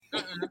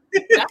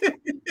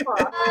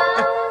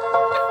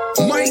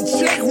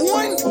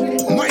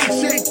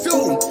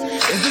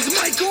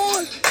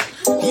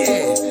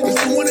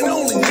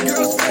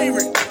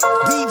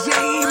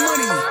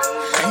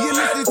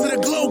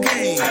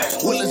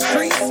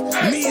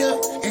Mia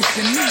and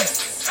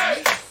Shanice.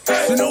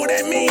 You know what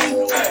that means?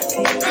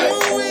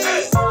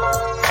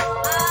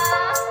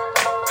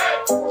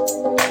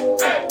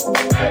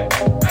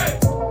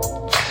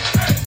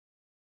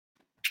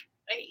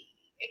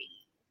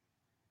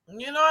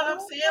 You know what I'm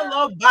saying?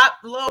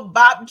 Little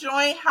bop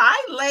joint.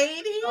 Hi,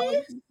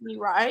 ladies.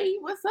 Right.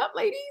 What's up,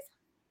 ladies?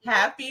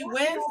 Happy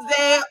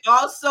Wednesday,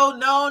 also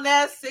known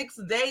as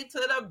 6th day to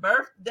the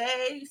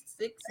birthday.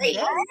 6th day.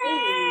 Cancer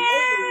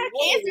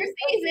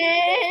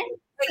season.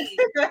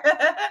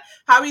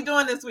 How we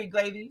doing this week,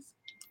 ladies?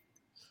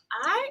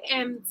 I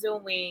am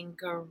doing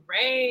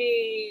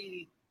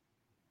great.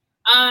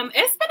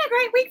 It's been a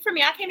great week for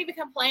me. I can't even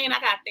complain. I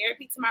got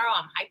therapy tomorrow.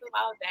 I'm hyped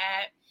about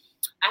that.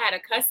 I had a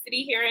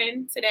custody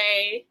hearing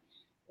today,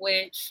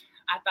 which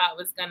I thought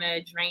was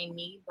gonna drain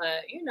me,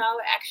 but it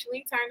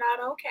actually turned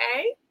out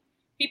okay.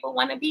 People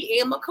want to be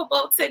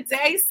amicable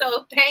today,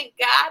 so thank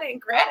God and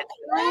gratitude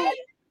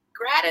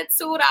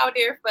out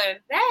there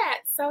for that.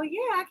 So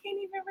yeah, I can't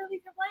even really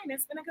complain.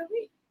 It's been a good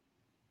week.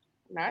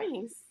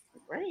 Nice.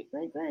 Great.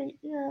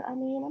 Yeah, I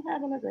mean, I'm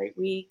having a great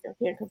week. I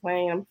can't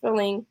complain. I'm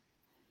feeling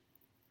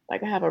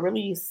like I have a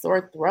really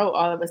sore throat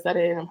all of a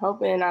sudden. I'm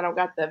hoping I don't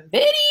got the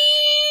viddy.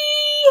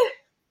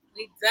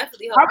 We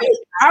definitely hope.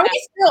 Are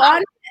we still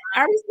on?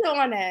 Are we still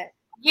on that?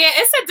 Yeah,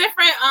 it's a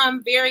different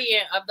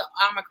variant of the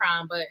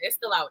Omicron, but it's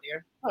still out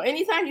there. So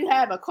anytime you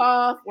have a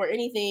cough or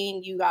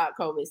anything, you got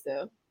COVID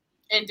still.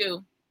 And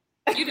you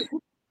do. Not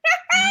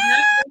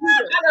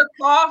a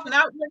cough.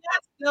 Now we're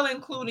not still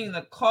including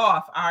the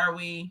cough, are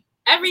we?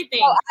 Everything.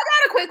 Oh, I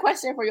got a quick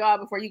question for y'all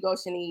before you go,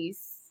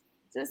 Shanice.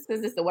 Just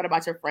because this is the What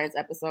About Your Friends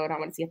episode, I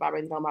want to see if I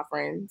really know my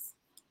friends.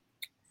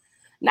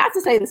 Not to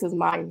say this is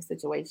my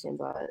situation,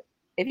 but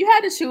if you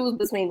had to choose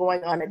between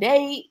going on a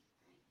date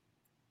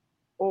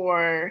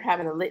or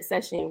having a lit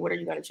session, what are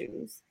you going to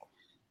choose?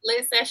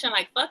 Lit session,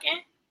 like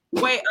fucking?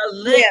 Wait, a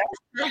lit?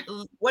 Yeah.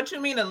 What you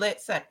mean a lit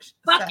section?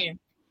 Fucking.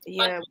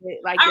 Yeah,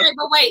 like all right,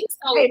 but wait.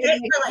 So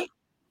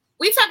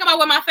we talking about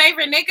with my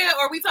favorite nigga,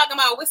 or we talking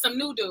about with some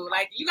new dude?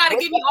 Like you got to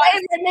give me all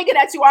favorite nigga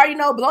that you already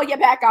know, blow your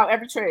back out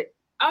every trip.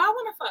 Oh, I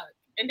want to fuck,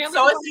 and then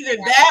so it's either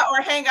that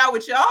or hang out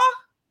with y'all.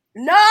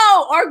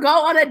 No, or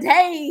go on a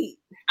date.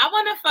 I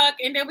want to fuck,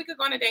 and then we could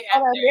go on a date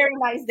after. On a very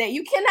nice date.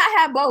 You cannot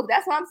have both.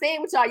 That's what I'm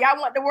saying with y'all. Y'all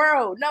want the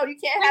world. No, you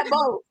can't have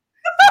both.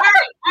 All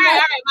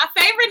right. My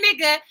favorite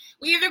nigga,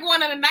 we either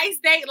going on a nice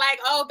date, like,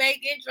 oh, they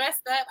get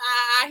dressed up,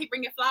 he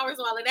bringing flowers,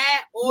 all of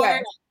that,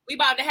 or we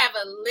about to have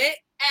a lit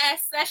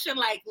ass session,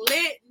 like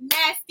lit,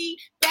 nasty,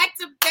 back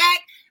to back.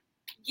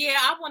 Yeah,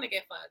 I want to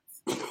get fucked.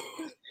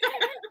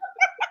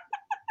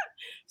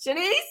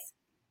 Shanice?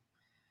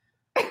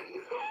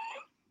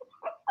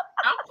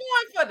 I'm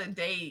going for the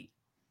date.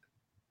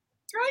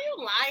 Girl, you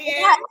lying.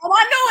 Yeah, I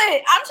knew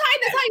it. I'm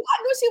trying to tell you. I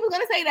knew she was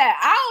going to say that.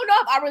 I don't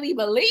know if I really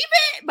believe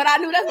it, but I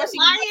knew that's what she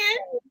was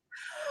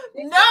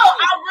lying. No,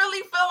 I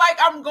really feel like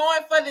I'm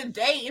going for the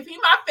date. If he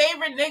my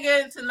favorite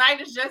nigga and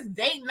tonight is just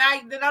date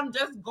night, then I'm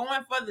just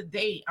going for the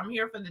date. I'm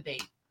here for the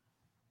date.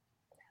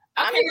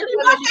 I'm here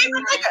for my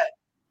favorite nigga.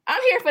 I'm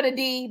here for the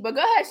D, but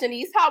go ahead,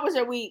 Shanice. How was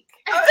your week?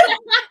 Wait. I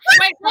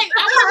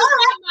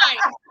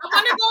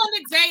want to go on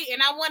a date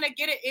and I want to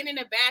get it in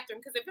the bathroom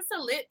because if it's a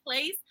lit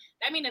place,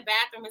 that means the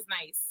bathroom is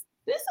nice.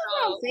 This is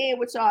what I'm saying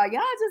with y'all.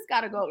 Y'all just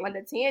gotta go on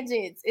the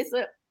tangents. It's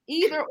a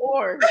either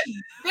or.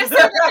 We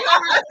talking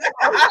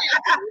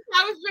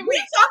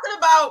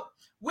about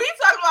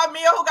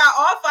Mia who got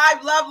all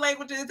 5 love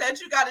languages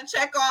that you got to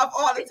check off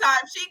all the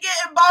time. She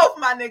getting both,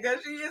 my nigga.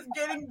 She is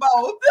getting both.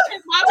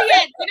 While we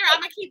at dinner,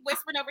 I'm gonna keep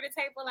whispering over the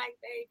table like,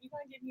 "Babe, you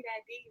gonna give me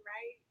that D,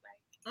 right?" Like,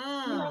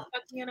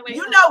 you know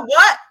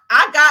what?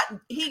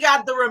 He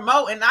got the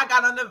remote, and I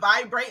got on the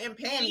vibrating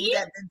panties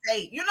at the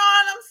date. You know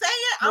what I'm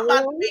saying? I'm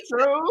about to make the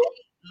date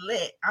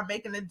lit. I'm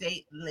making the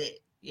date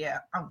lit. Yeah,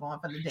 I'm going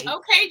for the date.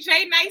 Okay,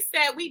 Jay Nice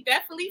said we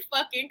definitely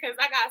fucking because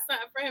I got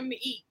something for him to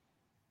eat.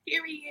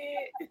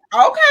 Period.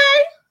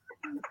 Okay.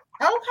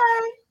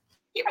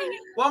 Period.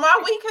 Well, my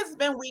week has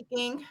been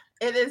weeking.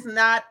 It is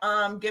not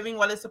giving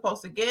what it's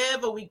supposed to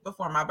give a week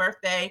before my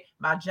birthday.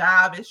 My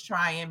job is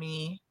trying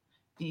me.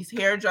 These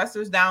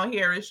hairdressers down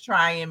here is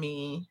trying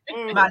me.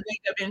 My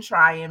nigga been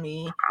trying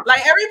me.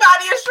 Like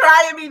everybody is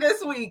trying me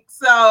this week.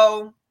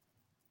 So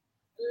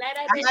let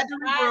I had to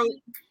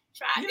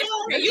try.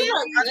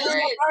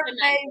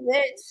 Birthday,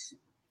 bitch.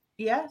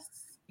 Yes.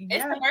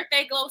 It's the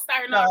birthday glow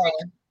starting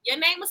already. Your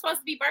name was supposed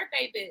to be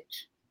birthday,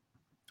 bitch.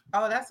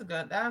 Oh, that's a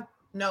good.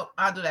 No,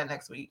 I'll do that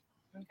next week.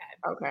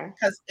 Okay.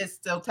 Because it's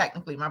still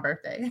technically my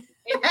birthday.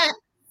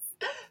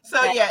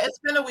 So yeah, it's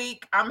been a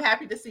week. I'm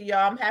happy to see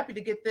y'all. I'm happy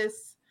to get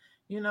this,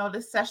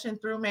 this session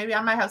through. Maybe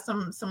I might have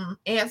some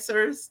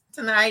answers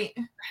tonight.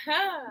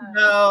 Who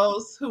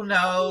knows? So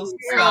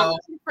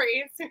for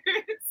answers.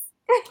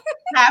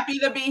 Happy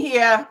to be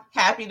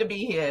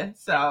here.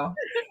 So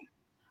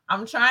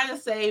I'm trying to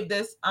save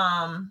this.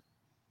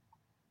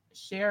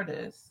 Share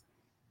this.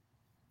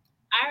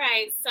 All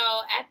right, so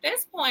at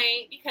this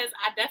point, because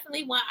I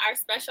definitely want our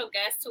special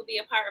guest to be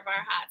a part of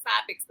our hot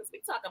topics, because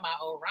we talk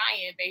about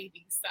Orion,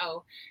 baby,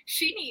 so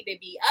she need to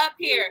be up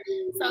here.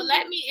 So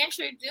let me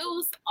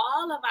introduce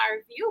all of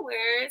our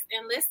viewers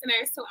and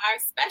listeners to our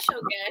special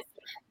guest,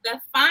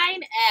 the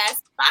fine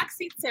ass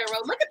Foxy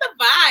Tarot. Look at the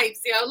vibes,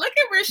 yo. Look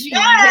at where she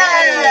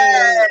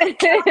Yes!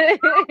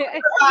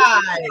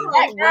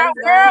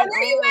 Girl,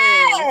 where you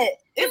at?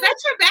 Is that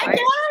your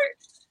backyard?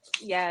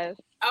 Yes.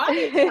 Oh, I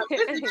need to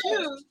come visit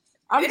you.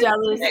 I'm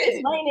jealous.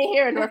 It's raining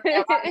here in North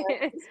Carolina.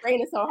 It's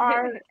raining so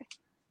hard.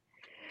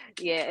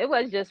 Yeah, it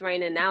was just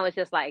raining. Now it's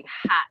just like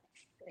hot.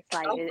 It's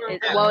like real.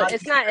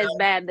 it's not as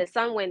bad. The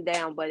sun went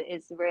down, but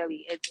it's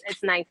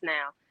it's nice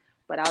now.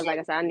 But I was like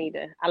I said,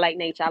 I like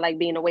nature. I like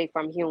being away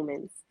from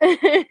humans. We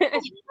can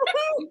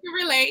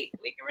relate.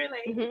 We can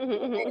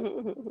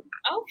relate.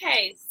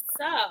 Okay,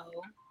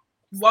 so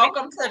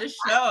welcome to the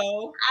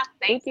show.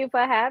 Thank you for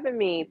having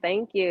me.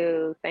 Thank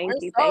you. Thank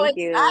you. So Thank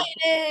you.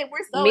 excited.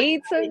 We're so Me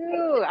excited.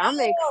 too. I'm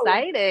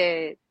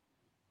excited.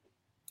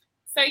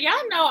 So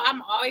y'all know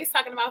I'm always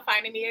talking about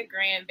finding me a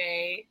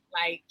grandbae.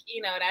 Like,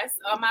 you know, that's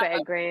on my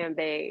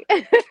grandbae.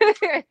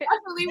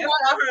 definitely That's one.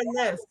 on her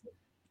list.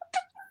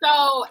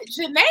 So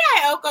Janae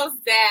Ioko's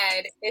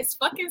dad is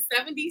fucking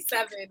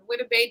 77 with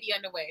a baby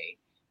on the way.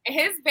 And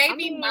his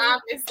baby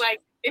mom is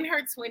like in her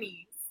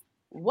 20s.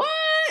 What?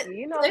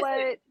 You know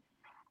what?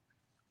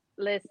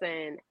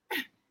 Listen,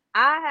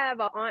 I have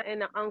an aunt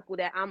and an uncle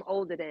that I'm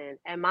older than,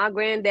 and my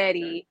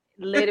granddaddy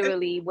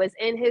literally was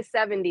in his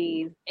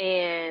 70s,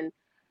 and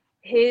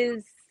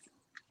his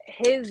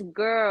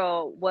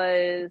girl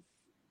was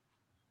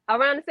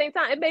around the same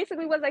time. It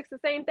basically was like the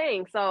same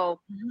thing. So,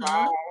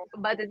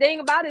 but the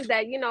thing about it is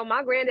that, you know,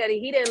 my granddaddy,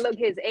 he didn't look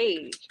his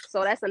age.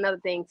 So that's another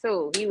thing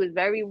too. He was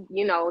very,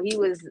 you know, he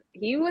was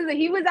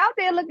out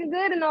there looking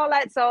good and all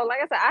that. So like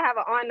I said, I have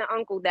an aunt and an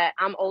uncle that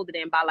I'm older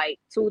than by like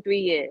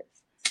 2-3 years.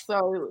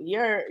 So he's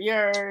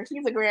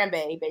a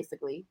grandbae,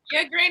 basically.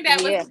 Your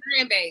granddad was a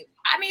grandbae.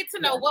 I need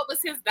to know what was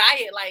his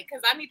diet like,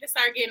 because I need to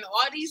start getting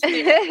all these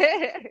things.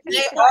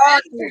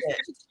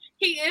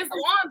 He is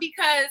on,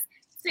 because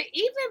to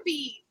even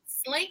be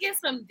slinging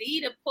some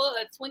D to put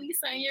a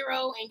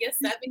 20-something-year-old in your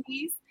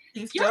 70s,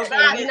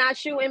 you're not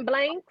shooting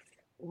blanks,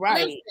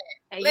 right?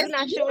 And you're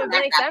not shooting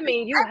blanks. That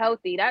means you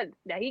healthy. That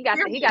he got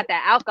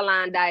that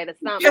alkaline diet or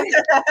something.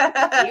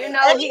 You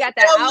know, he got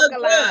that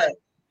alkaline.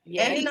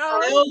 Yeah, and he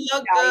still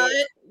look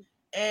good.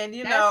 And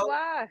you know,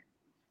 why.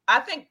 I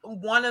think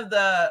one of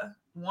the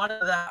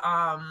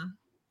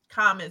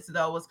comments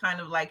though was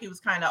kind of like he was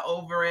kind of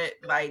over it,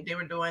 like they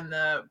were doing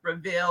the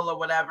reveal or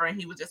whatever, and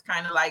he was just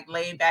kind of like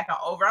laid back and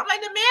over. I'm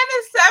like, the man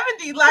is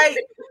 70, like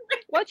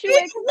what you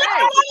expect?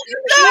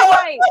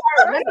 Right.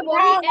 Remember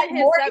he in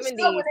his 70s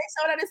when they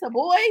show that it's a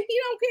boy, he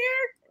don't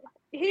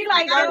care. He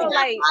like, yo,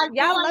 like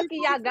y'all lucky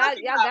y'all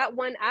got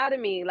one out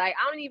of me. Like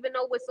I don't even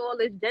know what's all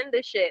this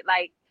gender shit.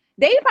 Like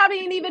they probably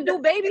didn't even do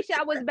baby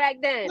showers back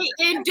then.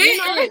 It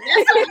did.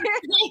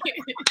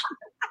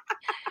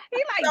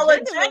 He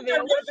like gender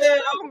reveal. What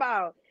you talking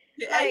about?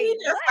 Like, he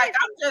just like,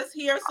 I'm just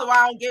here so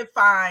I don't get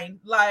fined.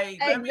 Like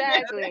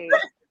exactly.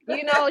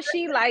 You know,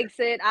 she likes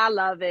it. I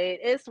love it.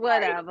 It's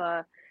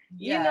whatever.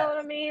 You know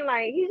what I mean?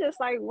 Like he's just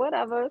like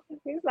whatever.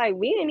 He's like,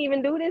 we didn't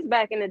even do this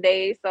back in the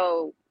day.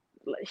 So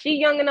she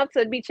young enough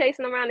to be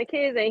chasing around the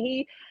kids, and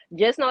he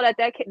just know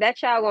that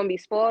child gonna be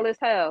spoiled as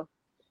hell.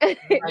 Because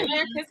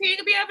he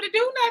could be able to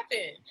do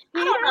nothing.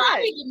 I don't know.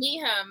 I need to meet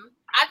him.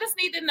 I just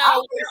need to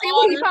know.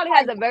 He probably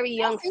has a very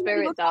young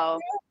spirit, though.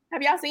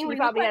 Have y'all seen? He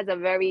probably has a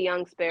very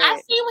young spirit. I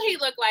see what he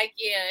looked like.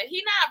 Yeah,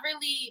 he not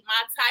really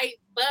my type,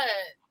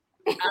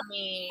 but I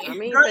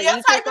mean, girl,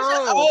 your type is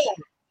just old.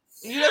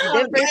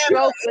 Different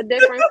strokes for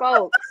different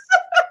folks.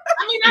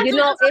 I mean, you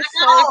know, it's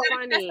so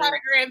funny. Test out a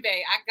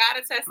grandbae. I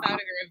gotta test out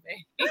a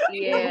grandbae.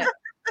 Yeah.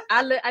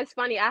 It's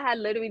funny. I had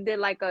literally did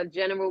like a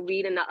general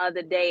reading the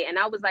other day, and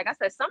I was like, I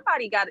said,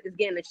 somebody is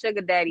getting a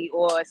sugar daddy,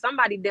 or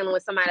somebody dealing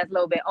with somebody that's a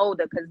little bit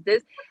older, because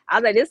I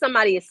was like, this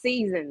somebody is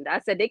seasoned. I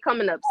said they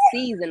coming up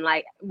seasoned,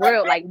 like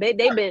real, like they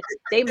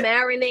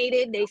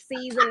marinated, they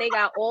seasoned, they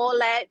got all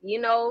that, you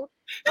know,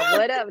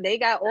 whatever, they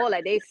got all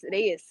that. They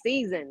is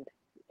seasoned.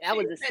 That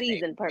was a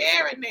seasoned person.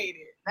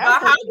 Marinated.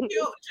 But how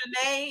cute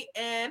Janae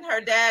and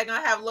her dad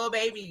gonna have little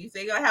babies?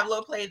 They gonna have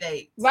little play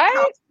dates, right?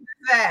 How cute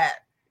is that?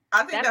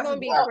 I think that's gonna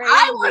be crazy.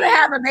 I want to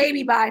have a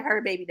baby by her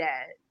baby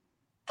dad.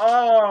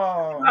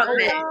 Oh,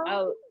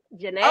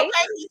 Janae. Okay,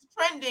 he's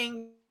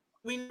trending.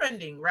 We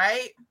trending,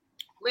 right?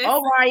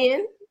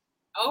 Orion's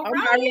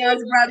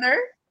brother.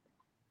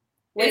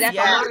 Wait, that's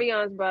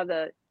Marion's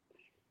brother.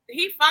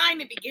 He fine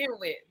to begin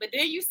with, but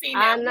then you seen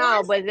that. I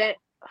know, but then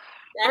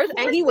first,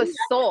 and he was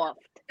soft.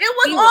 It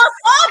was all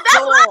soft.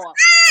 That's what I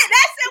said.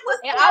 That shit was.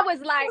 And I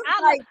was like,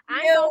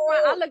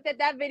 I looked at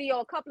that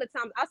video a couple of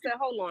times. I said,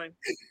 hold on.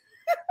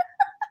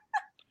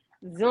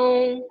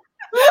 Zoom.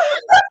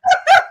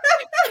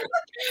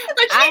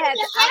 But you have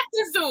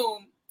to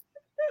zoom.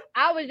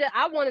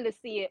 I wanted to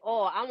see it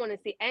all. I want to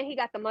see, and he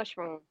got the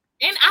mushroom.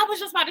 And I was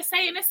just about to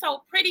say, and it's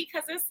so pretty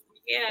because it's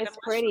it's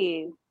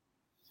pretty.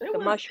 The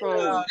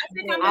mushroom.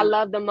 think I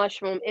love the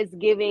mushroom. It's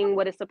giving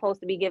what it's supposed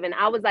to be given.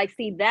 I was like,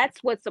 see,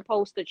 that's what's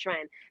supposed to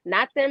trend,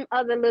 not them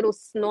other little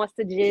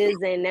sausages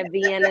and the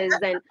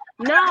Viennas. And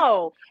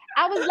no,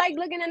 I was like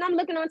looking, and I'm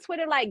looking on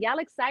Twitter like, y'all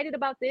excited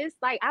about this?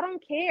 Like, I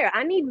don't care.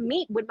 I need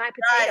meat with my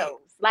potatoes.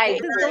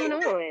 Like, what's going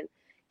on?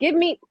 Give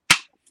me,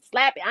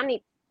 slap it. I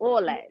need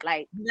all that.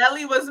 Like,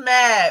 Nelly was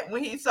mad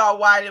when he saw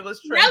why it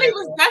was trending. Nelly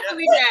was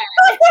definitely mad.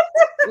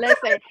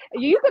 listen,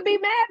 you could be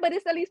mad, but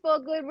it's at least for a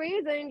good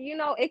reason. You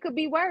know, it could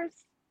be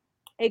worse.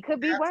 It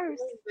could be worse.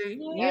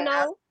 You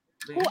know,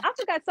 who I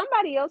forgot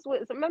somebody else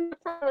was. Remember,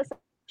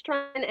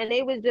 trend, and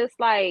they was just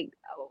like,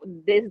 oh,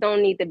 this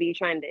don't need to be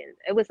trending.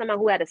 It was someone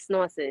who had a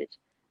sausage.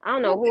 I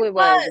don't know who it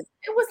was.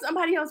 It was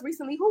somebody else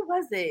recently. Who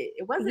was it?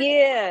 It wasn't.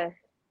 Yeah.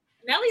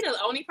 Nelly, the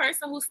only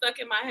person who stuck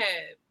in my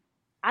head.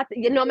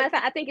 Matter of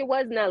fact, I think it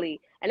was Nelly,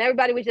 and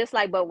everybody was just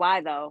like, "But why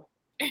though?"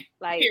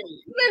 Like,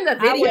 in the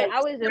video, I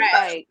was just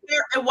like,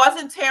 it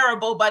wasn't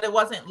terrible, but it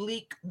wasn't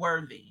leak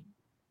worthy.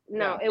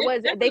 No, it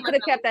was. They could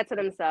have kept that to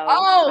themselves.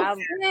 Oh,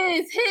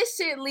 his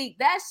shit leaked.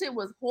 That shit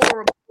was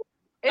horrible.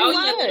 It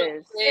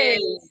was.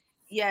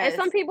 Yes. And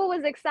some people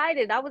was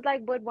excited. I was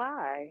like, "But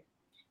why?"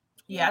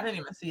 Yeah, I didn't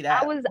even see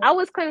that. I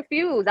was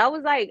confused. I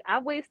was like, I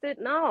wasted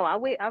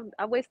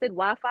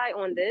Wi-Fi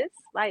on this.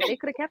 Like, they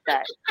could have kept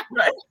that.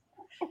 Right.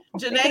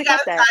 Janae got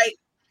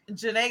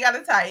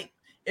it tight.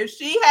 If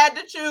she had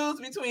to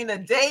choose between a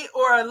date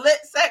or a lit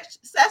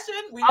session,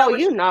 we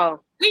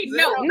know. We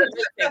know.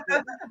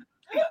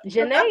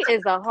 Janae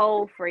is a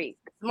whole freak.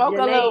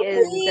 Janae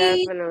is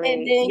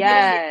definitely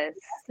yes.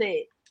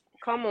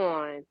 Come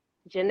on,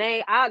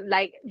 Janae.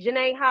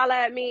 Janae. Holla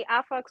at me.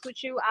 I fucks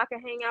with you. I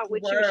can hang out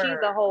with you. She's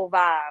the whole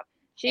vibe.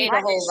 She's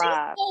the whole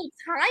vibe. So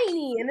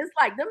tiny, and it's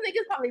like them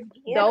niggas probably.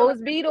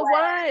 Those be the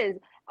ones.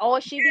 Or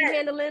she be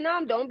handling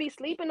them. Don't be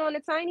sleeping on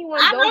the tiny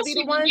ones. Those be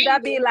the ones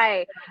that be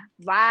like,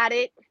 ride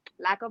it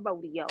like a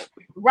rodeo.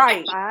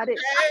 Right. Ride it.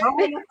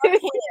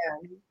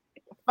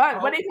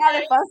 What they call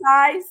it? Fuss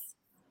eyes?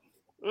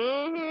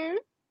 Mm-hmm.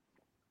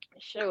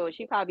 Sure.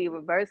 She probably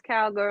reverse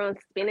cowgirl and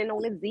spinning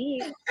on the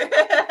Z.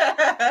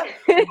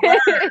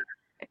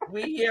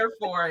 We here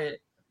for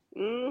it.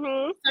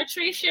 Mm-hmm. So,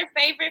 Trish, your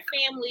favorite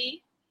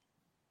family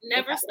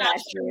never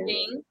stops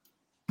trending.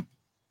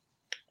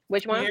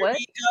 Which one? Here what?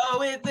 We go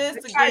with this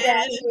the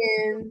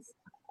again.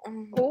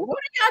 What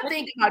do y'all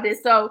think about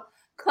this? So,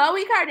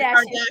 Khloe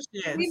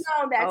Kardashian, we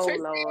know that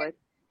Tristan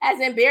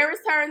has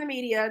embarrassed her in the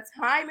media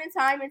time and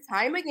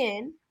time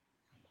again.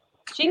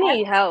 She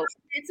needs help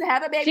to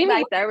have a baby. She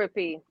needs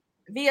therapy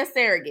via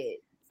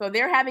surrogate. So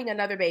they're having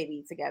another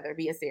baby together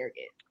via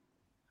surrogate.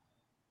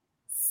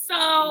 So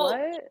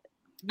what?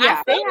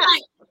 I feel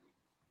like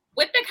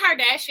with the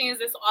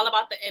Kardashians, it's all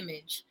about the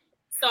image.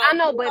 So I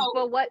know, but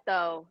for what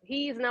though?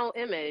 He's no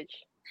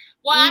image.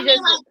 Well, I mean,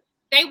 like,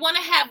 they want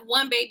to have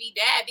one baby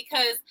dad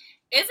because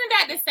isn't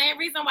that the same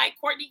reason why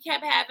Courtney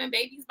kept having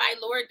babies by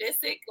Laura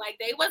Disick? Like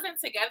they wasn't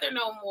together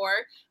no more,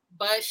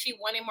 but she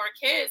wanted more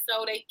kids,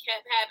 so they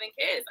kept having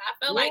kids.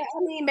 I feel like I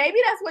mean, maybe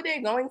that's what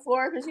they're going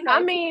for because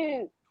I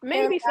mean,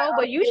 maybe so,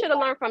 but you should have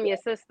learned from your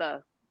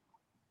sister.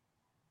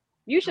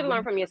 You should have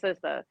learned from your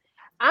sister.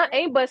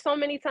 But so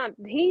many times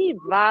he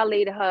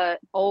violated her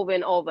over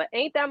and over.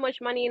 Ain't that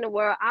much money in the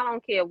world? I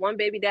don't care. One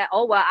baby dad.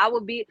 Oh well, I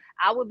would be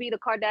the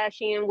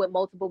Kardashian with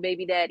multiple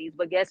baby daddies.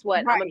 But guess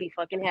what? Right. I'm gonna be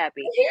fucking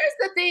happy. Here's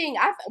the thing.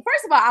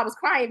 First of all, I was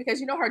crying because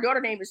her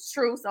daughter name is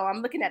True. So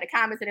I'm looking at the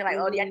comments and they're like,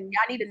 "Oh, y'all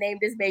need to name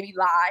this baby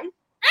Lie."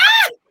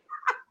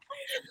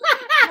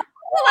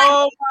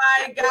 Oh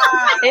my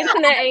god!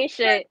 Internet ain't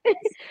shit.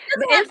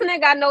 The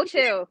internet got no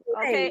chill.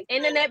 Okay,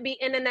 internet be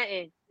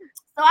interneting.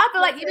 So I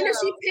feel like even if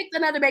she picked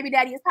another baby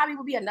daddy, it probably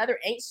would be another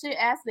ain't shit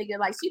ass nigga.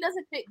 Like she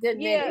doesn't pick good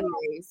men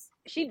anyways.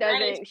 She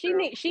doesn't.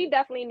 She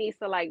definitely needs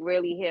to like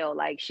really heal.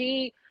 Like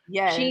she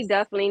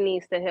definitely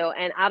needs to heal.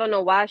 And I don't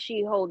know why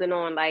she holding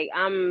on. Like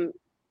I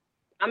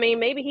mean,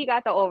 maybe he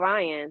got the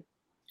Orion.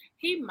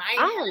 He might.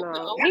 I don't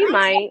know. He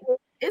might.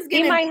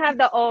 He might have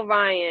the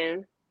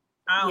Orion.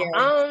 I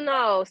don't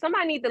know.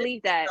 Somebody need to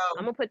leave that.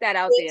 I'm gonna put that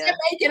out there.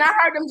 Jamaican. I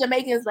heard them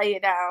Jamaicans lay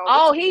it down.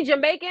 Oh, he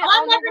Jamaican?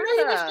 I never knew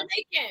he was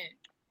Jamaican.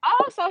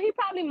 Oh, so he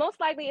probably most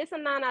likely it's a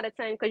 9 out of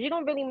 10 because you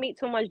don't really meet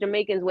too much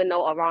Jamaicans with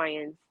no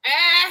Orions.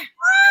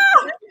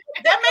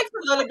 That makes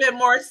a little bit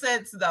more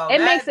sense though. It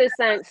makes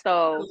sense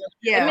though.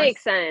 Yeah, it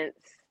makes sense.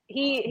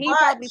 He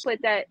probably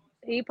put that.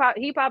 He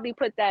probably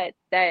put that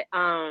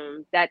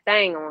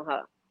thing on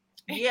her.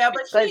 Yeah,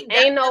 but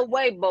ain't no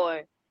way,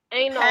 boy.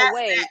 Ain't no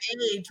way. That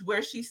age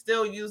where she's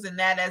still using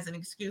that as an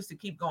excuse to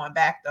keep going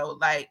back though,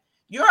 like.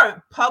 You're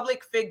a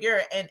public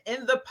figure, and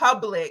in the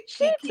public,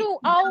 she too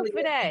old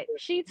for that.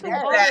 She too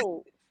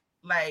old.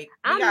 Like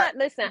I'm not.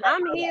 Listen,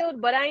 I'm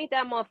healed, but I ain't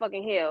that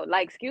motherfucking healed.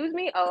 Like, excuse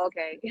me. Oh,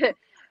 okay.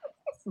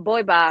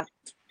 Boy, bye.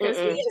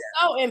 It's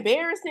so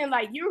embarrassing.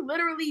 Like you're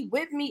literally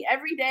with me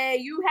every day.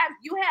 You have.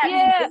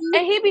 Yeah,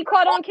 and he be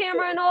caught on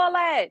camera and all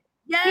that.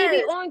 Yeah, he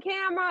be on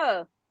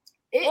camera.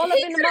 All up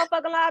in the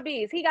motherfucking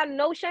lobbies. He got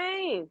no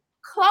shame.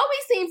 Chloe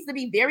seems to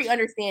be very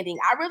understanding.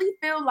 I really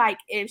feel like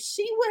if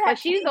she would have,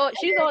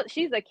 but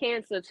she's a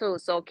Cancer too.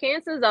 So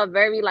Cancers are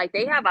very like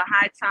they have a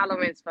high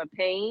tolerance for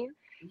pain.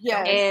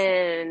 Yes.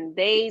 And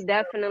they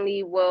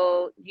definitely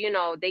will,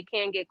 they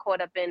can get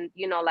caught up in,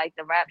 like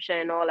the rapture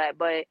and all that.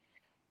 But,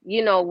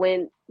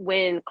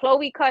 when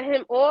Chloe cut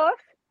him off,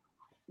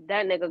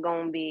 that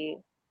nigga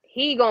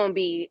he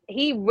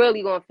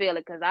really gonna feel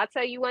it. Cause I'll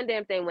tell you one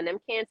damn thing, when them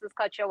Cancers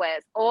cut your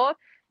ass off,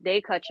 they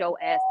cut your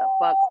ass the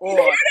fuck off. You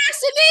hear that,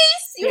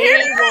 Shanice? You hear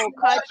They that? will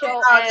cut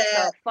your ass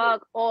the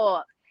fuck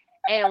off.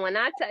 And when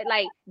I tell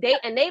like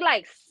they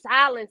like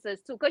silencers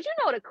too. Cause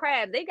the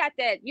crabs, they got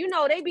that,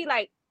 they be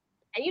like,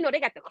 and they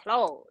got the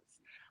clothes.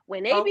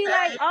 When they be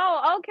like,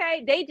 oh,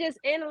 okay, they just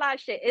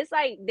analyze shit. It's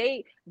like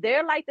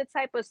they're like the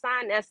type of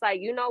sign that's like,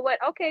 you know what?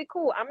 Okay,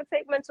 cool. I'm gonna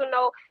take mental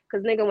note,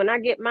 cause nigga, when I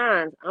get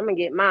mine, I'm gonna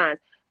get mine.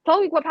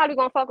 Chloe probably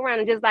gonna fuck around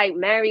and just like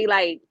marry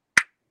like.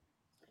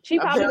 She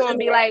probably gonna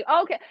be like,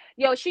 okay,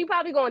 she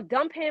probably gonna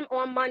dump him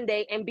on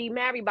Monday and be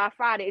married by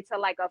Friday to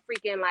like a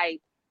freaking like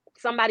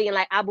somebody in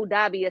like Abu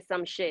Dhabi or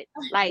some shit.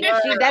 Like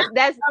that's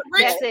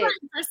it.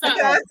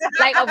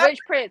 Like a rich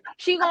prince.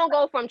 She gonna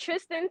go from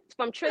Tristan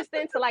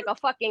to like a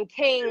fucking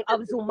king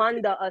of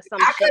Zumanda or some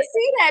shit. I can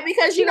see that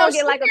because she gonna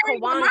get like a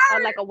Kawan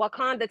or like a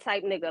Wakanda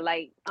type nigga.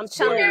 Like I'm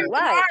telling you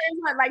what.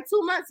 Like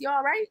 2 months,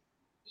 y'all right?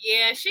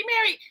 Yeah, she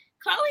married.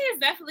 Chloe is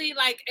definitely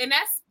like, and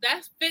that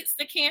fits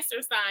the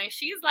Cancer sign.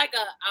 She's like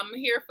I'm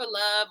here for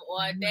love,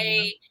 or I'm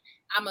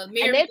a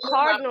married. And they're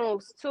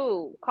cardinals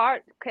too.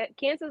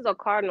 Cancers are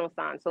cardinal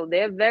signs, so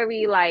they're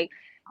very like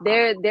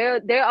they're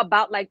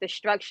about like the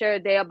structure.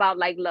 They're about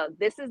like, look,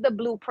 this is the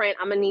blueprint.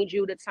 I'm gonna need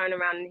you to turn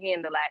around and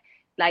handle that.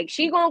 Like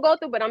she gonna go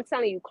through, but I'm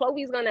telling you,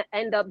 Chloe's gonna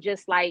end up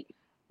just like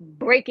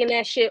breaking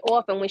that shit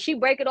off. And when she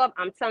break it off,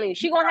 I'm telling you,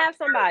 she gonna have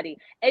somebody.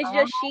 It's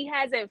just she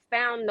hasn't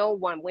found no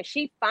one. When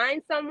she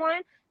finds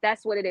someone,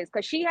 that's what it is.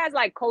 Cause she has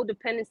like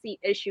codependency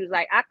issues.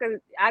 Like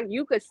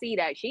you could see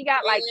that she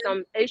got like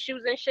some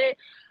issues and shit.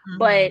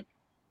 But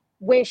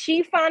when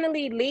she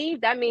finally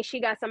leave, that means she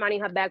got somebody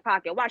in her back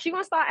pocket. Why? She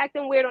gonna start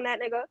acting weird on that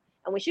nigga.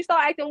 And when she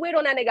start acting weird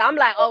on that nigga, I'm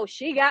like, oh,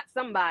 she got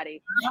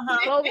somebody.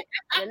 So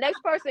the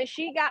next person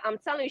she got, I'm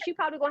telling you, she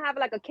probably gonna have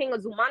like a king of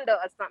Zumanda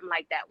or something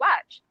like that.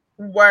 Watch.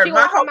 Word.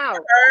 My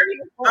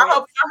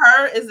hope for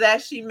her is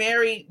that she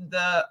married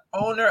the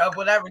owner of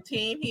whatever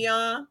team he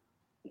on.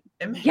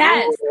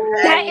 Yes,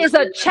 that is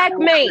a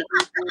checkmate.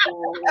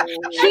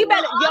 She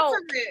better,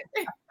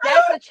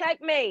 that's a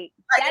checkmate.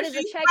 That is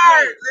a checkmate.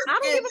 I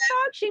don't give a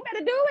fuck. She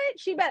better do it.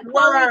 She better,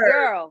 Chloe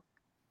girl.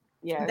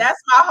 Yeah,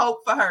 that's my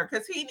hope for her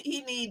because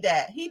he need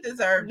that. He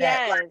deserved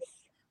that. Like,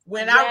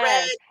 when I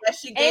read that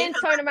she gave and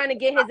turn around and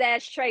get his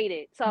ass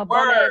traded to a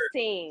bum ass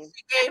team.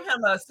 She gave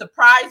him a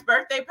surprise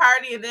birthday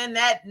party, and then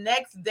that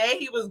next day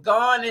he was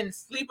gone and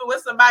sleeping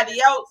with somebody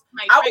else.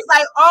 I was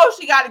like, oh,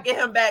 she got to get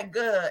him back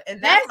good.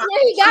 And that's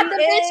when he got the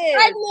bitch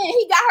pregnant.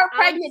 He got her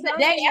pregnant the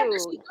day after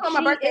she came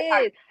my birthday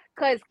party.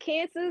 Because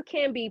Cancers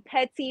can be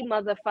petty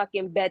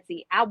motherfucking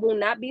Betsy. I will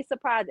not be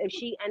surprised if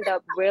she end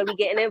up really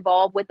getting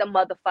involved with the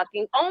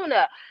motherfucking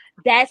owner.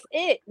 That's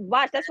it.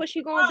 Watch, that's what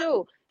she gonna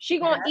do. She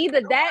gonna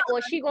either that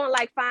or she gonna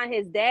like find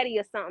his daddy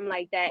or something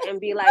like that and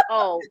be like,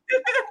 oh,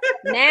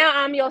 now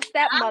I'm your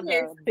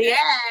stepmother, bitch.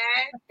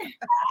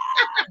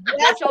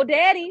 That's your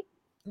daddy.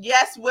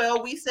 Yes,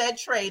 Will, we said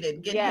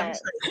traded. Get him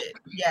traded.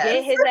 Yes.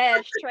 Get his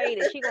ass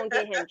traded. She gonna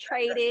get him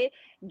traded,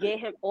 get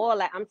him all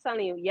that. I'm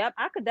telling you, yep,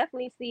 I could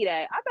definitely see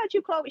that. I bet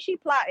you, Chloe, she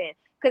plotting.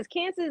 Because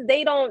Cancers,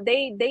 they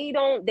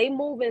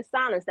move in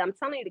silence. I'm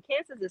telling you, the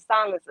Cancers is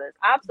silencers.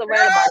 I've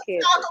surrounded by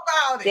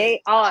Cancers.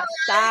 They are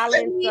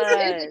silencers.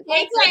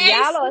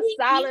 Y'all are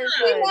silencers.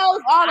 She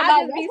knows all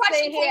about it. Be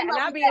sitting here and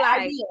I be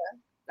like,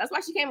 that's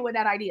why she came up with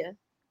that idea.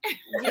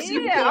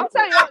 Yeah, I'm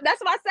telling you,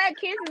 that's what I said.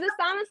 Cancers is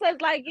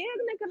silencers. Like, yeah,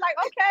 the nigga,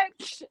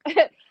 like,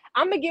 okay.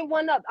 I'm gonna get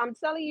one up. I'm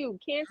telling you,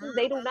 Cancers,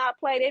 they do not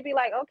play. They be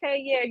like,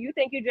 okay, yeah, you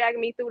think you dragging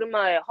me through the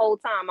mud the whole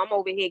time. I'm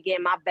over here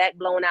getting my back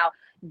blown out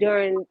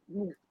during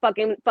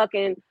fucking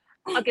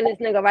this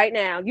nigga right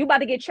now. You about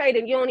to get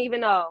traded. You don't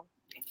even know.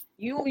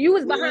 You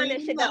was behind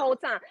that shit the whole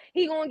time.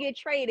 He gonna get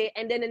traded,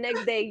 and then the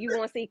next day you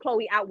gonna see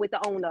Chloe out with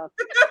the owner.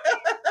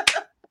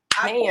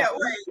 I can't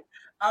wait.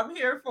 I'm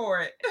here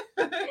for it.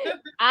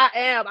 I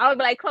am. I would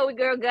be like, Chloe,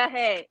 girl, go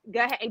ahead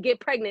and get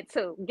pregnant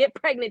too.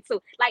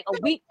 Like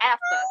a week after.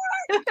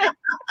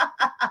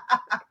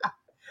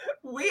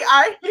 We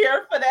are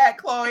here for that,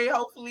 Chloe.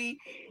 Hopefully,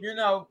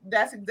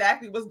 that's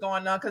exactly what's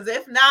going on. Because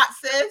if not,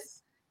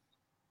 sis,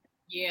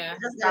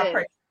 just got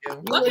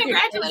pregnant. Well,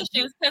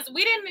 congratulations, because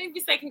we didn't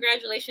even say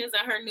congratulations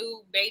on her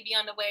new baby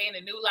on the way and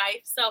a new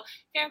life. So,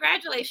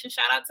 congratulations!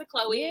 Shout out to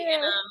Chloe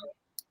and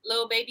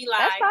little baby live.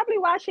 That's probably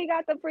why she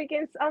got the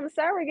freaking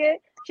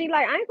surrogate. She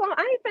like, I ain't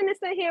finna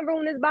sit here and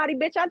ruin this body,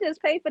 bitch. I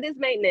just paid for this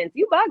maintenance.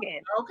 You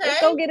bugging? Okay,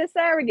 let's go get a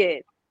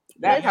surrogate.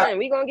 Listen,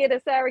 we gonna get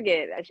a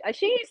surrogate.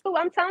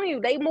 I'm telling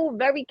you, they move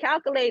very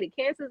calculated.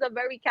 Cancers are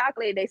very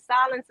calculated. They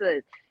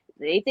silencers.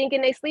 They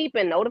thinking they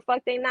sleeping. No, the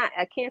fuck they not.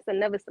 A Cancer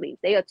never sleeps.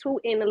 They are too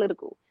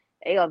analytical.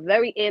 They are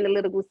very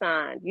analytical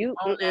sign.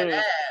 On that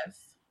ass.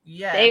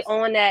 Yes. They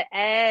own that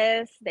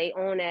ass. They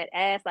own that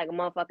ass like a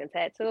motherfucking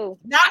tattoo.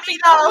 Not I me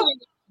think though. I'm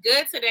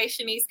good today,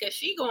 Shanice, because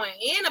she going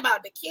in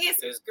about the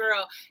cancers,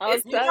 girl. I'm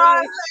It's You know telling what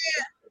I'm you.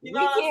 saying? You know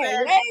We what I'm can't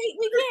saying? wait.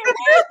 We can't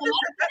wait.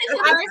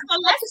 all right, so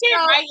let's get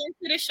right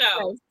into the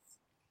show.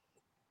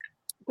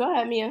 Go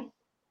ahead, Mia.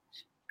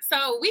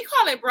 So we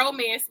call it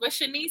bromance, but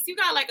Shanice, you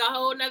got like a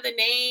whole nother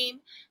name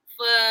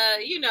for,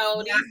 you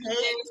know, Yeah, these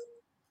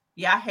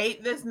men. I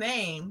hate this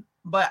name,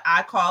 but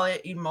I call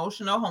it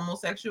emotional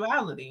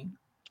homosexuality.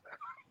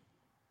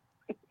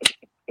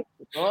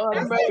 Oh,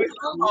 That's baby.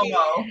 Homo.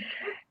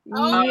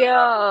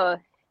 Yeah.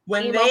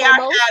 When Emo they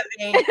homos? are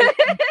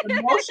having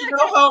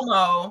emotional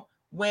homo,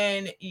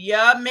 when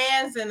your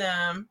man's in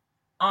them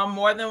on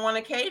more than one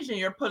occasion,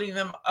 you're putting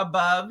them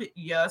above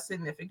your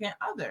significant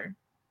other.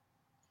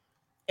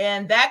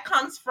 And that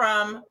comes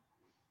from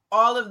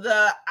all of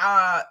the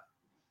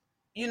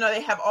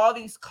they have all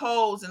these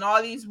codes and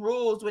all these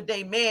rules with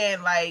their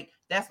man, like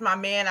that's my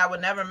man, I would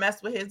never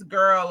mess with his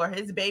girl or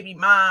his baby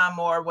mom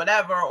or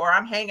whatever, or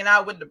I'm hanging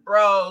out with the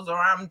bros, or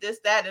I'm this,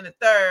 that, and the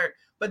third.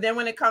 But then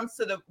when it comes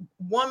to the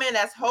woman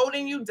that's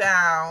holding you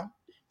down,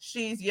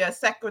 she's your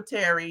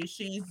secretary,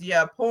 she's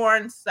your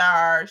porn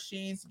star,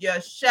 she's your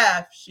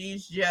chef,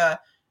 she's your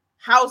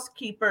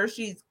housekeeper,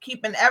 she's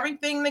keeping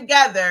everything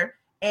together,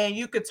 and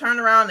you could turn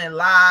around and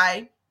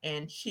lie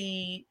and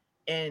cheat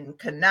and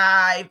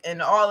connive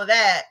and all of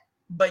that,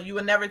 but you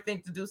would never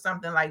think to do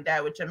something like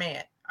that with your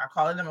man. I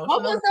call it emotional.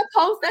 What was the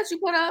post that you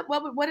put up?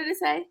 What did it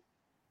say?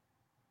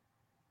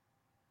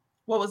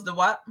 What was the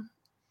what?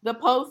 The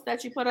post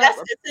that you put up.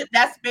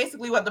 That's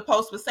basically what the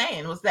post was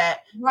saying, was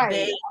that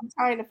right. I'm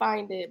trying to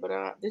find it, but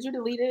did you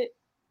delete it?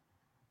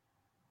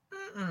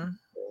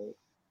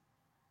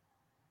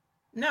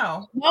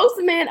 No. Most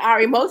men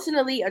are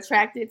emotionally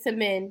attracted to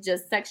men,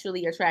 just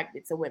sexually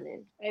attracted to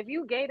women. If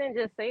you gay, then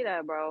just say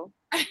that, bro.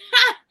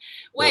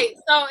 Wait,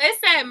 so it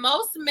said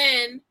most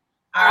men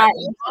are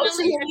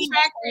emotionally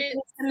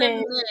attracted to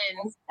men,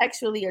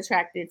 sexually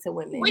attracted to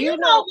women. Well, you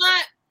know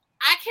what?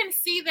 I can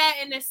see that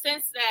in the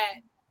sense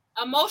that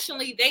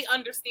emotionally they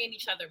understand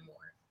each other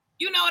more.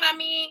 You know what I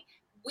mean?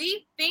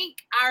 We think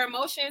our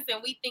emotions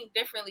and we think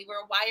differently.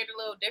 We're wired a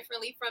little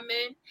differently from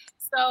men.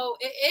 So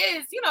it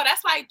is,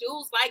 that's why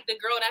dudes like the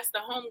girl that's the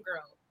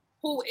homegirl,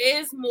 who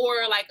is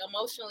more like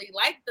emotionally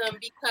like them,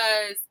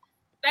 because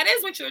that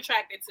is what you're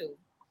attracted to.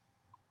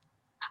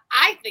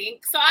 I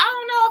think. So I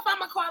don't know if I'm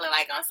gonna call it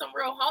like on some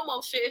real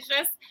homo shit. It's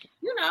just,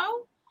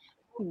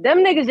 them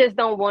niggas just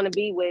don't want to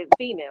be with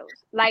females.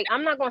 Like,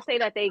 I'm not gonna say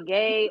that they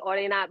gay or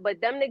they not,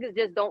 but them niggas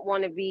just don't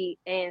want to be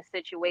in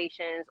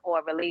situations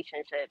or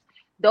relationships.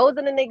 Those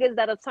are the niggas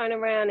that'll turn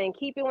around and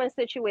keep you in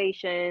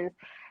situations,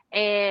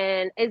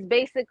 and it's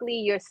basically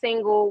you're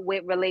single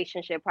with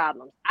relationship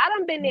problems. I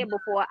done been there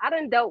before. I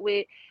done dealt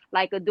with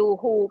like a dude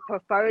who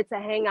preferred to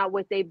hang out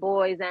with their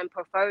boys and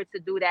preferred to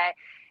do that.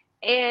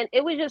 And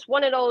it was just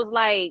one of those,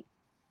 like,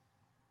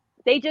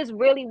 they just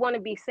really want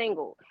to be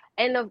single.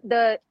 And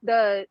the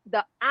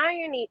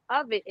irony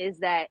of it is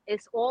that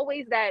it's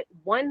always that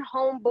one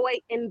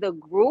homeboy in the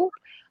group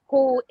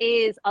who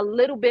is a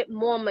little bit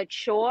more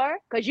mature,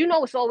 because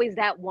it's always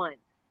that one.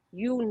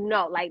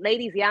 Like,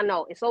 ladies, y'all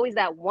know it's always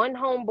that one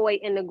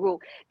homeboy in the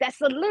group that's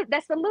a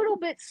little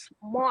bit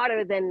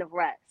smarter than the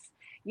rest.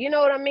 You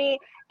know what I mean?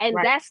 And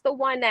that's the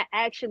one that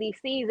actually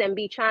sees and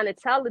be trying to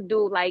tell the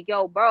dude, like,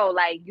 yo, bro,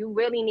 like, you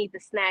really need to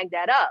snag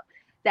that up.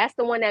 That's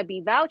the one that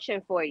be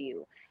vouching for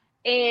you.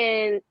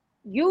 And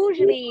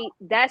usually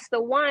that's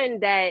the one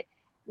that,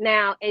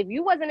 now, if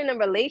you wasn't in a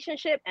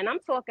relationship, and I'm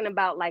talking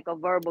about like a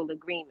verbal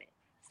agreement,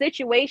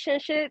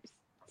 situationships,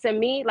 to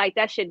me, like,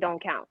 that shit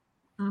don't count.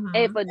 Mm-hmm.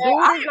 If a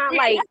dude is not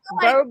like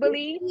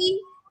verbally,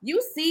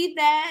 you see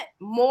that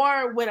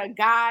more with a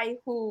guy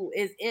who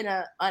is in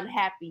an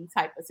unhappy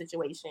type of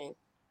situation.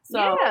 So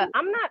yeah,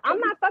 I'm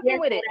not fucking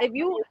with it. If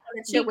you,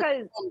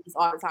 because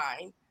all the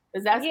time,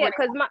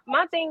 because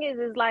my thing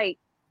is like,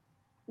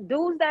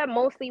 dudes that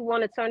mostly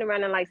want to turn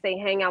around and like say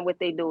hang out with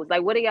their dudes,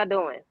 like, what are y'all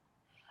doing?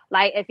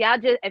 Like, if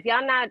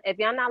y'all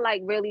not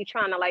like really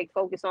trying to like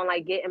focus on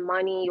like getting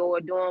money or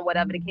doing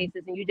whatever the case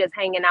is, and you just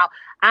hanging out,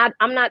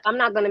 I'm not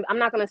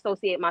gonna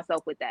associate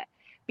myself with that,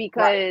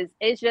 because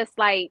it's just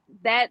like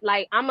that.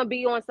 Like, I'm gonna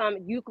be on some,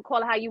 you could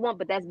call it how you want,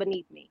 but that's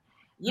beneath me.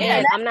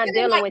 Yeah, I'm not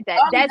dealing with that.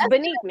 That's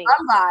beneath me.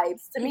 Bum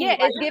vibes to me. Yeah,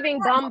 it's giving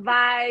bum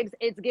vibes.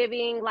 It's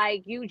giving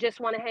like you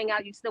just want to hang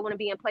out. You still want to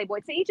be in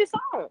Playboy. To each his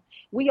own.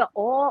 We are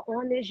all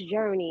on this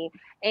journey,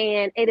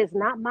 and it is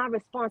not my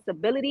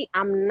responsibility.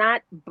 I'm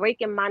not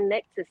breaking my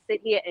neck to sit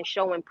here and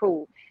show and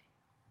prove.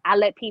 I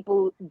let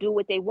people do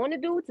what they want to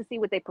do to see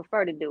what they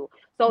prefer to do.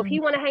 So if he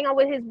want to hang out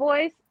with his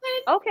boys,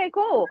 okay,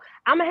 cool.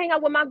 I'm gonna hang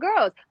out with my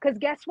girls. Cause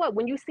guess what?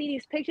 When you see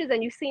these pictures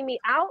and you see me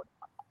out,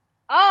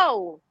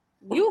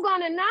 you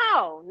gonna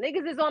know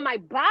niggas is on my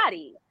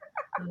body.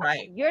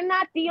 Right. You're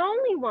not the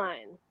only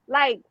one.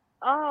 Like,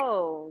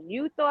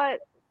 you thought,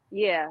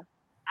 yeah.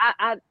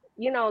 I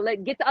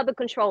like, get the other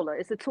controller.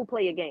 It's a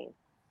 2-player game.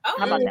 Oh,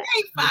 how about that?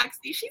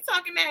 Foxy, she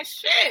talking that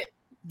shit.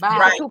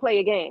 It's a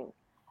 2-player game.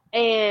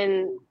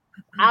 And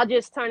I'll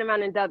just turn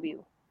around and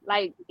W.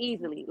 like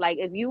easily. Like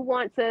if you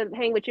want to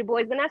hang with your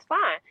boys, then that's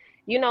fine.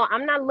 You know,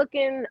 I'm not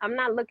looking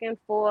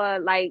for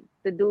like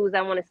the dudes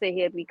I want to sit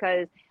here,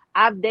 because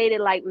I've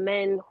dated like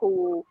men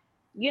who,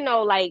 you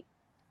know, like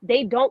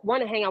they don't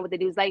want to hang out with the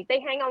dudes. Like they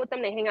hang out with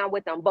them, they hang out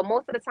with them. But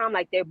most of the time,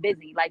 like they're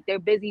busy. Like they're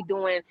busy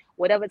doing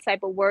whatever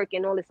type of work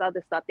and all this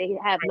other stuff. They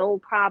have no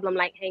problem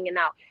like hanging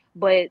out.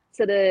 But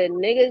to the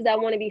niggas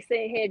that want to be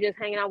sitting here just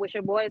hanging out with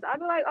your boys, I'd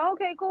be like, oh,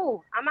 okay,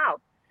 cool, I'm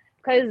out.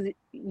 Because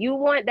you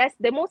want, that's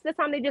the most of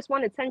the time they just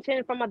want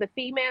attention from other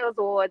females,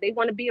 or they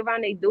want to be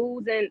around their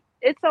dudes, and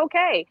it's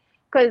okay.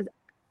 Because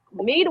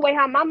me, the way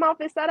how my mouth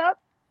is set up,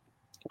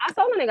 I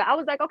told a nigga, I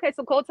was like, okay,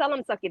 so go tell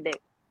him suck your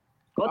dick.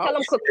 Go tell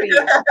him cook for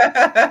you.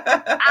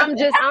 I'm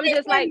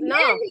just like,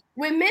 no.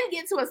 When men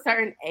get to a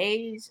certain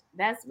age,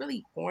 that's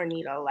really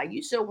corny though. Like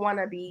you should want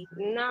to be.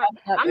 No,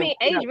 I mean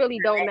age really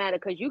don't matter,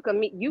 because you can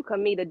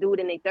meet a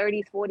dude in their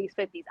 30s, 40s,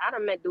 50s. I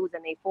done met dudes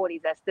in their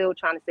 40s that's still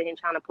trying to sit and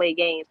trying to play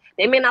games.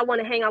 They may not want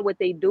to hang out with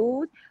their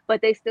dudes,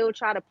 but they still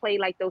try to play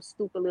like those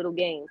stupid little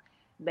games.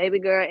 Baby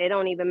girl, it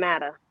don't even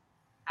matter.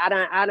 I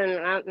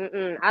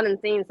done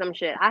seen some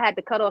shit. I had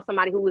to cut off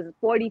somebody who was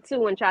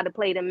 42 and tried to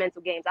play them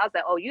mental games. I was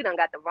like, oh, you done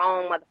got the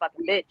wrong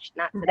motherfucking bitch.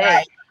 Not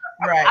today.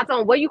 Right. I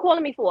told him, what you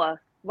calling me for?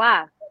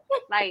 Why?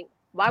 Like,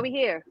 why we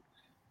here?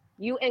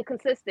 You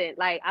inconsistent.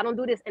 Like, I don't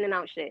do this in and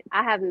out shit.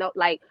 I have no,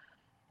 like,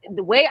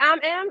 the way I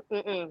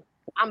am,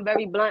 I'm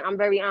very blunt. I'm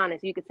very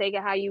honest. You can take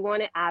it how you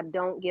want it. I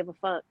don't give a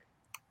fuck.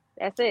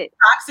 That's it.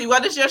 Roxy,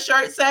 what does your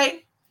shirt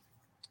say?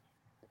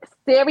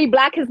 Sari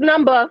block his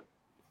number.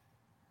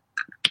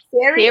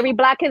 Sari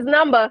block his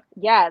number.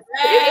 Yes.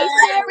 Hey,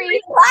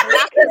 Sari,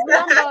 block his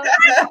number.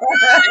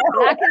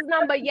 Block his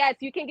number. Yes,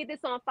 you can get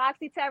this on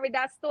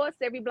foxyterry.store.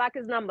 Sari block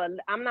his number.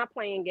 I'm not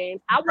playing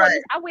games. I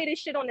wear this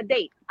shit on a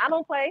date. I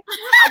don't play.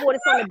 I wore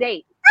this on a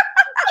date.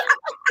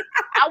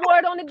 I wore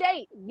it on a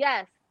date.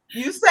 Yes.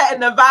 You setting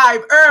the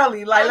vibe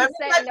early. Like, I'm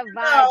setting the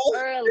vibe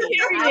early.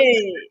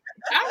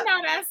 I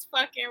know that's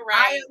fucking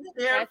right.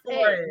 That's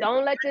it.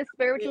 Don't let this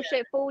spiritual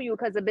shit fool you,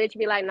 because the bitch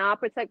be like, nah,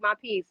 protect my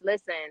peace.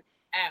 Listen.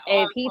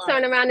 If he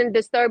turn around and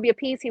disturb your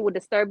peace, he will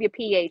disturb your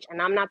pH, and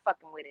I'm not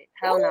fucking with it.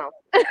 Hell no.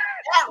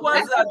 That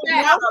was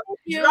drop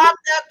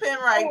that pin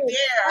right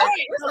there. All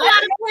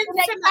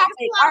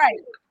right.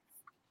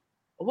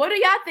 What do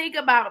y'all think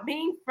about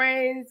being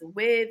friends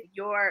with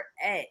your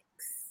ex?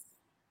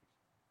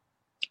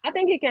 I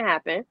think it can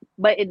happen,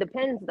 but it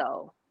depends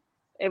though.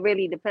 It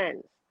really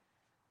depends.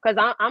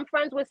 Because I'm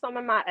friends with some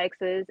of my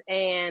exes,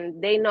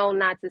 and they know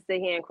not to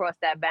sit here and cross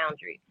that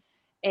boundary.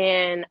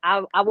 And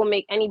I will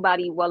make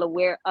anybody well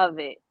aware of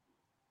it.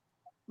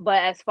 But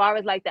as far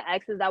as like the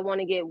exes that want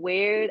to get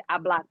weird, I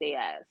block their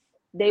ass.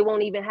 They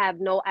won't even have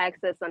no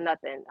access or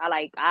nothing.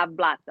 I've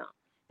blocked them.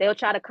 They'll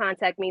try to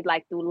contact me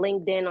like through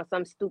LinkedIn or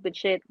some stupid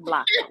shit.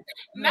 Block them.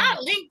 Not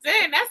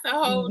LinkedIn. That's a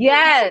whole.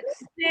 Yes.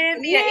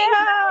 Yeah.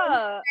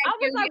 I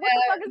was like, what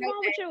the fuck is wrong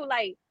with you?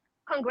 Like,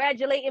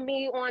 congratulating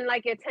me on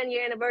like your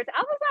 10-year anniversary.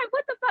 I was like,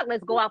 what the fuck?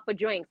 Let's go out for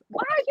drinks.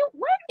 Why are you?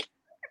 What?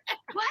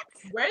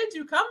 Where did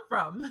you come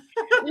from?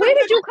 Where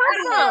did you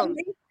come from?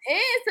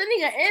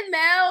 Sending an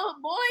email,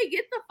 boy,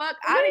 get the fuck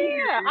out of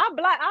here. I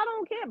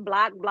don't care.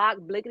 Block,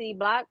 blickety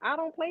block. I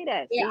don't play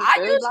that. Yeah, I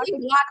usually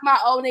block my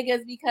old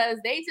niggas because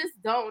they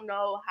just don't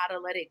know how to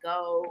let it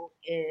go,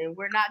 and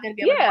we're not gonna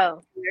be able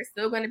to. They're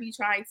still gonna be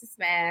trying to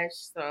smash.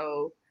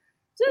 So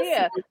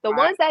the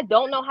ones that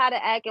don't know how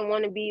to act and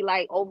want to be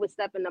like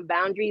overstepping the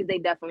boundaries, they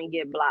definitely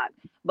get blocked.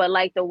 But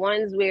like the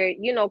ones where,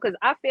 you know, because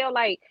I feel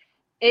like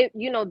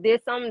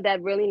there's some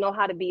that really know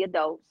how to be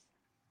adults,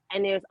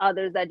 and there's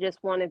others that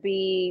just want to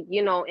be,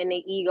 you know, in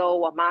their ego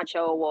or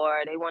macho,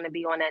 or they want to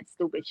be on that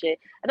stupid shit.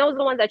 And those are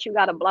the ones that you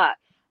got to block.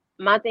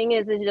 My thing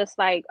is just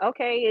like,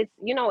 okay, it's,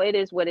 you know, it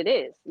is what it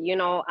is. You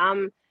know,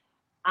 I'm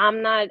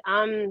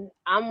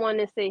one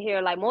to sit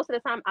here. Like most of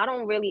the time, I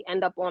don't really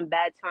end up on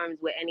bad terms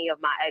with any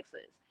of my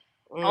exes.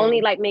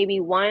 Only like maybe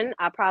one,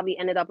 I probably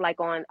ended up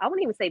like on, I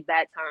wouldn't even say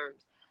bad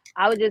terms.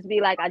 I would just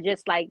be like, I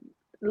just like,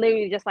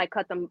 literally just like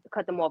cut them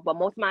off. But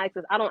most of my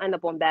exes, I don't end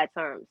up on bad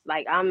terms.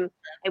 Like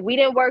if we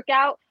didn't work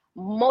out,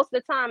 most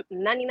of the time,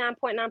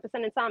 99.9% of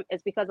the time,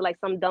 it's because of like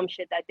some dumb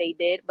shit that they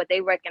did, but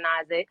they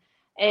recognize it.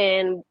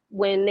 And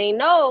when they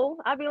know,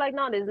 I'll be like,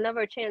 no, there's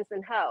never a chance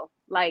in hell.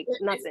 Like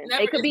nothing.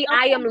 It could be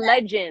I Am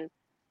Legend.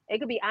 It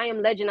could be I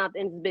Am Legend out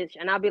in this bitch.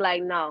 And I'll be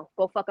like, no,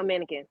 go fuck a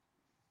mannequin.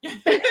 Okay.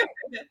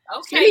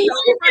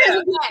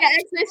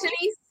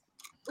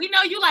 We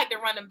know you like to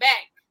run them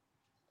back.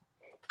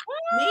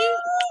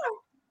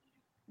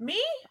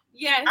 Me?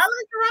 Yes. I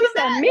like to run them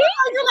back. Me?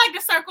 You like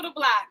to circle the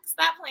block.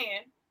 Stop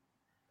playing.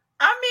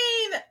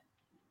 I mean,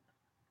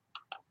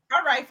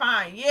 all right,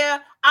 fine. Yeah,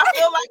 I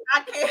feel like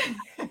I can.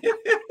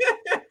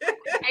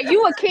 And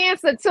you a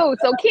Cancer too,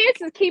 so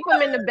Cancers keep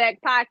them in the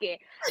back pocket.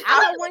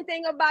 I know one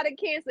thing about a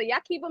Cancer: y'all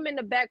keep them in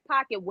the back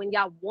pocket when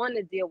y'all want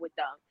to deal with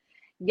them.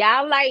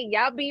 Y'all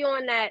be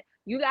on that.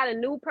 You got a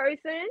new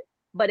person,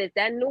 but if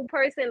that new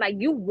person, like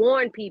you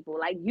warn people,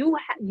 like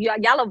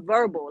y'all are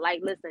verbal.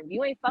 Like, listen, if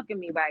you ain't fucking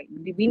me right,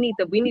 we need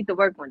to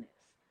work on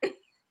this.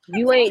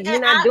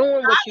 You're not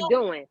doing what you're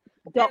doing.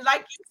 And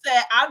like you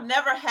said, I've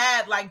never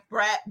had like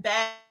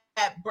bad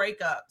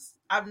breakups.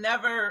 I've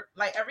never,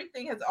 like,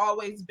 everything has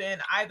always been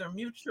either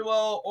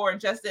mutual or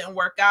just didn't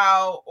work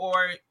out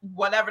or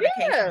whatever the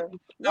case may be.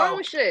 So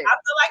shit. I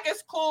feel like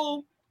it's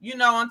cool, you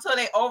know, until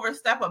they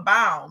overstep a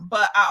bound.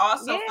 But I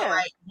also feel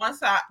like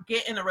once I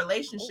get in a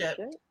relationship,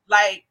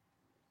 like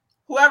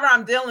whoever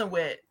I'm dealing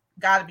with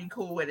got to be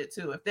cool with it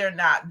too. If they're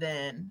not,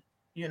 then,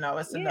 you know,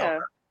 it's a no.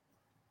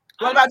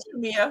 What about you,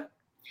 Mia?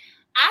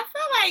 I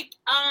feel like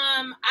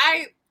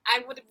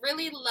I would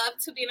really love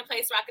to be in a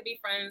place where I could be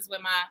friends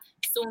with my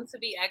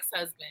soon-to-be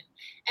ex-husband.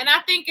 And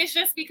I think it's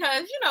just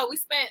because, you know, we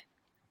spent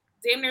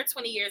damn near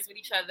 20 years with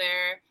each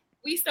other.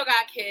 We still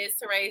got kids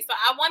to raise. So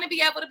I want to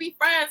be able to be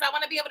friends. I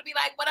want to be able to be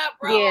like, what up,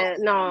 bro? Yeah,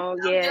 no,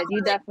 yeah,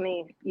 you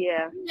definitely,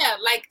 yeah. Yeah,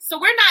 like, so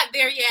we're not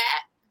there yet.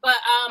 But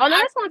oh, no,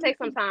 that's going to take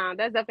some time.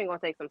 That's definitely going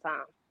to take some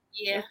time.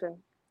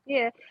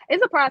 Yeah.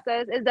 It's a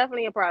process. It's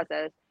definitely a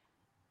process.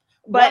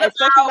 But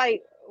especially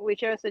like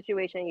with your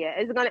situation,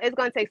 it's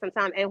gonna take some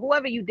time. And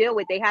whoever you deal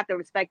with, they have to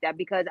respect that,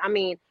 because I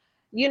mean,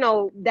 you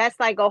know, that's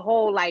like a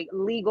whole like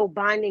legal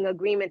binding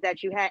agreement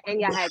that you had, and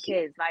you had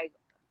kids. Like,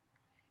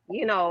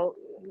 you know,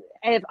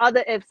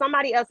 if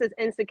somebody else's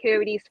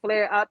insecurities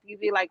flare up, you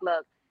be like,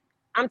 look,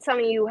 I'm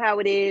telling you how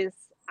it is.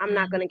 I'm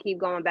not gonna keep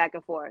going back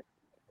and forth.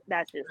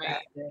 That's just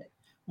that.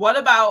 What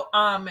about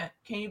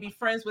can you be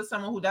friends with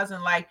someone who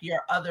doesn't like your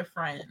other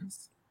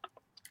friends?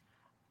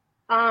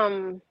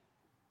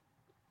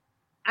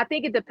 I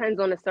think it depends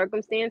on the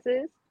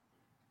circumstances,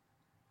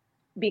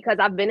 because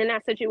I've been in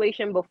that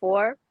situation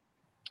before,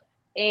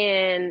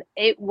 and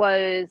it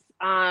was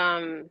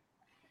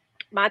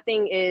my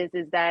thing is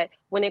that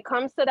when it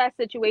comes to that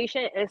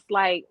situation, it's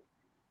like,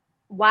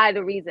 why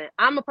the reason?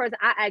 I'm a person,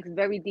 I ask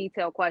very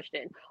detailed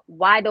questions.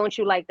 Why don't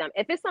you like them?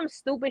 If it's some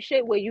stupid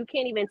shit where you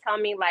can't even tell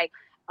me like,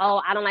 oh,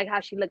 I don't like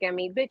how she look at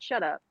me, bitch,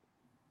 shut up.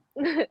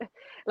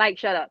 Like,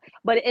 shut up.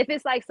 But if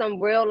it's like some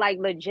real like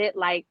legit,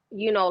 like,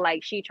 you know,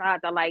 like she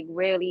tried to like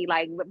really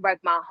like wreck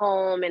my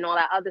home and all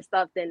that other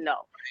stuff, then no,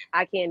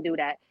 I can't do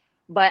that.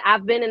 But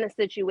I've been in a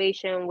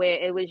situation where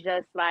it was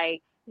just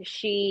like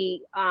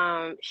she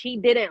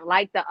didn't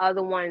like the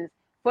other ones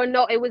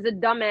it was a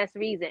dumbass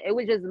reason. It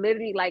was just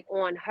literally like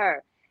on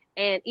her.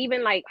 And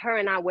even like her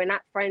and I, we're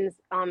not friends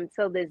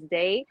till this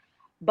day,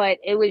 but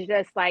it was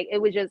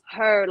just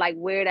her like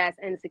weird ass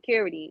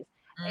insecurities.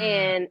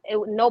 And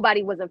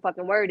nobody wasn't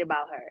fucking worried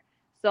about her.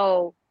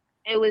 So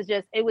it was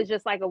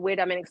just like a weird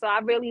dynamic. So I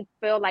really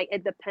feel like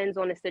it depends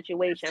on the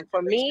situation.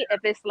 For me, if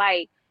it's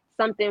like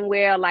something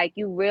where like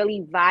you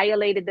really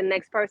violated the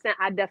next person,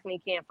 I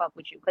definitely can't fuck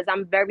with you, because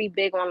I'm very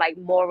big on like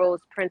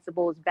morals,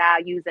 principles,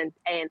 values,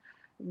 and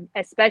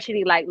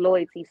especially like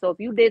loyalty. So if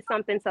you did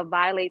something to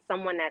violate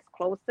someone that's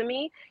close to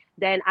me,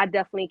 then I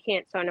definitely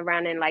can't turn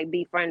around and like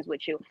be friends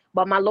with you.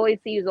 But my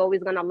loyalty is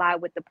always gonna lie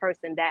with the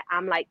person that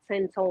I'm like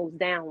 10 toes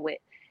down with.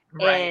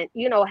 Right. And,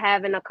 you know,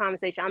 having a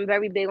conversation. I'm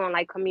very big on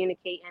like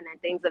communicating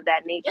and things of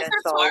that nature.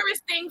 It's a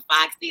Taurus thing,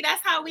 Foxy.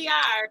 That's how we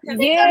are.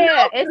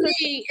 Yeah,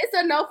 it's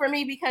a no for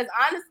me, because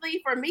honestly,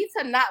 for me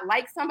to not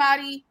like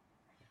somebody,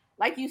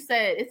 like you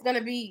said, it's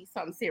gonna be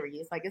something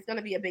serious. Like, it's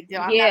gonna be a big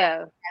deal. I'm not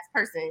a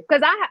person.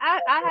 Because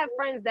I have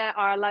friends that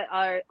are like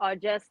are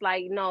just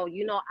like, no,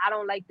 you know, I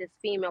don't like this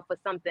female for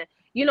something,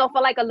 you know,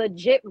 for like a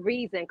legit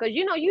reason. Because,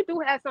 you know, you do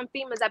have some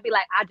females that be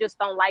like, I just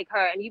don't like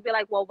her, and you be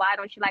like, well, why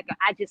don't you like her?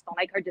 I just don't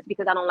like her just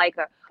because I don't like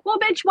her. Well,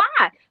 bitch,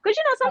 why? Because,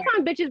 you know,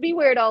 sometimes bitches be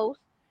weirdos.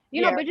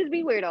 You know, bitches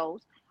be weirdos.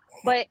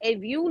 But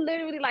if you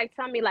literally like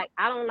tell me like,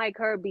 I don't like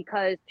her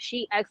because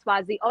she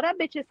XYZ, oh, that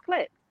bitch is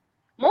clipped.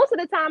 Most of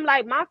the time,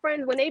 like my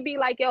friends, when they be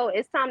like, yo,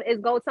 it's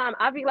go time,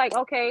 I'll be like,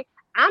 okay,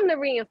 I'm the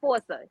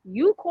reinforcer.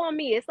 You call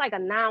me, it's like a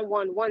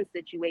 911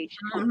 situation.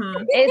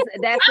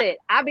 That's it.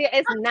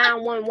 It's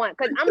 911,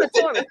 because I'm a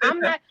Taurus.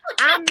 I'm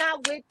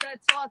not with the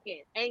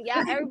talking. And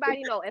y'all,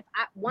 everybody know, if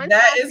I once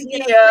I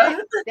get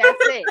upset, that's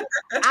it.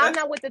 I'm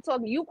not with the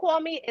talking. You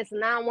call me, it's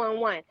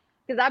 911.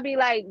 Because I be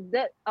like,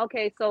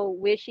 okay, so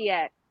where's she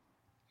at?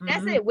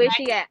 That's it. Where's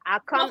she at? I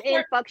come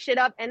in, fuck shit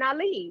up, and I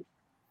leave.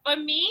 For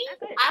me,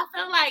 I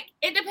feel like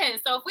it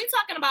depends. So if we're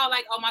talking about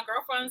like, oh, my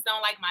girlfriends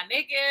don't like my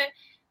nigga,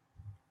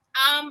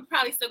 I'm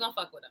probably still gonna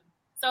fuck with them.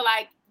 So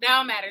like, that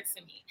don't matter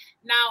to me.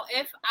 Now,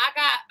 if I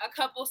got a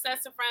couple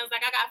sets of friends,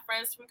 like I got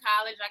friends from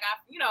college, I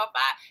got, you know,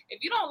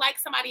 if you don't like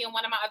somebody in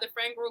one of my other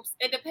friend groups,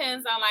 it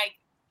depends on like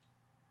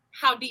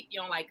how deep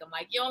you don't like them.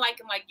 Like, you don't like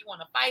them, like you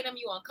want to fight them,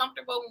 you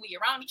uncomfortable when we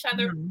around each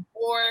other,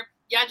 or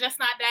y'all just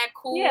not that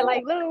cool. Yeah,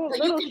 like little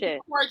shit.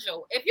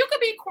 Cordial. If you could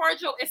be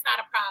cordial, it's not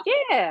a problem.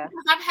 Yeah.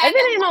 If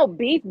it ain't no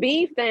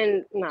beef,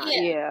 then nah.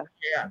 Yeah.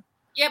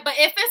 Yeah, but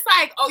if it's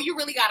like, oh, you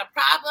really got a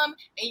problem,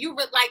 and you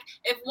like,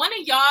 if one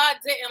of y'all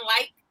didn't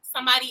like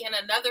somebody in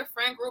another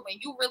friend group, and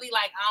you really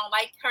like, I don't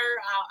like her,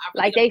 I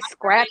really like they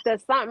scrapped or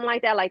something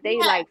like that, like they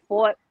like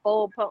fought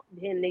full,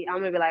 and I'm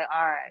gonna be like,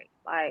 all right,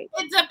 like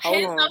it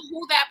depends on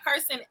who that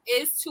person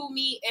is to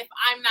me. If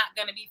I'm not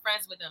gonna be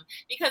friends with them,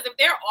 because if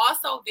they're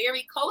also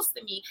very close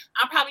to me,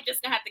 I'm probably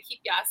just gonna have to keep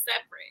y'all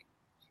separate,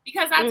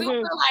 because I do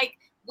feel like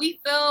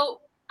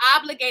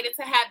obligated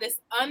to have this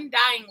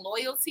undying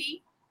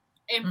loyalty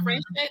in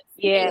friendships.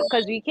 Yeah,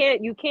 because you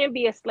can't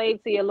be a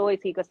slave to your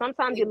loyalty, because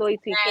sometimes your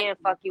loyalty can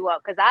fuck you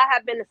up. Because I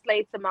have been a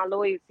slave to my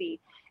loyalty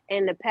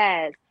in the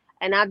past,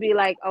 and I'd be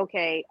like,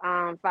 okay,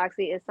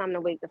 Foxy, it's time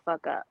to wake the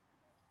fuck up.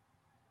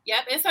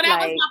 Yep, and so that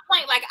was my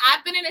point. Like,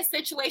 I've been in a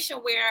situation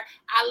where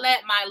I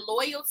let my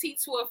loyalty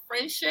to a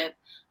friendship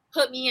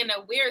put me in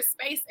a weird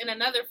space in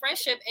another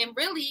friendship, and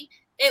really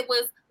it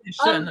was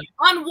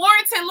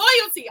unwarranted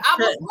loyalty. I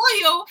was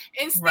loyal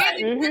and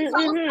standing 10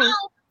 toes down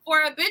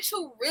for a bitch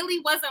who really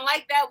wasn't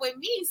like that with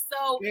me.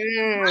 So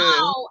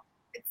now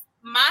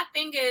my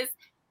thing is,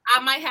 I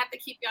might have to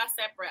keep y'all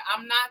separate.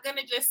 I'm not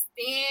gonna just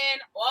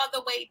stand all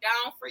the way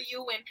down for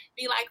you and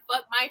be like,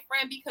 fuck my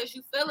friend because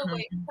you feel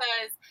away,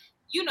 because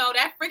you know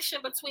that friction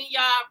between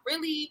y'all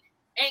really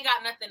ain't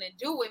got nothing to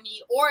do with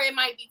me, or it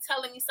might be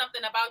telling me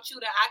something about you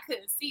that I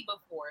couldn't see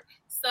before.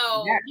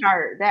 So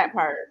that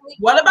part.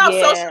 What about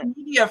social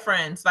media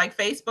friends, like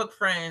Facebook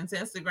friends,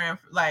 Instagram?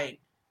 Like,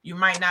 you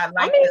might not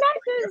like. I mean, that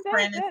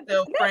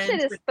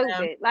shit is stupid.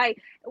 Them. Like,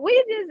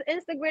 we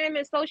just Instagram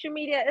and social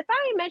media. If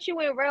I ain't met you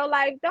in real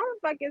life,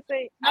 don't fucking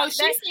say. No, she's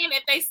saying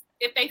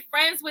if they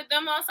friends with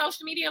them on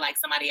social media, like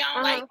somebody I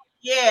don't like.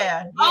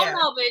 Yeah. Oh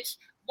no, bitch.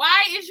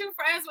 Why is you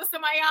friends with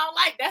somebody I don't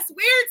like? That's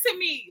weird to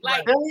me.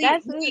 Like,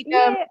 delete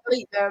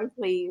them,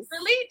 please.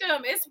 Delete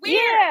them. It's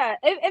weird. Yeah.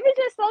 If it's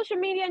just social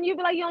media and you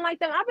be like, you don't like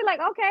them, I'll be like,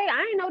 okay,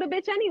 I ain't know the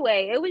bitch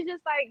anyway. It was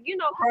just like,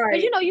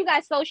 because you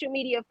got social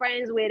media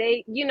friends where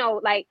they,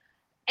 like,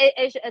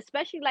 it's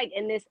especially like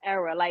in this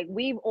era, like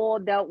we've all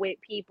dealt with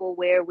people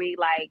where we've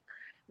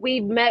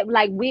met,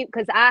 like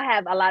because I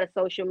have a lot of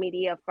social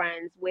media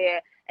friends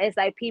where it's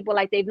like people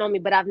like they've known me,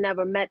 but I've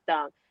never met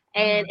them.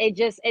 And it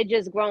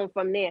just grown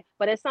from there.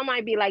 But if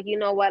somebody be like, you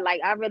know what,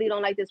 like I really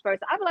don't like this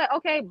person, I'd be like,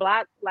 okay,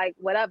 block, like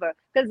whatever,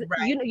 because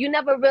you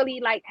never really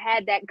like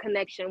had that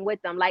connection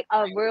with them, like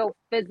a real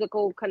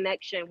physical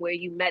connection where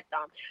you met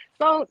them.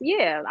 So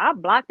yeah, I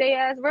blocked their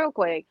ass real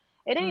quick.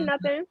 It ain't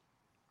nothing.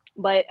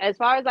 But as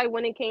far as like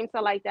when it came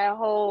to like that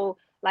whole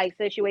like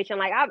situation,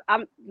 like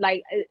I'm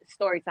like,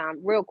 story time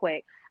real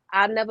quick,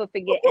 I'll never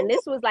forget. And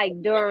this was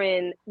like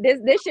during this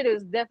shit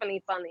was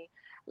definitely funny.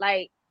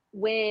 Like,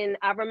 when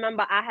I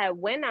remember I had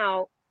went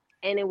out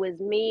and it was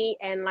me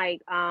and like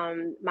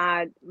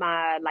my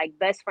like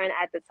best friend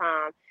at the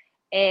time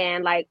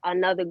and like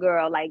another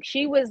girl, like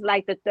she was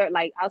like the third,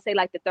 like I'll say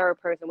like the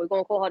third person, we're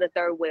gonna call her the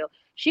third wheel.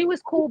 She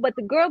was cool, but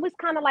the girl was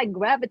kind of like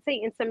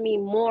gravitating to me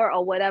more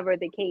or whatever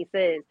the case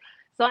is.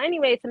 So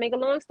anyway, to make a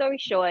long story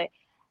short,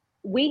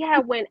 we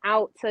had went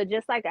out to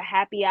just like a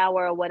happy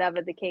hour or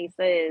whatever the case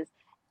is,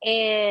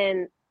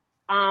 and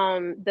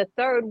the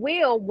third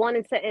wheel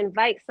wanted to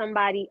invite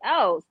somebody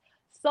else.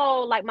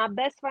 So like my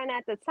best friend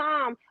at the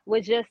time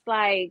was just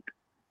like,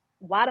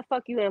 why the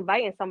fuck you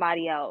inviting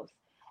somebody else?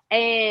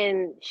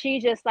 And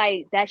she just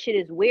like, that shit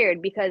is weird,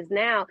 because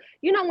now,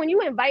 when you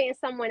inviting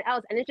someone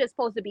else and it's just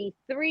supposed to be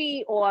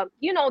three or,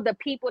 the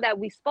people that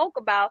we spoke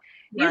about,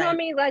 you know what I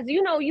mean? Like,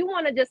 you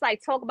want to just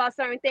like talk about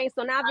certain things.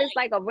 So now if it's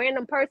like a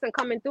random person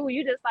coming through,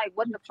 you just like,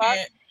 what the fuck?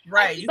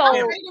 Right. So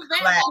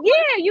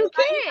you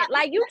can't.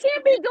 Like, you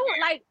can't be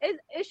doing like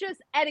it's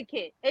just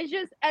etiquette. It's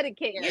just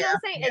etiquette. You know what I'm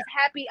saying? It's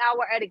happy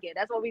hour etiquette.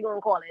 That's what we're gonna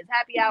call it. It's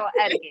happy hour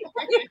etiquette.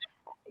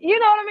 You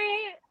know what I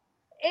mean?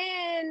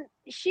 And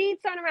she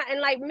turned around and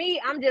like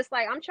me, I'm just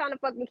like, I'm trying to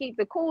fucking keep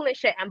the cool and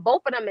shit. And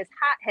both of them is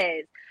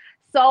hotheads.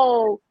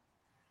 So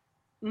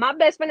my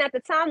best friend at the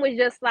time was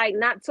just like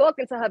not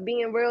talking to her,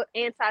 being real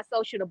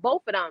antisocial to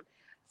both of them.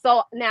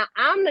 So now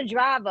I'm the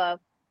driver.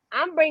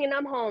 I'm bringing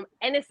them home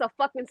and it's a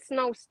fucking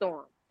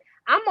snowstorm.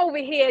 I'm over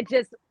here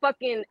just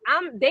fucking,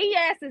 they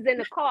asses in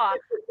the car.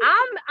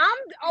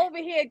 I'm over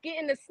here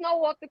getting the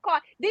snow off the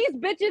car. These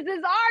bitches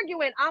is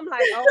arguing. I'm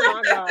like, oh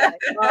my God.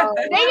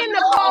 They in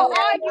the car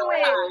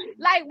arguing.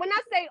 Like, when I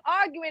say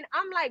arguing,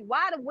 I'm like,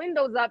 why the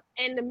windows up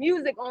and the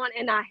music on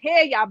and I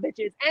hear y'all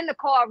bitches and the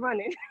car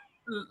running.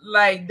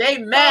 Like, they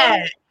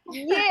mad.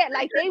 Yeah,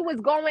 like they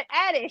was going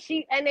at it.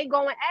 They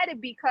going at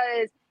it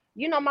because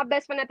my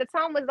best friend at the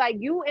time was like,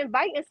 you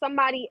inviting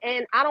somebody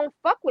and I don't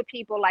fuck with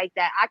people like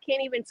that. I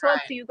can't even talk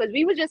to you, because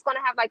we were just going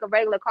to have like a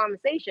regular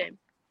conversation.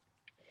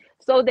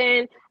 So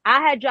then I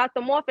had dropped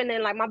them off, and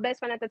then like my best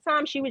friend at the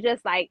time, she was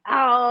just like,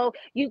 oh,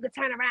 you could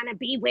turn around and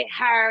be with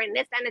her and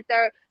this and the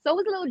third. So it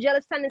was a little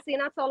jealous tendency.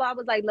 And I told her, I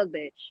was like, look,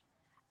 bitch,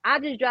 I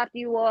just dropped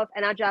you off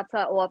and I dropped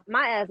her off.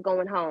 My ass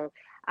going home.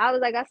 I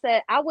was like, I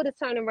said, I would have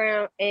turned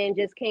around and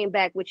just came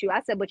back with you.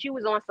 I said, but you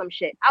was on some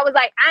shit. I was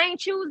like, I ain't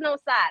choose no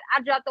side.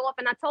 I dropped her off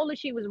and I told her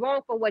she was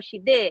wrong for what she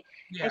did.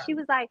 Yeah. And she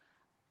was like,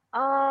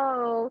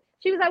 oh,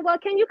 she was like, well,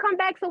 can you come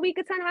back so we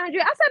could turn around and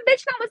drink? I said,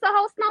 bitch, that was the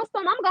whole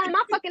snowstorm. I'm going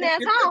my fucking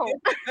ass home.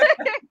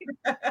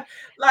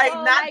 Like,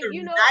 so, not like,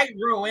 the night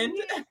ruined.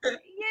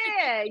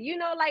 Yeah,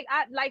 like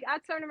I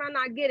turn around and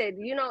I get it.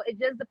 It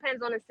just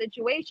depends on the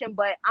situation,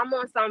 but I'm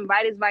on some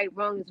right is right,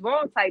 wrong is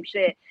wrong type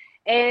shit.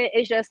 And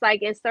it's just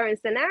like in certain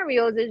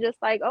scenarios, it's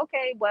just like,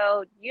 okay,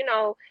 well,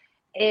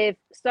 if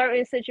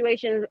certain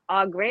situations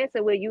are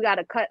granted where you got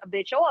to cut a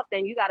bitch off,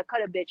 then you got to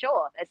cut a bitch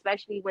off,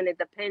 especially when it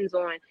depends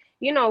on,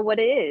 what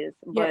it is.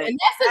 But in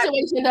that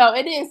situation, though,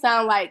 it didn't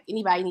sound like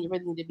anybody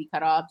really needed to be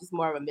cut off. Just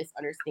more of a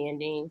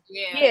misunderstanding.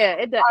 Yeah,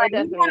 it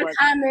definitely was.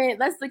 Comment.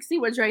 Let's see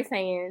what Dre's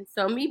saying.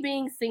 So me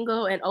being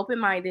single and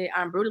open-minded,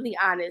 I'm brutally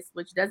honest,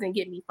 which doesn't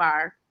get me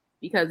far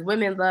because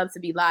women love to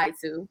be lied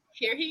to.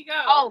 Here he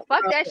goes. Oh,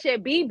 fuck that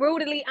shit. Be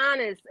brutally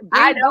honest.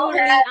 I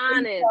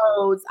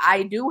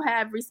do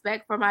have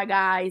respect for my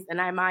guys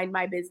and I mind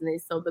my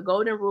business. So the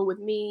golden rule with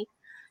me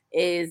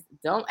is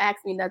don't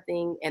ask me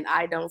nothing and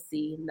I don't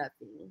see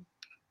nothing.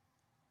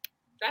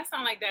 That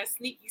sounds like that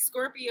sneaky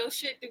Scorpio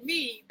shit to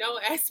me.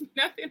 Don't ask me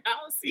nothing. I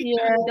don't see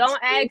nothing. Don't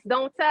ask,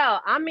 don't tell.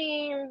 I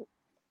mean,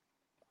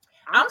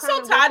 I'm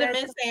so tired of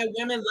men saying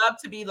women love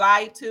to be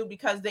lied to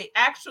because they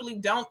actually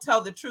don't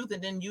tell the truth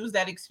and then use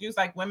that excuse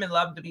like women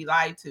love to be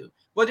lied to.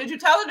 Well, did you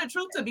tell her the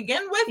truth to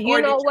begin with?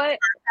 You know what?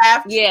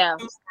 Have to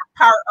use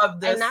part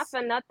of this? And not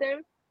for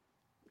nothing.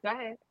 Go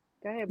ahead,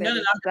 baby. No.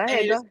 Go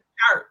ahead.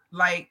 Part.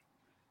 Like,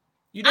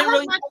 you didn't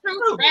really my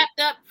truth wrapped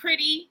up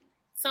pretty.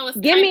 So it's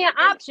give me an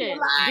option.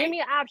 Give me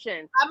an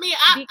option. I mean,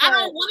 I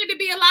don't want it to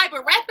be a lie,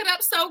 but wrap it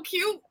up so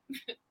cute.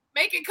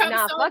 Make it come.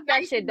 Nah, so fuck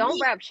nice that shit. Don't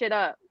wrap shit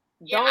up.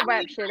 Don't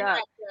wrap shit up.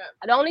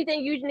 The only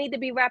thing you need to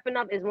be wrapping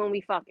up is when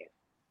we fucking.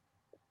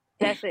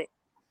 That's it.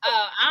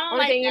 I don't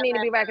only thing you need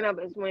to be wrapping up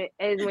is when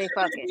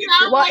fucking.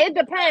 Well, it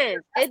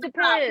depends. It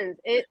depends.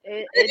 Did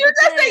you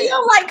just say you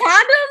don't like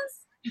condoms?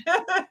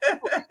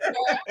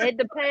 It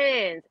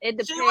depends. It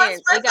depends. She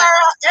was with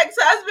her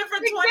ex-husband for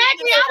 20 years.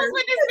 I was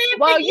with this man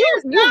well, for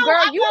years.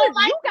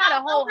 you got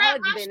a whole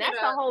husband. That's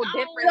a whole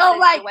different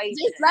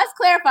situation. Let's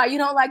clarify. You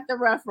don't like the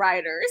Rough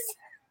Riders.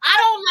 I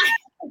don't like.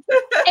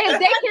 If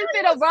they can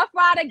fit a Rough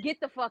Rider, get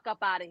the fuck up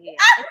out of here.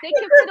 If they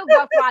can fit a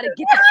Rough Rider,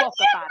 get the fuck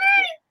up out of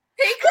here.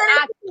 He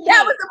couldn't.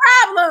 That was the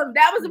problem.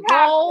 That was the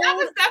problem. That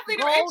was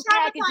definitely gold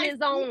packages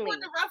only. You put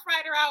the Rough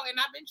Rider out, and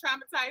I've been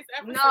traumatized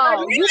ever since.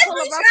 No, you pull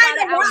a Rough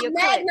Rider out your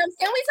Magnums.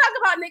 Can we talk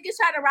about niggas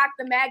trying to rock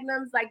the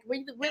Magnums? Like,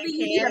 really,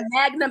 you need a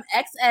Magnum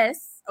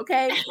XS,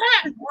 okay?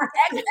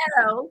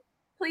 XL,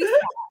 please.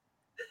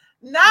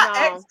 Not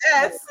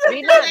XS.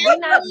 We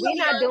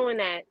not doing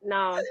that.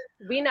 No,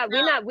 we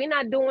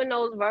not doing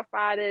those Rough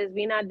Riders.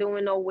 We not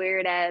doing no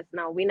weird ass.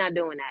 No, we not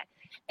doing that.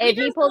 If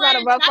he pulls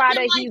out a Rough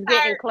Rider, he's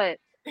getting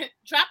clipped.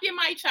 Drop your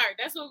mic chart.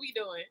 That's what we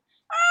doing.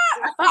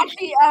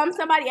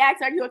 Somebody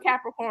asked, "Are you a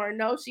Capricorn?"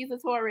 No, she's a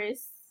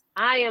Taurus.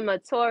 I am a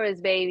Taurus,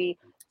 baby.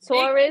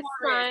 Taurus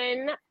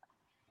sun.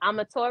 I'm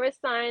a Taurus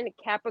sun,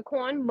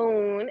 Capricorn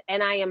moon,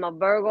 and I am a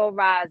Virgo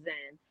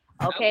rising.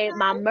 Okay,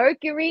 my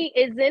Mercury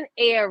is in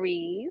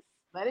Aries.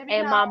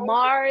 And my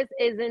Mars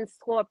is in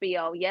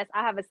Scorpio. Yes,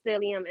 I have a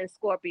stellium in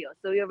Scorpio.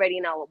 So you already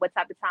know what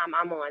type of time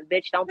I'm on.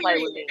 Bitch, don't play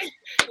with me.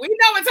 We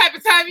know what type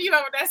of time you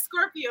are with that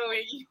Scorpio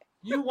in you.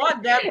 You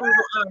want that brutal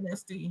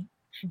honesty.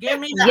 Give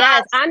me that.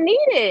 Yes, I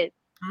need it.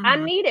 Mm-hmm. I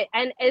need it.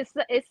 And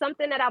it's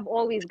something that I've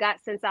always got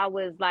since I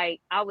was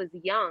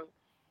young.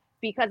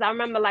 Because I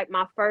remember like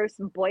my first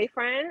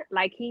boyfriend,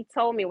 like he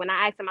told me when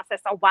I asked him, I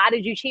said, so why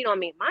did you cheat on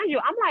me? Mind you,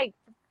 I'm like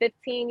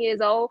 15 years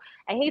old.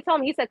 And he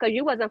told me, he said, because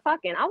you wasn't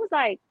fucking. I was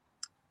like,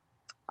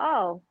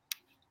 oh,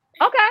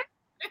 okay.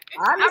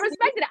 I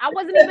respected it. I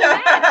wasn't even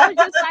mad. I was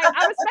just like,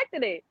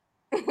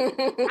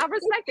 I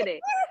respected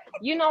it.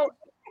 You know,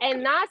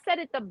 and Nas said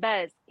it the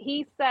best.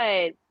 He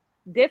said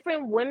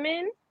different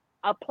women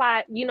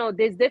apply,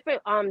 there's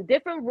different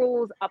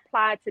rules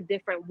apply to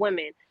different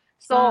women.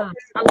 So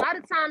a lot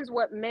of times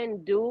what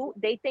men do,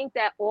 they think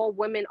that all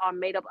women are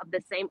made up of the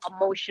same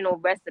emotional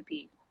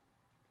recipe.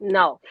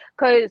 No,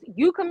 because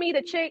you can meet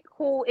a chick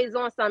who is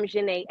on some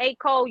Jhené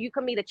Aiko. You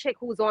can meet a chick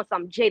who's on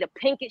some Jada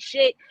Pinkett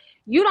shit.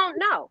 You don't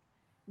know.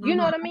 You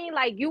know what I mean?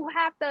 Like you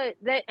have to,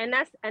 and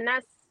that's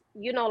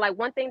like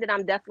one thing that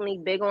I'm definitely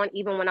big on,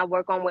 even when I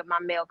work on with my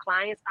male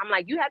clients. I'm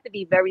like, you have to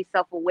be very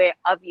self-aware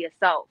of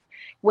yourself.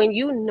 When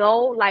you know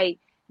like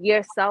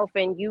yourself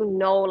and you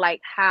know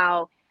like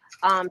how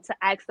to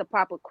ask the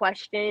proper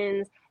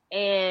questions,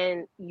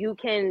 and you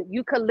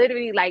could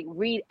literally like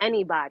read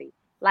anybody,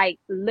 like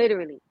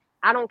literally.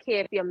 I don't care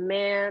if you're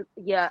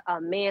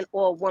a man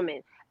or a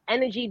woman.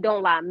 Energy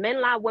don't lie. Men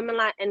lie, women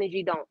lie,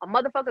 energy don't. A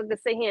motherfucker could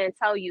sit here and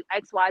tell you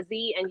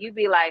XYZ and you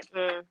be like,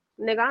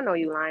 nigga, I know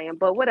you lying,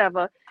 but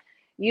whatever.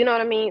 You know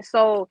what I mean?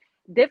 So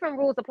different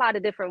rules apply to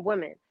different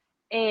women.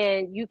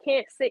 And you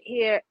can't sit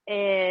here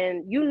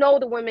and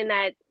the women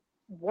that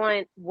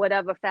want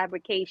whatever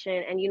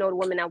fabrication and the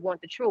women that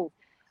want the truth.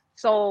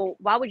 So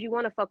why would you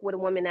want to fuck with a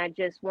woman that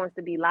just wants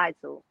to be lied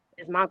to?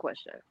 Is my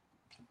question.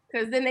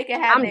 Because then they can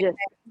have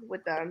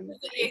with them.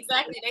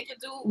 Exactly. They can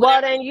do whatever.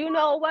 Well, then you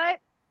know what?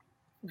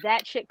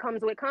 That shit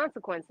comes with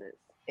consequences.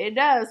 It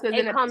does. Because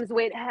it comes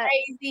with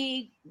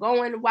crazy,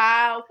 going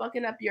wild,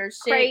 fucking up your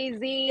shit.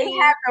 Crazy. They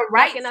have the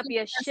right fucking up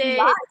your shit,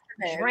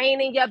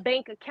 draining your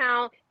bank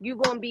account. You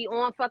going to be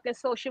on fucking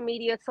social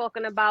media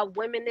talking about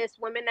women this,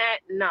 women that.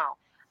 No.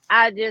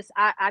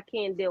 I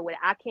can't deal with it.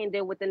 I can't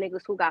deal with the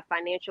niggas who got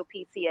financial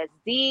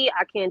PTSD.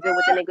 I can't deal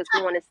with the niggas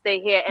who want to stay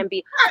here and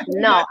be.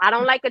 No, I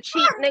don't like a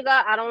cheap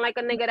nigga. I don't like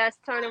a nigga that's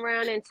turning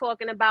around and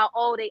talking about,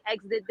 oh, they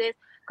ex did this.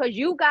 Because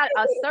you got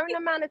a certain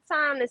amount of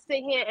time to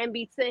sit here and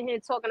be sitting here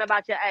talking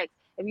about your ex.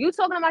 If you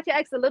talking about your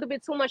ex a little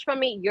bit too much for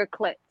me, you're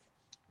clipped.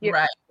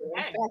 Right.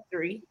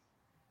 Factory.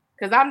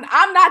 Because I'm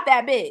not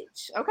that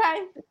bitch,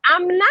 okay?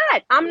 I'm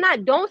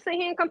not. Don't sit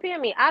here and compare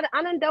me. I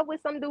done dealt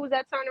with some dudes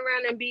that turn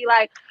around and be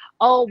like,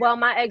 oh, well,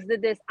 my ex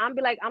did this. I'm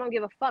be like, I don't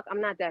give a fuck.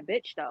 I'm not that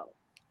bitch, though.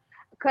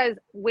 Because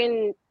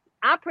when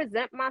I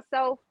present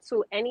myself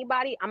to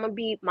anybody, I'm going to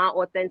be my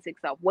authentic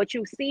self. What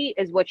you see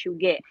is what you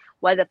get,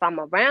 whether if I'm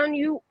around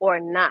you or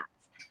not.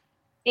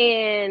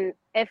 And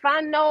if I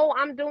know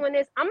I'm doing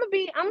this, I'm gonna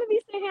be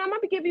sitting here, I'm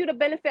gonna give you the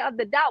benefit of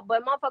the doubt,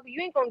 but motherfucker, you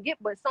ain't gonna get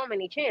but so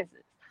many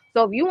chances.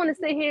 So if you want to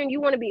sit here and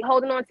you want to be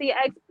holding on to your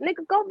ex,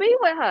 nigga, go be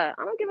with her.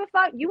 I don't give a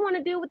fuck. You want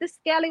to deal with the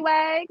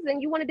scallywags and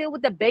you want to deal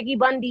with the Beggy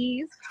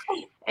Bundys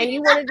and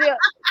you want to deal.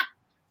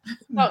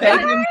 So,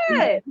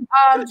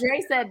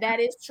 Dre said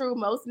that is true.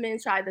 Most men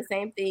try the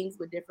same things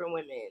with different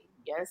women.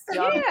 Yes,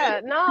 y'all.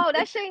 Yeah, no,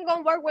 that shit ain't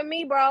gonna work with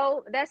me,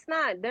 bro. That's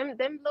not them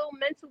little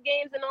mental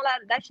games and all that.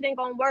 That shit ain't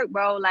gonna work,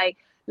 bro. Like,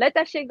 let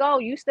that shit go.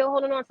 You still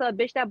holding on to a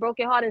bitch that broke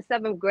your heart in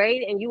 7th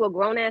grade and you a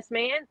grown ass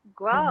man?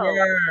 Grow.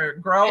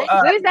 Grow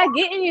up. Where's that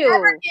getting you?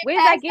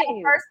 Where's that getting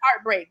you? First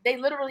heartbreak. They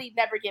literally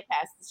never get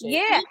past the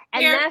shit.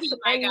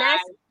 Yeah,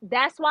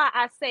 that's why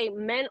I say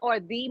men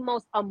are the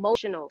most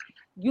emotional.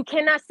 You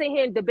cannot sit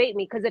here and debate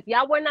me because if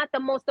y'all were not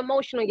the most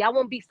emotional, y'all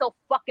won't be so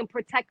fucking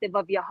protective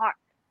of your heart.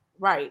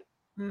 Right.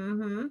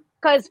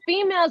 Because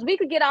females, we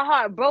could get our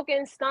heart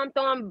broken, stomped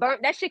on,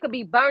 burnt. That shit could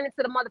be burned into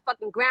the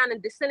motherfucking ground and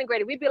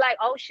disintegrated. We'd be like,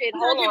 oh shit,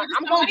 hold on.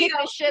 I'm going to get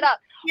this shit up.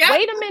 Yep.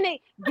 Wait a minute.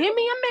 Give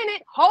me a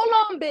minute. Hold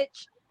on,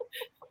 bitch.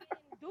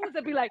 Dudes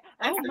would be like,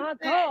 oh my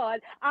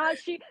God.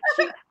 She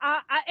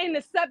in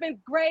the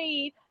 7th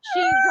grade,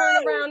 she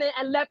turned around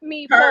and left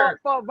me for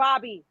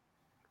Robbie.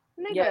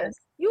 Nigga, yes.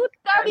 You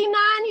 39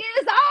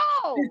 years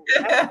old.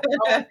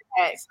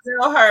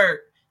 Still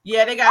hurt.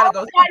 Yeah, they gotta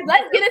go. Guys,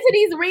 let's get into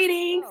these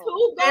readings.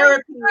 Who goes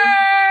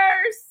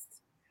first?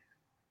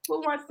 Who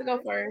wants to go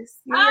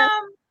first?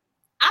 I'll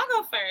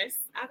go first.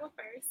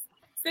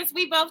 Since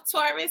we both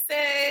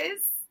Tauruses.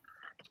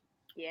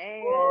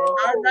 Yeah.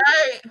 All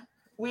right.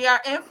 We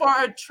are in for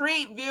a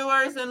treat,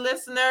 viewers and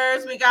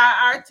listeners. We got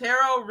our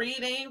tarot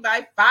reading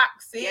by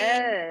Foxy.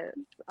 Yes.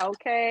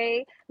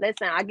 Okay.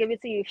 Listen, I'll give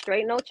it to you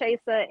straight, no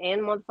chaser,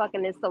 and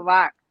motherfucking it's the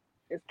rock.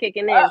 It's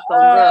kicking in.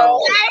 So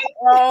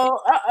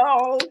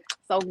girl.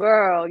 So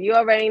girl, you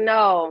already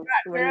know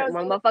when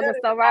motherfucking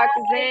Ciroc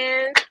is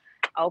in,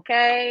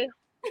 okay,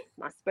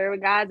 my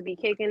spirit guides be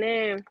kicking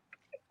in.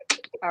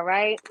 All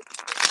right.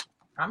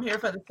 I'm here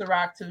for the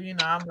Ciroc too. You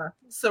know, I'm a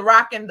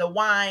Ciroc and the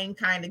wine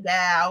kind of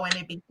gal, and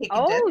it be kicking.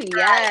 Oh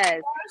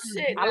yes.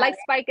 Shit, I like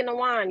spiking the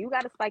wine. You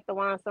gotta spike the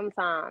wine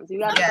sometimes.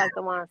 Spike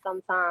the wine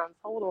sometimes.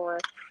 Hold on.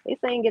 They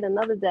saying get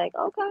another deck.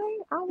 Okay,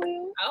 I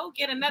will. Oh,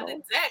 get another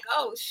deck.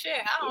 Oh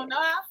shit. I don't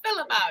know how I feel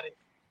about it.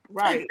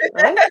 Right.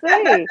 Let's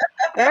see.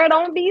 Girl,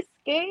 don't be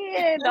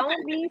scared.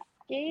 Don't be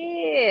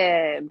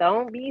scared.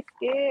 Don't be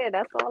scared.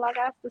 That's all I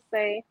got to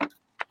say.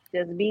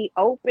 Just be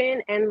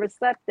open and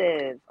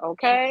receptive,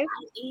 okay?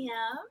 Yeah.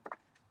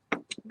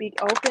 Be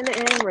open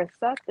and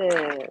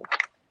receptive.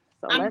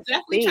 So I'm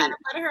definitely trying to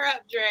butter her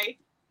up, Dre.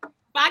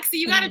 Foxy,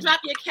 you got to drop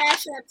your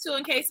cash app too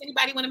in case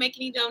anybody want to make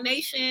any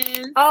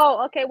donations.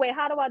 Oh, okay. Wait,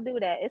 how do I do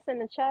that? It's in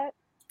the chat?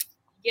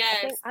 Yes.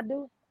 I think I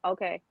do.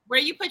 Okay. Where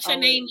you put your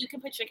name, you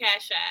can put your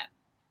cash app.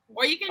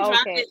 Or you can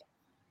drop it.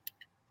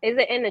 Is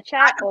it in the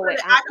chat? I can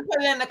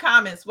put it in the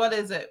comments. What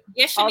is it?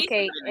 Yes,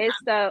 okay.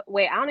 It's the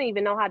I don't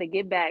even know how to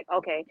get back.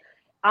 Okay.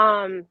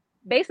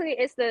 Basically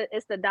it's the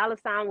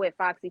 $ with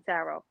Foxy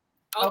Tarot.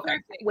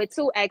 Okay. With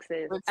 2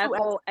 X's.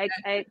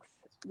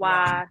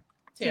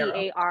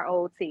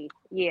 FOXXYTAROT.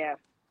 Yeah.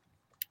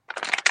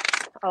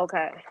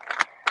 Okay.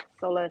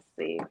 So let's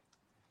see.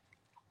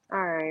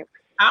 All right.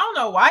 I don't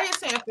know why you're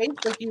saying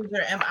Facebook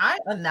user. Am I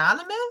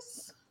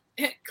anonymous?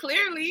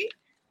 Clearly.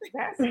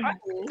 That's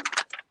funny.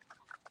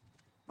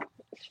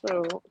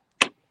 True.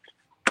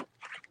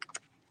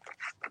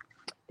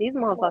 These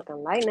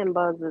motherfucking lightning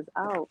bugs is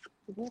out.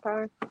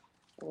 Okay.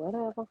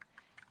 Whatever.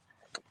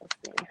 Let's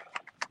see.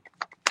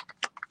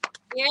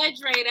 Yeah,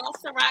 Dre, that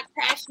Ciroc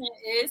passion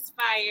is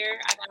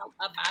fire. I got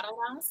a bottle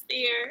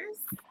downstairs.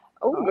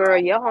 Oh, girl,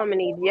 your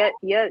homie,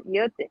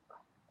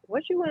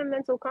 what you in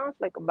mental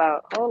conflict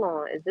about? Hold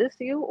on. Is this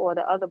you or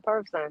the other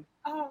person?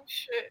 Oh,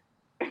 shit.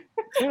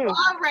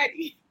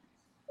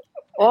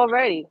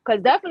 Already,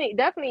 because definitely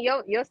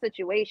your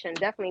situation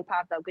definitely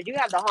popped up because you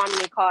have the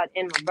harmony card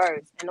in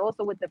reverse and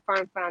also with the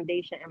firm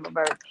foundation in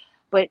reverse.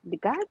 But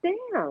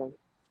goddamn,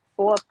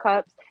 4 of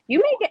Cups, you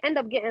may end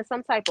up getting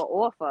some type of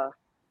offer.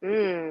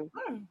 An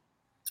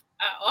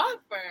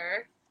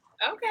offer,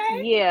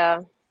 okay.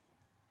 Yeah.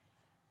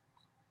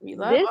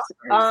 Your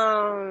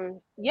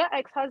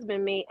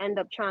ex-husband may end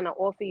up trying to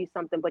offer you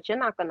something, but you're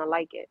not gonna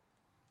like it.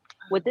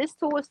 With this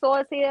 2 of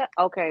Swords here,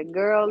 okay,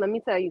 girl, let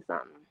me tell you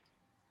something.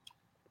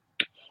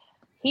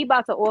 he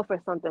about to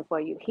offer something for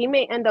you. He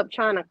may end up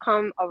trying to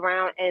come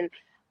around and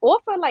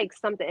offer like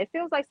something. It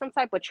feels like some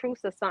type of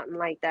truce or something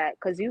like that.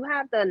 Because you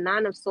have the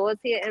 9 of Swords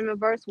here in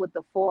reverse with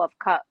the 4 of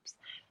Cups.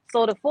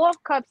 So the 4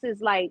 of Cups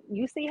is like,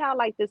 you see how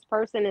like this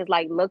person is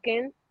like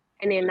looking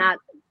and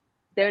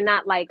they're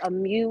not like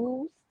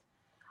amused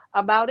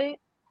about it.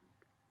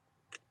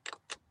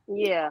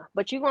 Yeah,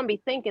 but you're gonna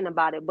be thinking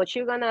about it. But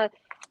you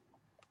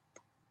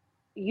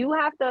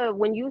have to,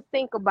 when you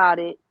think about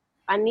it,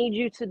 I need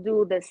you to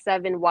do the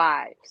 7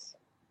 wives.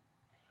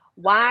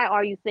 Why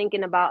are you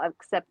thinking about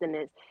accepting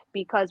this?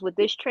 Because with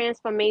this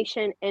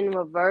transformation in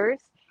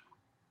reverse,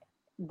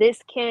 this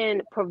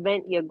can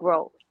prevent your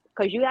growth.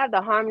 Because you have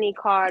the Harmony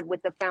card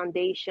with the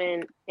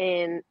foundation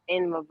in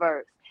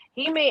reverse.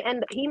 He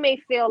may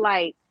feel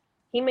like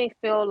he may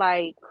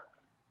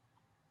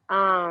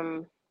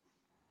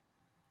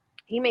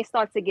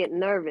start to get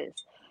nervous.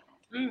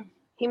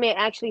 He may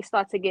actually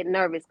start to get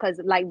nervous because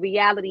like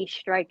reality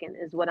striking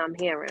is what I'm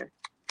hearing.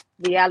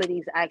 Reality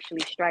is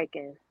actually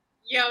striking.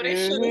 Yo,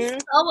 this shit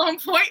is so on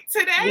point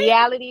today.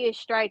 Reality is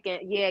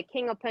striking. Yeah,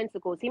 King of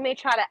Pentacles. He may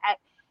try to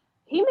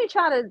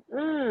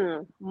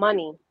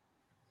money.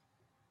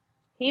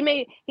 He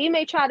may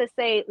try to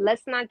say,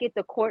 let's not get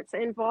the courts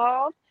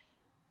involved.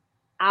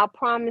 I'll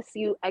promise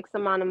you X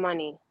amount of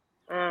money.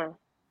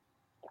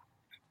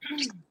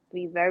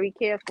 Be very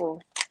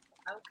careful.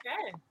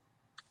 Okay.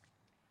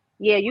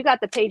 Yeah, you got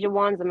the Page of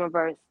Wands in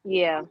reverse.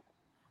 Yeah.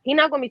 He's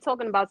not going to be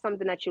talking about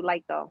something that you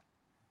like, though.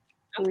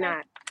 He's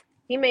not.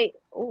 He may...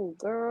 Oh,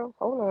 girl.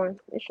 Hold on.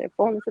 This shit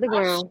falling to the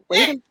ground.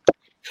 Wait.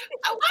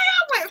 Why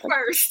I went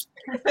first?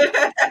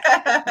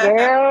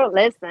 Girl,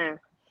 listen.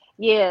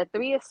 Yeah,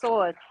 3 of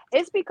Swords.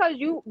 It's because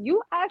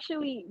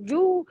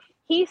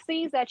he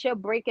sees that you're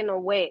breaking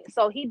away.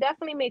 So he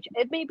definitely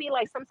it may be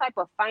like some type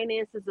of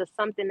finances or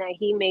something that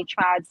he may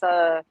try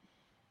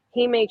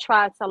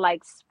to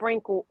like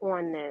sprinkle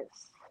on this.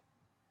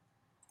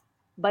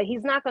 But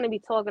he's not going to be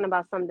talking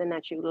about something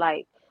that you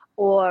like,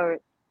 or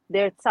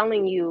they're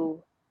telling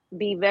you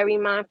be very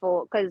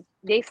mindful, because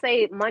they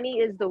say money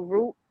is the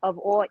root of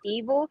all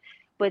evil,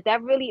 but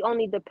that really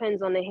only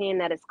depends on the hand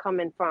that it's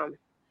coming from.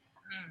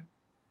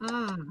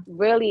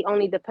 Really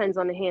only depends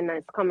on the hand that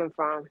it's coming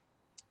from.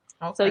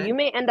 Okay. So you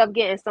may end up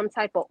getting some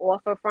type of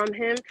offer from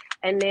him,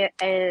 and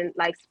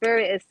like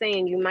Spirit is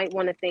saying, you might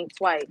want to think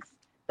twice.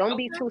 Don't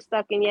be too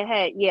stuck in your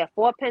head. Yeah,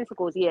 4 of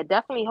Pentacles. Yeah,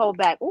 definitely hold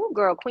back. Oh,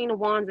 girl, Queen of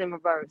Wands in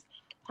reverse.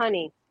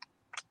 Honey,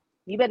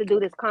 you better do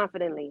this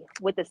confidently.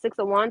 With the 6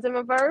 of Wands in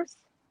reverse,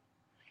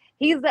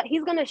 he's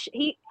going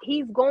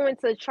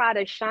to try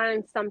to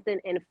shine something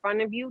in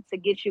front of you to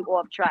get you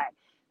off track.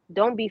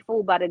 Don't be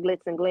fooled by the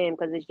glitz and glam,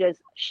 because it's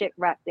just shit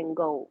wrapped in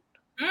gold.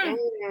 Damn,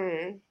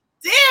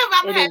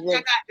 I'm happy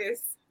I got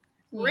this.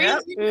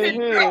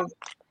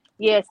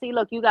 Yeah, see,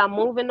 look, you got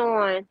moving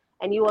on,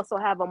 and you also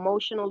have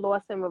emotional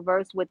loss in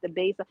reverse with the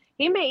base.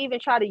 He may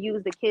even try to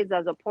use the kids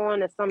as a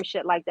pawn or some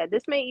shit like that.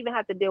 This may even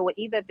have to deal with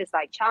either if it's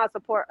like child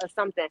support or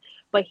something,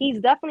 but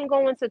he's definitely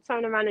going to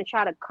turn around and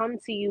try to come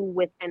to you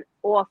with an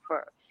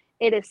offer.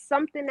 It is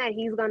something that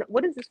he's going to...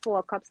 What is this 4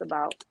 of Cups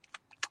about?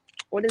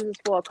 What is this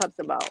 4 of Cups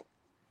about?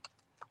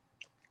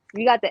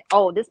 You got the...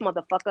 Oh, this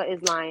motherfucker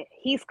is lying.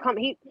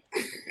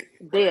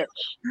 Bitch.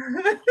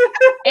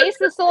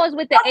 Ace of Swords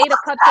with the 8 of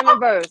Cups in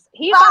reverse.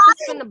 He about to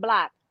spin the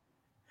block.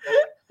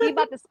 He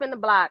about to spin the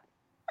block,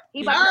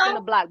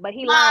 but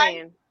he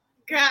lying.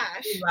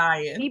 Gosh. He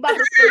lying. He about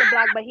to spin the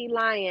block, but he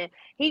lying.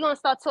 He gonna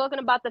start talking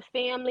about the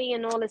family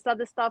and all this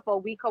other stuff, or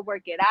we could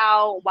work it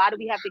out. Why do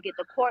we have to get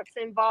the courts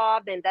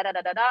involved? And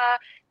da-da-da-da-da.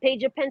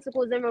 Page of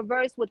Pentacles in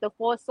reverse with the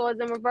 4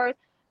 swords in reverse.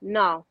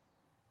 No.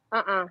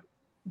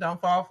 Don't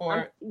fall for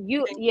it.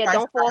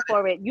 Don't fall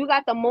for it. You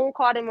got the Moon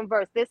card in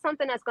reverse. There's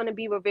something that's going to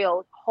be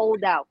revealed.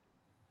 Hold out.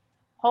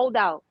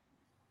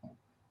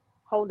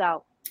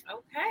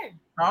 Okay.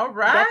 All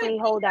right. Definitely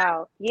hold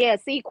out. Yeah,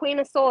 see, Queen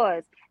of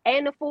Swords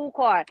and the Fool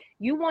card.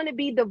 You want to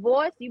be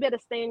divorced, you better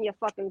stand your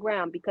fucking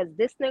ground, because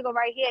this nigga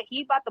right here,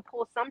 he about to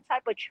pull some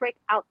type of trick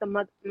out the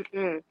mother.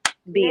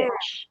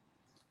 Bitch.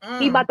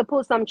 He about to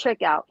pull some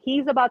trick out.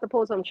 He's about to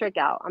pull some trick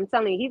out. I'm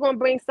telling you, he's going to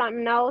bring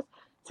something else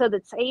to the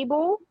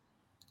table.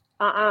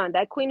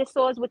 That Queen of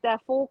Swords with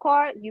that Fool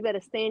card, you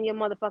better stand your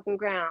motherfucking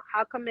ground.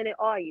 How committed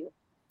are you?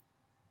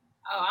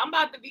 Oh, I'm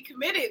about to be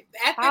committed.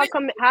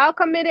 How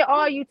committed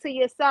are you to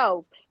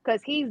yourself?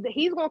 Because he's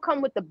gonna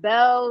come with the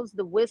bells,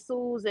 the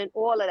whistles, and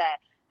all of that.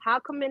 How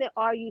committed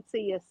are you to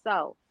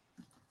yourself?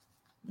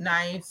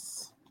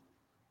 Nice.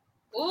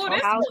 Ooh,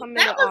 how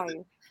committed are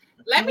you?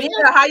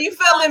 Mia, how you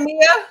feeling,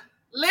 Mia?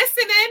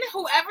 Listening,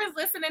 whoever's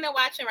listening and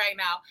watching right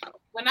now,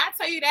 when I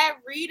tell you that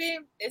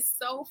reading is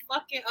so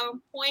fucking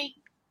on point.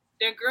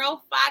 The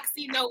girl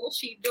Foxy know what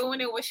she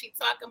doing and what she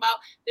talking about.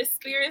 The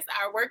spirits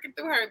are working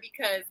through her,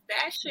 because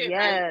that shit.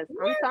 Yes,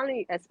 I'm telling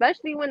you,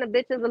 especially when the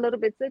bitch is a little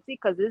bit tipsy,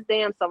 because this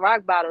damn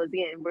Ciroc bottle is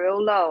getting real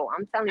low.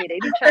 I'm telling you, they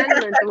be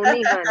channeling through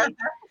me, honey.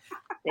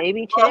 They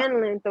be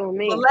channeling through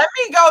me. Well, let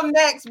me go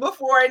next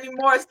before any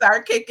more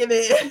start kicking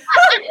in.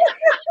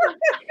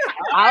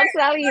 I'll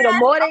tell you, the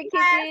more they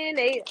kick in,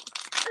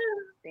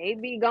 They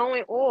be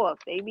going off.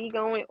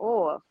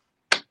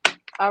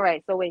 All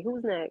right. So wait,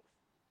 who's next?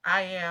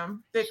 I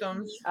am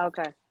Thickums.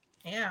 Okay.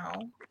 Ow.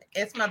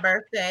 It's my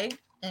birthday.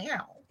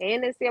 Ow.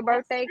 And it's your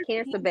birthday,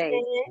 Cancer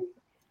Bay.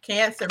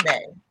 Cancer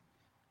Bay.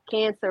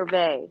 Cancer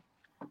Bay.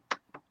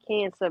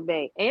 Cancer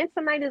Bay. And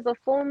tonight is a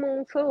full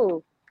moon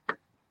too.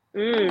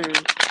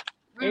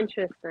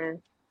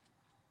 Interesting.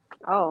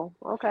 Oh,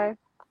 okay.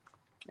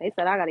 They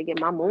said I gotta get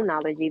my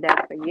moonology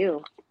that for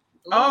you.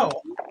 Oh.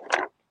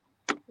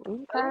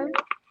 Okay.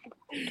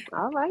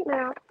 All right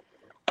now.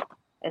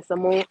 It's a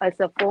moon. It's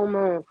a full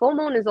moon. Full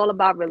moon is all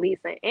about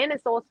releasing, and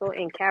it's also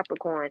in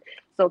Capricorn.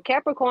 So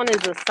Capricorn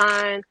is a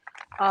sign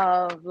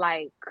of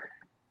like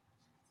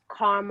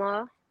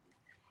karma,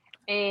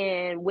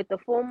 and with the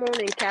full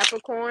moon in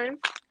Capricorn,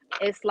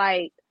 it's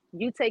like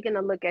you taking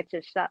a look at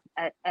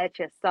at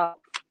yourself.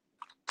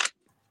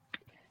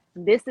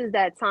 This is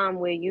that time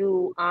where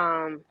you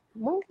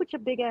move with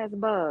your big ass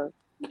bug.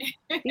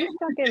 These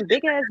fucking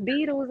big ass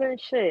beetles and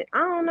shit. I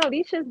don't know.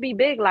 These shits be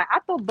big. Like I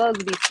thought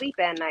bugs be sleep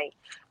at night.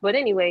 But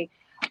anyway,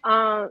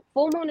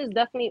 full moon is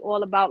definitely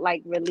all about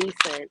like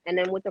releasing. And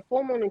then with the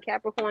full moon in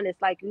Capricorn, it's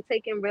like you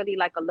taking really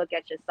like a look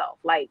at yourself.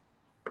 Like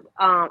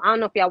I don't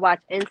know if y'all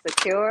watch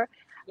Insecure.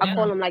 I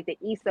call them like the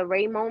Issa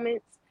Rae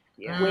moments.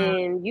 Yeah.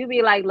 When you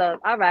be like,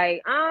 look, all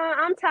right,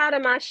 I'm tired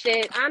of my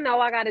shit. I know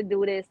I got to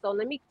do this. So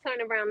let me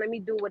turn around. Let me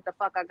do what the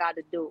fuck I got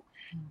to do.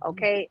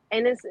 Okay.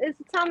 And it's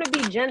time to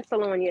be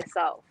gentle on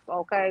yourself.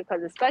 Okay.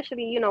 Because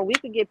especially, you know, we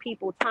could give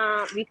people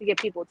time,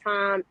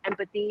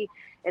 empathy,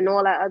 and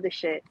all that other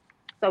shit.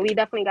 So we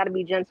definitely got to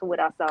be gentle with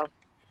ourselves.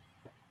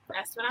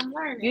 That's what I'm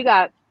learning. You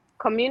got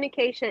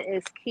communication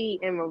is key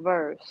in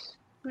reverse.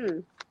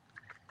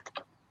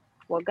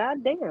 Well,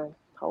 goddamn.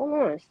 Hold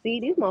on. See,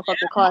 these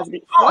motherfucking cards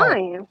be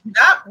flying.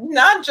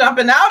 Not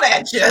jumping out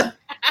at you.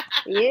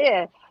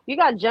 Yeah. You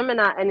got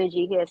Gemini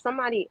energy here.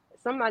 Somebody,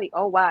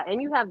 oh wow.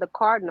 And you have the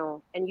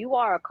cardinal, and you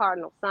are a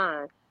cardinal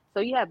sign.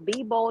 So you have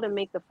be bold and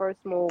make the first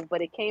move,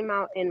 but it came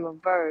out in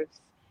reverse.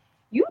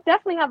 You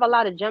definitely have a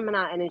lot of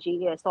Gemini energy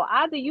here. So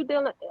either you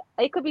dealing,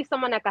 it could be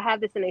someone that could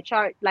have this in a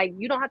chart. Like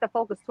you don't have to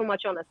focus too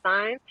much on the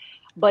signs,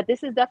 but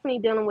this is definitely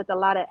dealing with a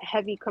lot of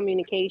heavy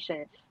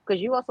communication because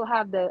you also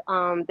have the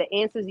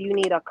answers you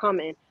need are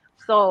coming.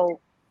 So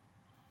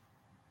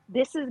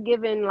this is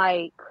given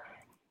like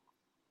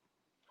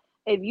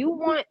if you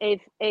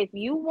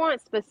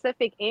want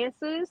specific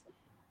answers,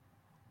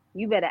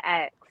 you better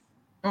ask.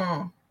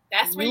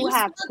 That's where you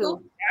have to.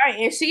 All right,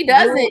 and she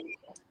doesn't.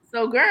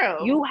 So,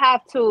 girl, you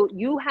have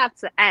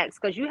to ask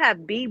because you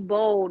have be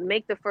bold,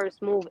 make the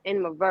first move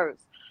in reverse.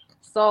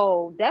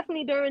 So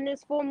definitely during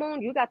this full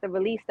moon, you got to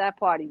release that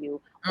part of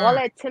you. All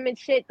that timid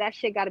shit, that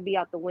shit got to be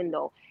out the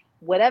window.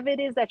 Whatever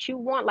it is that you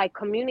want, like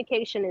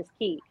communication is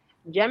key.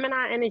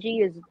 Gemini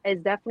energy is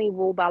definitely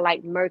ruled by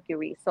like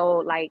Mercury. So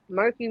like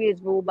Mercury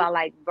is ruled by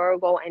like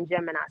Virgo and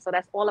Gemini. So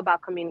that's all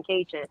about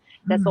communication.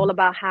 That's all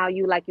about how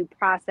you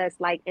process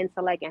like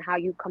intellect and how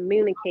you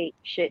communicate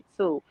shit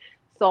too.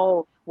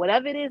 So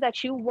whatever it is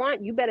that you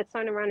want, you better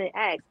turn around and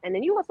ask. And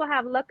then you also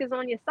have luck is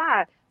on your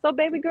side. So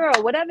baby girl,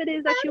 whatever it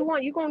is that you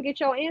want, you're going to get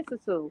your answer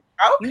to. Okay.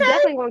 You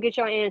definitely going to get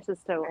your answers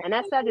to. And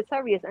that's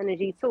Sagittarius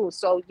energy too.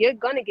 So you're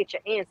going to get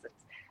your answers.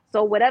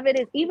 So whatever it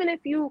is, even if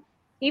you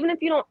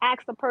don't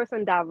ask the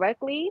person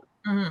directly,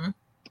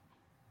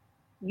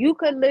 you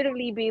could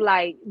literally be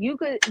like, you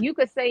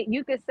could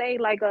say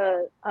like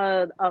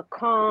a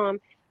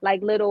calm,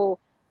 like little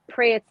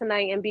prayer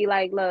tonight and be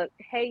like, look,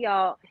 hey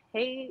y'all,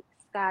 hey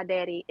Sky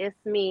Daddy, it's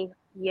me.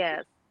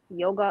 Yes,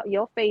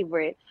 your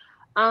favorite.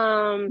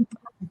 Can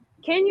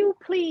you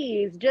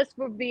please just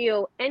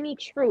reveal any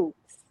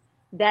truths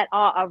that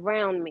are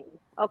around me?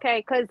 Okay,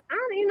 because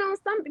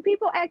some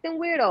people acting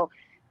weirdo.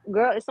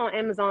 Girl, it's on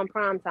Amazon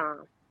Prime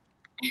Time.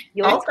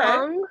 Your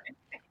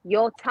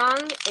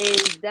tongue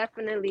is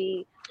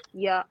definitely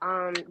your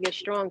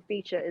strong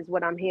feature, is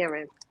what I'm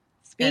hearing.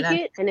 Speak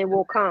it and it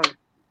will come.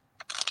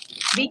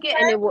 Speak it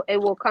and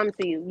it will come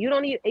to you. You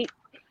don't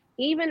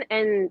even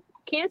and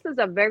Cancers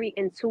are very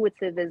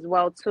intuitive as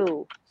well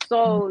too.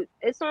 So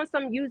it's on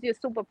some use your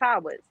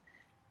superpowers.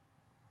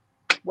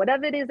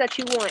 Whatever it is that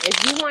you want.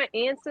 If you want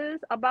answers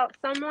about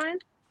someone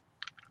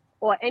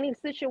or any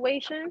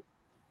situation,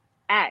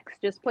 ask.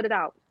 Just put it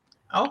out.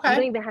 Okay. You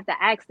don't even have to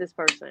ask this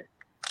person.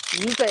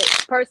 You could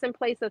person,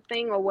 place, a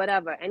thing, or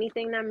whatever.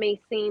 Anything that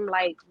may seem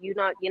like you're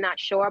not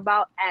sure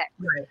about, ask.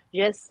 Right.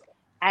 Just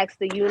ask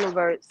the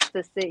universe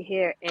to sit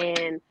here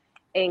and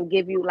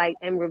give you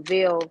and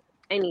reveal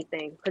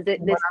anything, because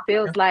this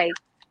feels like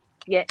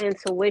your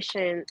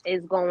intuition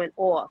is going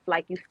off.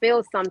 Like you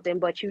feel something,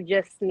 but you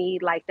just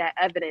need that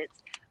evidence.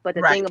 But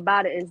the thing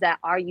about it is that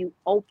are you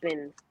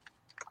open?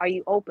 Are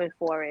you open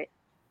for it?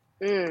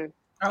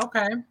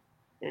 Okay.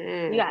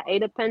 You got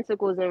 8 of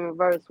Pentacles in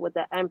reverse with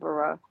the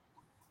Emperor.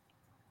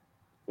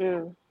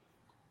 You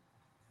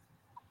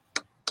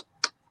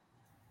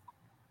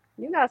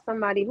got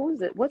somebody.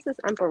 Who's it? What's this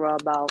Emperor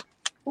about?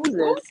 Who's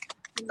this?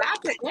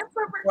 Not the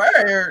Emperor.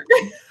 Word.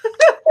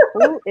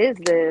 Who is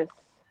this?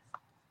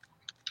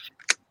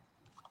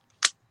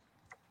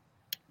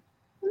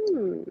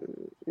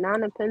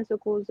 Nine of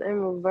Pentacles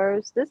in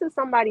reverse. This is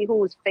somebody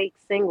who is fake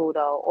single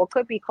though, or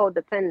could be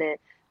codependent.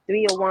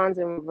 Three of Wands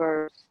in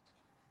reverse.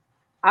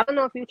 I don't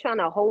know if you're trying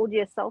to hold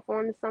yourself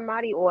on to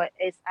somebody or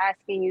it's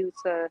asking you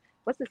to.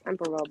 What's this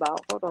Emperor about?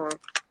 Hold on.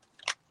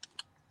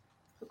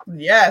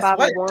 Yes. Five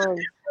What of Wands.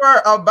 is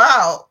Emperor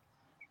about?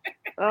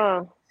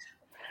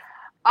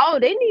 Oh,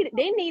 they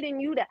needing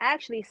you to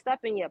actually step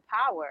in your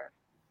power.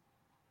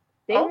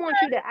 They want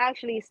you to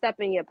actually step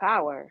in your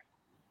power.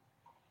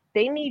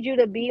 They need you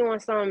to be on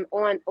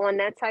on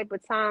that type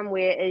of time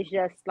where it's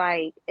just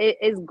like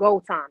it's go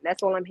time.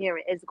 That's all I'm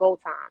hearing. It's go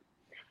time.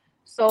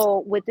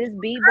 So with this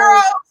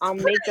Bebo,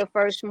 make the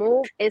first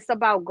move. It's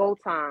about go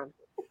time.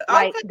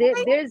 Like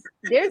there's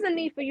a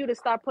need for you to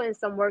start putting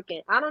some work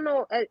in. I don't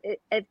know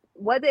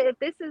if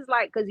this is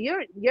like because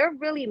you're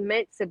really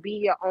meant to be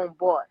your own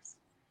boss.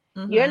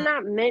 Mm-hmm. You're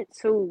not meant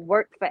to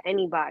work for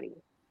anybody.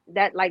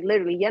 That like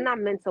literally, you're not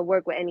meant to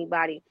work with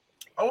anybody.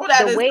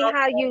 The way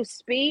how you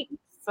speak,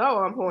 so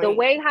on point. The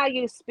way how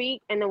you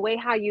speak and the way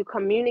how you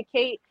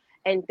communicate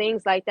and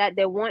things like that,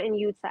 they're wanting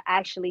you to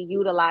actually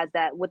utilize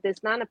that. With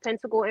this Nine of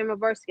Pentacles in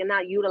reverse, you're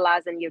not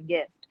utilizing your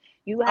gift.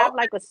 You have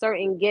like a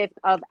certain gift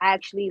of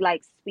actually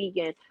like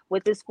speaking.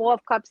 With this Four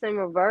of Cups in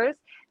reverse,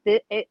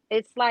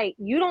 it's like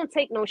you don't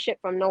take no shit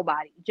from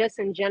nobody, just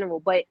in general.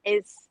 But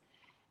it's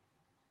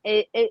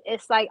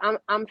like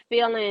I'm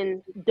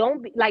feeling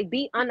don't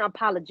be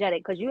unapologetic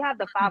because you have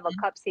the Five of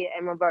Cups here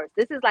in reverse.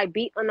 This is like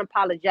be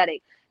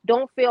unapologetic.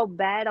 Don't feel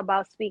bad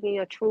about speaking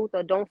your truth,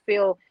 or don't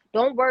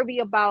worry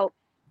about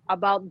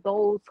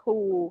those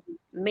who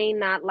may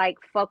not like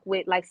fuck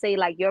with like say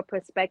like your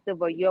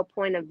perspective or your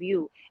point of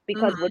view,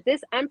 because with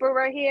this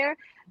Emperor here,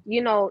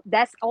 you know,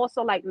 that's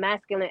also like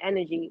masculine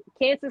energy.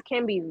 Cancers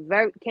can be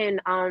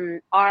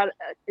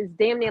is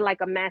damn near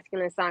like a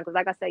masculine sign because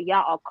like I said,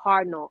 y'all are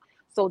cardinal.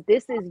 So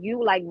this is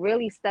you like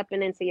really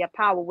stepping into your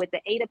power. With the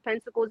Eight of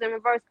Pentacles in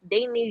reverse,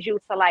 they need you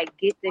to like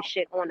get this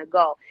shit on the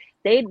go.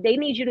 They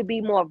need you to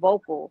be more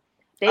vocal.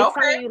 They're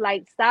telling you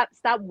like stop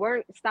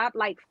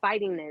like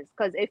fighting this,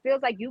 because it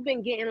feels like you've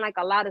been getting like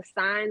a lot of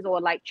signs or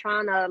like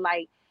trying to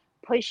like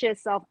push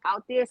yourself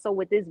out there. So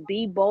with this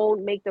be bold,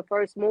 make the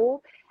first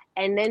move.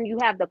 And then you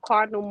have the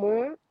cardinal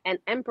moon, and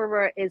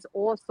Emperor is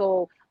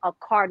also a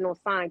cardinal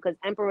sign because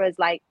Emperor is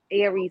like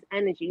Aries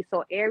energy.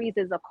 So Aries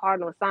is a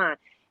cardinal sign.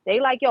 They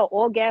like, yo,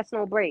 all gas,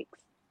 no brakes.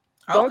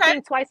 Don't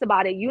think twice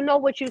about it. You know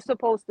what you're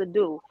supposed to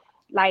do.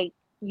 Like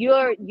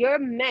you're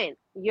meant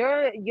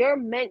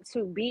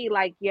to be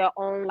like your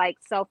own, like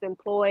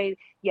self-employed,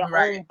 your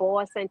own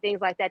boss and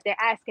things like that. They're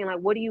asking like,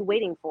 what are you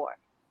waiting for?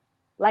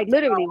 Like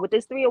literally with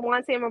this Three of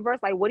Wands in reverse,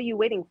 like what are you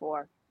waiting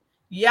for?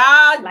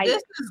 Yeah, like,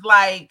 this is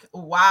like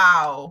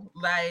wow.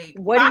 Like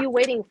what are you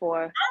waiting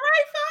for? All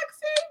right,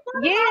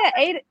 Foxy. Yeah,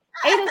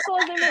 Eight of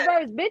Swords in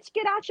reverse. Bitch,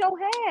 get out your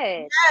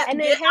head. Yes, and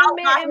then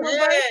Hangman in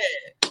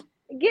reverse.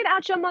 Get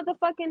out your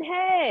motherfucking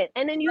head.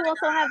 And then you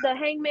also have the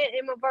Hangman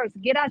in reverse.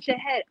 Get out your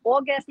head. All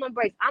gas, no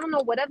brakes. I don't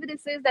know, whatever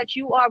this is that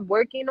you are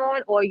working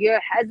on or you're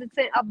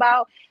hesitant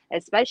about,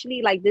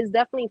 especially like this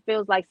definitely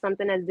feels like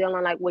something that's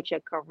dealing like with your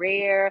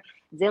career,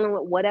 dealing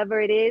with whatever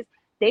it is.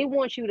 They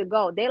want you to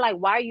go. They like,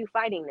 why are you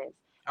fighting this?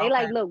 They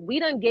like, look, we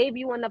done gave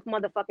you enough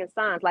motherfucking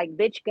signs. Like,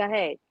 bitch, go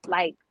ahead.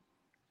 Like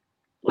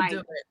do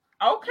it.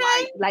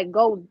 Okay. Like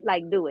go,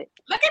 like do it.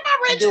 Look at my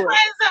rich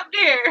friends up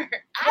there.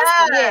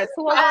 Yeah,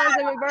 Two of Wands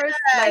in reverse.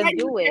 Like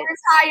do it.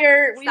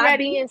 Retired. Stop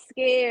being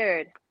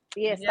scared.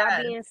 Yeah,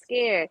 stop being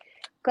scared.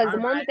 Because the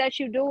moment that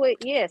you do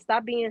it,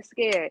 stop being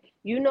scared.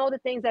 You know the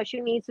things that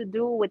you need to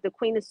do with the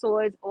Queen of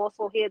Swords.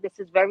 Also here, this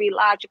is very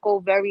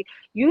logical.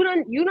 You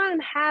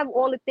don't have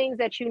all the things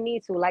that you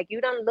need to. Like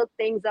you don't look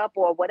things up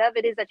or whatever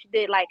it is that you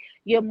did. Like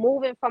you're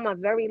moving from a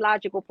very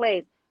logical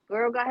place.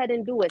 Girl, go ahead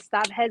and do it.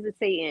 Stop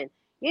hesitating.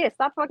 Yeah,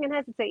 stop fucking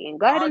hesitating.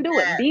 Go ahead and do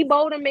it. Be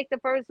bold and make the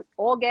first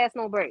all gas,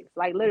 no brakes.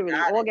 Like literally,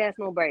 all gas,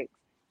 no brakes.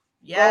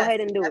 Yes, go ahead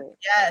and do it.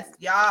 Yes,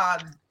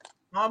 y'all.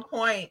 On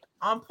point.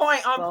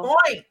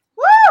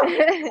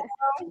 Woo!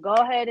 Go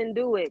ahead and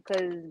do it.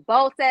 Cause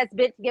both ass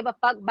bitch give a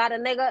fuck about a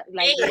nigga.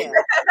 Like yeah.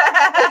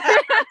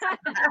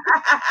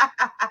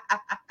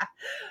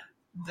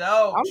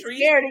 Dope. I'm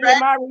scared to get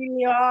my reading,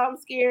 y'all. I'm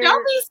scared.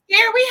 Don't be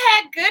scared. We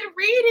had good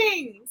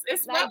readings.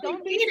 It's like what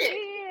don't we be needed.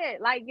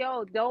 scared. Like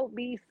yo, don't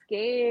be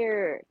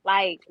scared.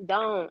 Like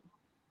don't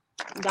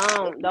be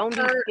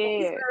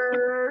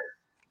scared.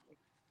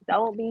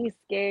 Don't be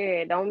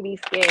scared. Don't be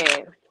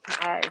scared.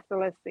 All right, so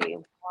let's see.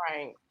 All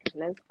right.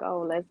 Let's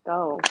go.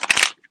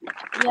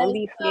 Don't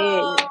be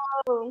scared.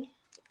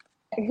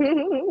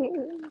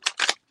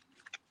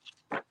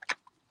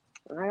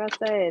 Like I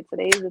said,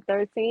 today's the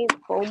 13th,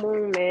 full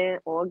moon, man.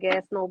 All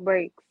gas, no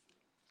brakes.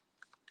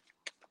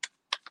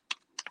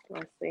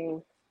 Let's see.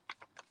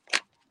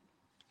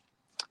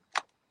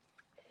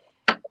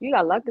 You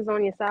got luck is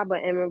on your side,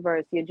 but in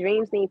reverse. Your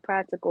dreams need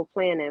practical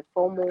planning.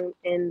 Full moon,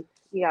 and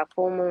you got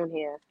full moon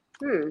here.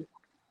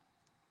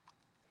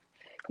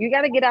 You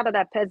got to get out of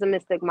that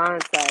pessimistic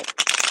mindset.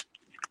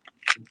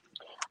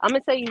 I'm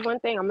going to tell you one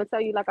thing. I'm going to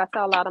tell you, like I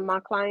tell a lot of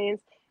my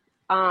clients,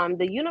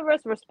 the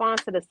universe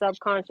responds to the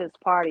subconscious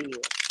part of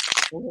you.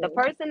 The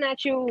person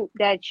that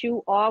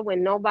you are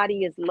when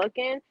nobody is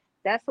looking,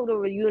 that's who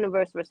the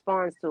universe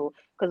responds to.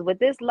 Because with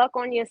this luck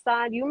on your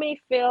side, you may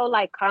feel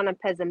like kind of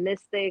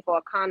pessimistic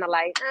or kind of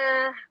like,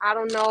 I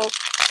don't know,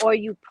 or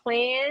you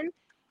plan.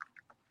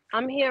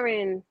 I'm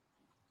hearing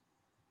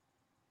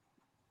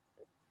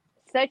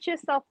set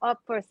yourself up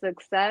for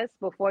success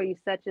before you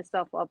set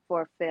yourself up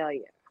for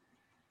failure.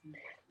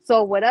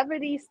 So whatever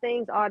these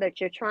things are that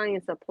you're trying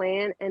to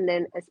plan, and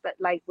then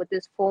like with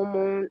this full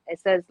moon, it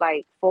says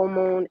like full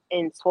moon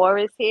in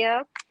Taurus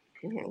here.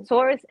 Mm-hmm.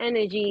 Taurus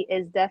energy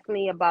is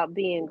definitely about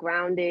being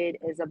grounded,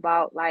 is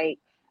about like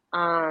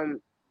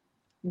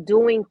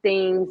doing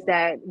things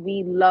that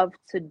we love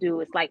to do.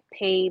 It's like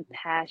paid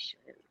passion.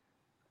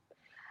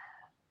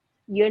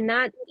 You're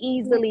not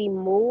easily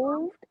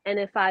moved, and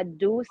if I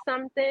do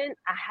something,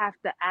 I have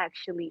to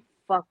actually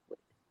fuck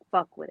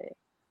with it.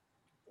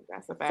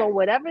 That's a fact. So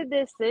whatever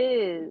this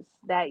is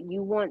that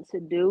you want to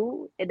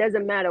do, it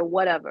doesn't matter,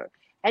 whatever.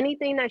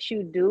 Anything that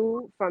you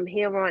do from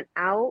here on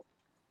out,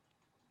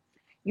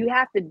 you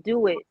have to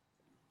do it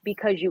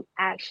because you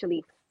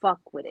actually fuck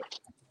with it.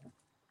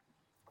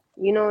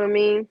 You know what I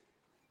mean?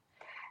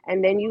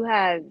 And then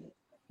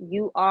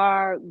you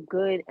are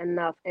good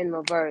enough in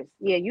reverse.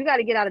 Yeah, you got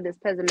to get out of this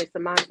pessimistic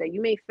mindset.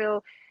 You may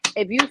feel,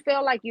 if you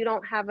feel like you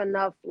don't have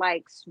enough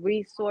like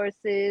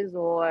resources,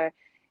 or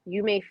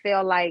you may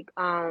feel like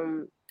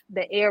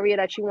the area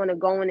that you want to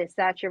go in is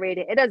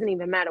saturated. It doesn't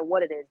even matter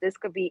what it is. This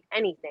could be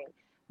anything,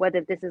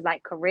 whether this is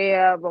like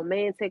career,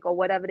 romantic, or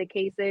whatever the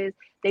case is.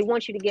 They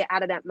want you to get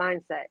out of that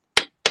mindset.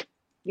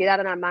 Get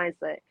out of that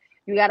mindset.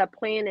 You got to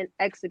plan and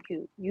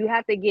execute. You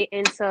have to get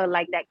into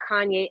like that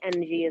Kanye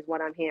energy is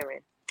what I'm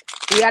hearing.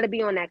 You got to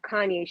be on that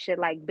Kanye shit.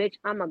 Like, bitch,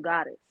 I'm a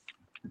goddess.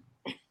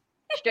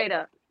 Straight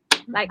up.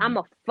 Like, I'm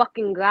a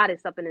fucking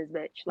goddess up in this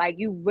bitch. Like,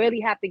 you really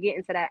have to get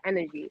into that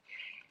energy.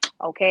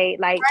 Okay?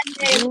 Like,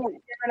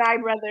 Gemini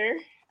brother.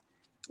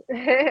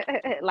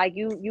 Like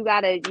you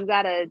gotta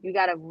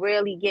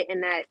really get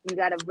in that. You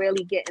gotta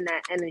really get in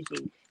that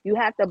energy. You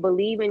have to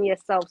believe in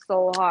yourself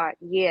so hard.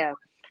 Yeah.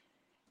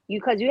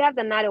 Because you have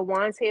the Knight of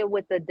Wands here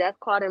with the Death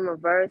card in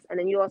reverse, and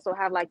then you also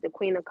have like the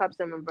Queen of Cups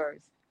in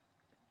reverse.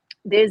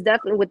 There's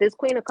definitely, with this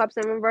Queen of Cups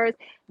in reverse,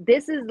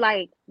 this is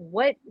like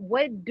what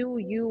do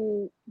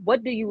you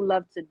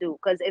love to do?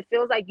 Because it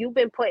feels like you've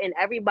been putting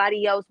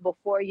everybody else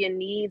before your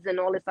needs and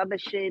all this other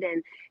shit,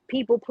 and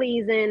people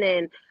pleasing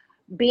and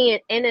being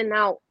in and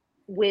out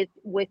with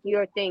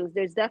your things.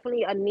 There's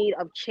definitely a need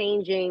of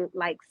changing,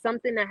 like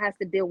something that has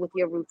to deal with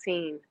your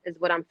routine is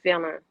what I'm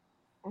feeling.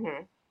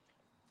 Mm-hmm.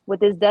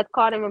 With this Death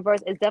card in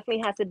reverse, it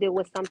definitely has to deal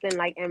with something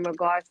like in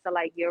regards to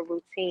like your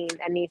routine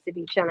that needs to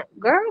be chilling.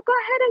 Girl, go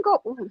ahead and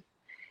go. Ooh.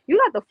 You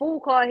got the Fool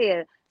card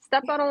here.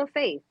 Step out on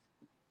faith.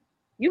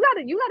 You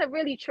gotta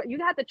really you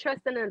have to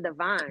trust in the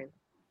divine.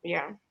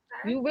 Yeah.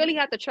 You really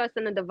have to trust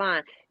in the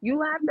divine. You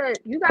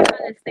gotta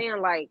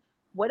understand, like,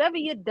 whatever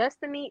your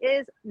destiny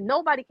is,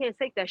 nobody can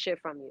take that shit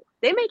from you.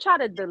 They may try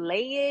to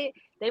delay it,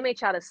 they may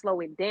try to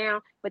slow it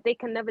down, but they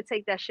can never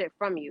take that shit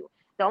from you.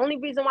 The only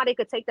reason why they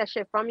could take that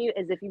shit from you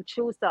is if you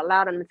choose to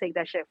allow them to take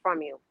that shit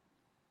from you.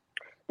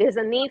 There's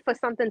a need for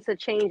something to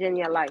change in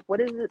your life.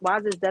 What is it? Why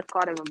is this Death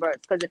card in reverse?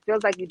 Because it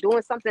feels like you're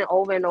doing something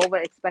over and over,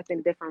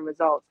 expecting different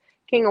results.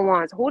 King of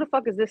Wands. Who the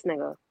fuck is this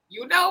nigga?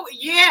 You know,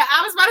 yeah,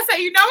 I was about to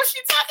say, you know what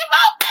she talking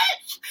about,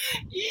 bitch?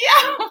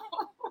 Yeah.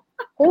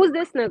 Who's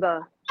this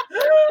nigga?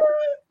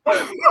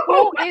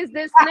 Who is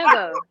this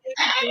nigga?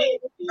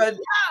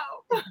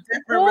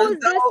 Who's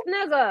this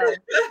nigga?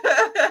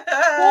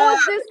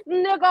 Who's this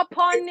nigga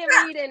upon the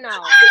reading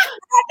now?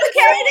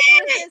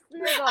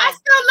 I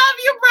still love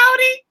you,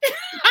 Brody.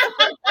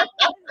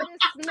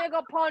 This nigga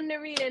upon the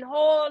reading.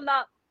 Hold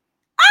up.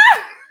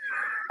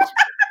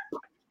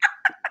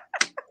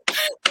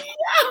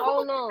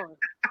 Hold on.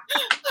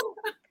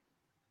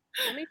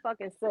 Let me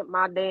fucking sip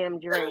my damn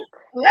drink.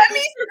 Let me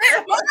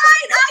sip mine.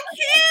 I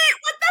can't.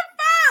 What the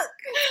fuck?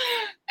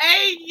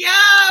 Hey, yo.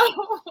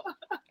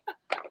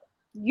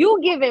 You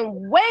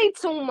giving way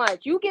too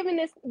much. You putting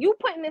this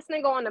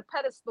nigga on the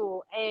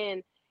pedestal,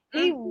 and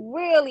he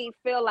really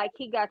feel like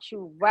he got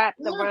you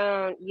wrapped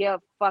around your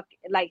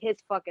his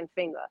fucking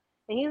finger.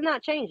 And he's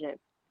not changing.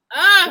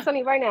 I'm telling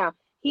you right now,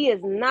 he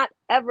is not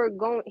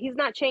he's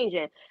not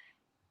changing.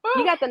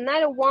 You got the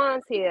Knight of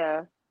Wands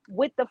here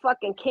with the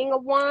fucking King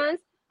of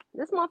Wands.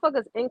 This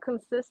motherfucker's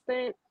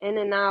inconsistent, in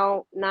and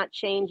out, not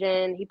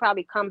changing. He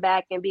probably come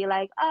back and be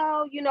like,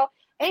 oh, you know,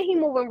 ain't he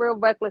moving real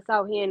reckless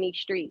out here in these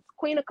streets?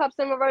 Queen of Cups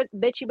in reverse,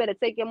 bitch, you better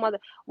take your mother.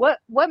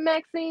 What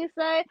Maxine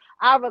say?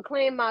 I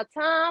reclaim my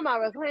time. I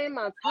reclaim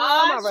my time.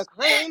 I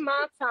reclaim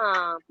my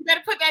time. You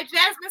better put that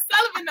Jasmine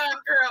Sullivan on,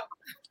 girl.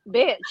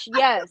 Bitch,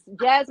 yes.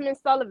 Jasmine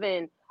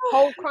Sullivan.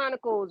 Whole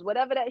Chronicles,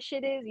 whatever that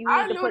shit is, you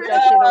need to put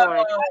that shit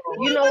on.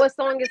 You know what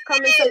song is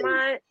coming to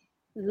mind?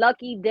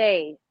 Lucky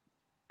Day.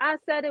 I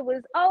said it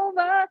was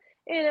over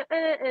and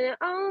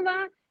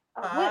over.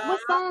 What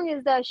song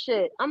is that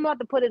shit? I'm about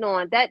to put it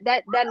on.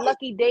 That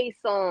Lucky Day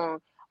song.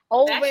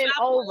 Over and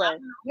over.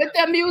 With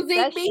the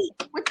music beat.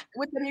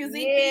 With the music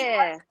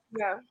beat.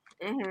 Yeah.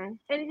 Mm-hmm.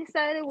 And he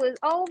said it was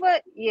over.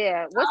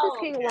 Yeah. What's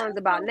this King of Wands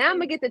about? Now I'm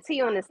gonna get the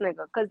tea on this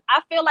nigga. Cause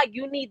I feel like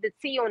you need the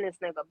tea on this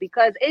nigga.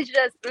 Because it's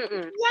just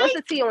what's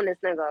the tea on this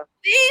nigga?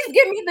 Please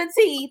give me the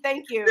tea.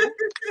 Thank you.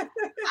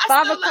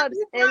 Five of Cups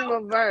in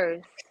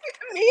reverse.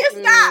 Mia,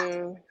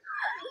 stop.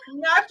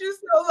 Not you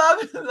still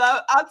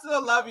love. I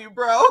still love you,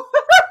 bro.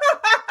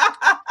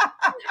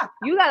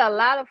 You got a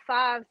lot of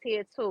fives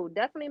here too.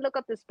 Definitely look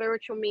up the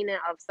spiritual meaning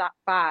of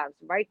fives.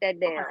 Write that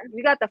down. Okay.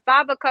 You got the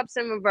Five of Cups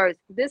in reverse.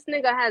 This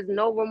nigga has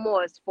no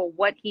remorse for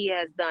what he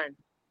has done.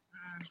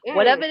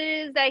 Whatever it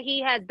is that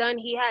he has done,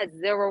 he has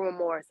zero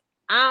remorse.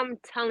 I'm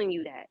telling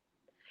you that.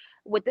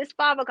 With this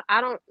Five of, I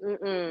don't.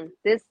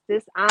 This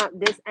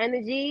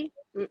energy.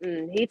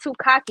 He too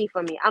cocky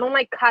for me. I don't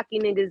like cocky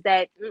niggas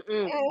that.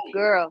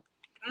 Girl.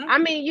 I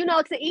mean, you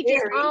know, to each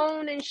his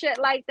own and shit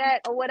like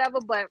that or whatever.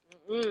 But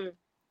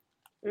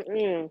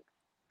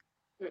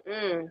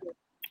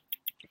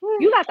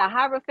You got the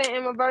Hierophant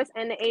in reverse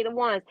and the Eight of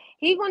Wands.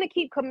 He's going to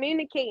keep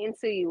communicating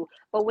to you.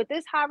 But with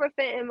this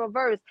Hierophant in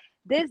reverse,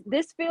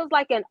 this feels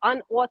like an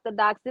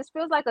unorthodox. This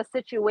feels like a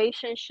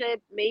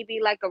situationship, maybe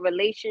like a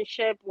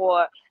relationship,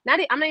 or not.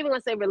 I'm not even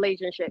going to say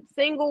relationship.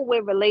 Single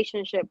with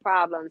relationship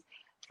problems.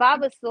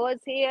 Five of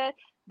Swords here.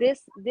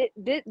 This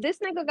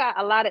nigga got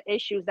a lot of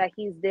issues that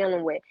he's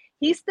dealing with.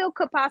 He still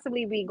could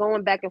possibly be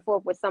going back and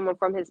forth with someone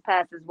from his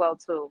past as well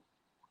too.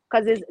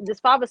 Because this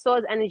Five of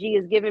Swords energy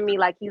is giving me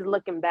like he's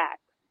looking back.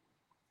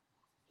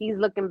 He's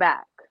looking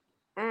back.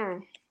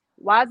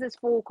 Why is this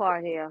Fool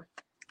card here?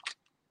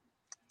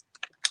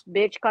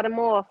 Bitch, cut him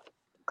off.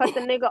 Cut the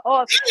nigga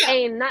off.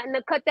 Ain't nothing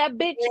to cut that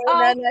bitch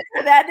off.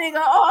 Cut that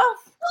nigga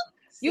off.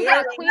 You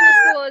got Queen of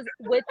Swords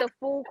with the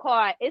Fool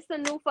card. It's a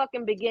new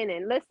fucking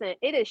beginning. Listen,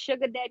 it is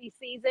sugar daddy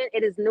season.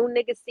 It is new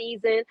nigga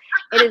season.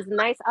 It is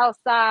nice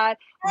outside.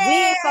 We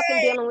ain't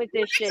fucking dealing with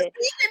this shit.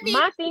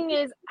 My thing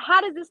is,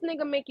 how does this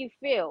nigga make you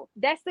feel?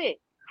 That's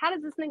it. How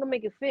does this nigga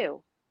make you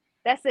feel?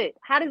 That's it.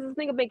 How does this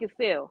nigga make you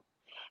feel?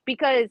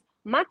 Because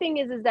my thing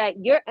is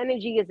that your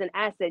energy is an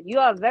asset. You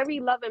are a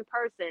very loving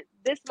person.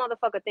 This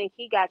motherfucker think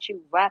he got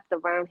you wrapped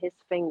around his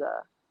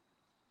finger.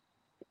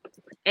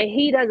 And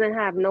he doesn't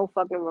have no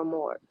fucking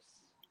remorse.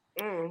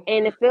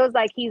 And it feels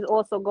like he's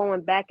also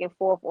going back and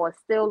forth or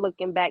still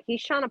looking back.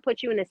 He's trying to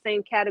put you in the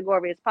same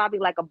category as probably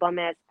like a bum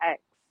ass ex.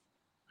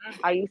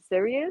 Are you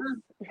serious?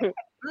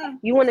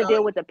 You want to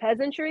deal with the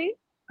peasantry?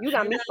 You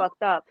got me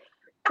fucked up.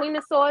 Queen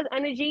of Swords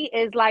energy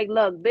is like,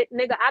 look,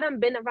 nigga, I done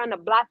been around the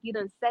block. You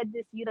done said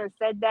this. You done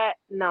said that.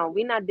 No,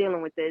 we're not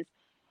dealing with this.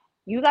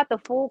 You got the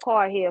Fool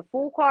card here.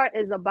 Fool card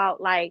is about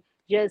like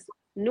just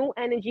new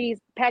energies,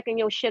 packing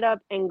your shit up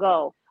and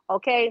go.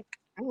 Okay,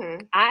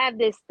 I have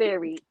this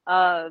theory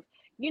of,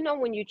 you know,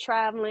 when you're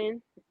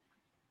traveling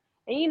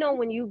and you know,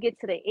 when you get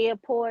to the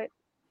airport,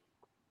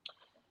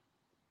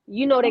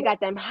 you know, they got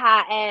them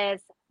high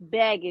ass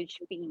baggage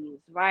fees,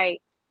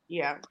 right?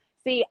 Yeah.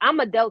 See, I'm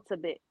a Delta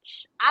bitch.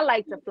 I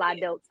like to fly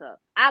Delta.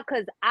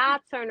 Cause I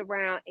turn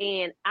around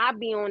and I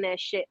be on that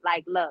shit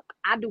like, look,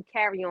 I do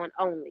carry on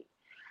only.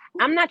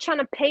 I'm not trying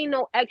to pay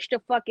no extra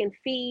fucking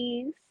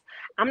fees.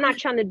 I'm not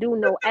trying to do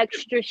no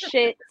extra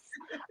shit,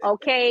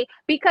 okay?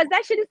 Because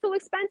that shit is too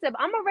expensive.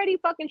 I'm already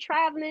fucking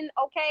traveling,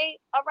 okay?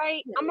 All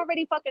right? I'm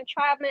already fucking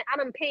traveling. I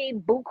done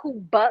paid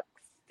buku bucks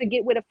to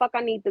get where the fuck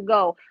I need to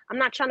go. I'm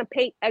not trying to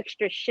pay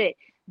extra shit.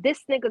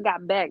 This nigga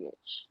got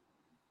baggage.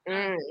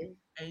 And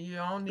you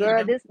don't need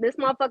girl, this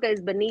motherfucker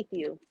is beneath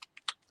you.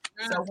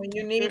 So when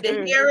you need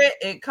to hear it,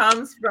 it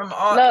comes from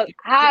all. Look,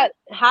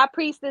 high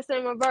priestess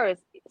in reverse.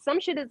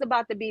 Some shit is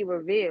about to be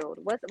revealed.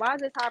 Why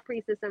is this high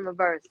priestess in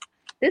reverse?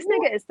 This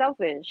nigga is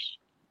selfish.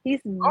 He's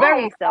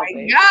very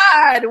selfish.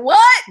 God,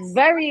 what?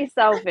 Very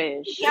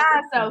selfish.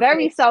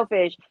 Very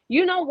selfish.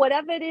 You know,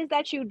 whatever it is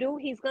that you do,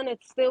 he's gonna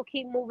still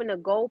keep moving the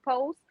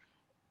goalpost.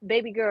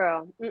 Baby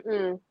girl,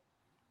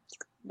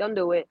 don't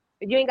do it.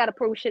 You ain't gotta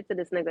prove shit to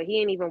this nigga.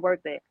 He ain't even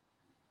worth it.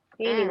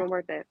 He ain't even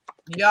worth it.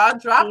 Y'all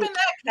dropping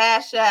that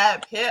Cash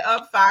App. Hit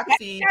up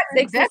Foxy.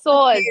 Six of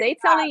Swords. They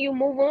telling you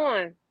move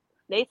on.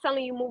 They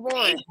telling you move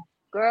on.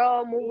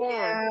 Girl, move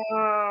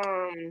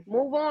on.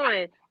 Move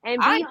on. And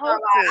be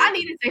hopeful. I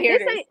needed to hear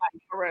this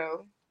for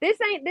real. This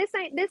ain't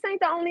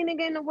the only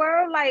nigga in the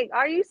world. Like,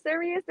 are you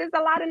serious? There's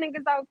a lot of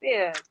niggas out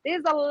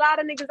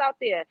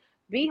there.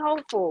 Be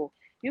hopeful.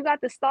 You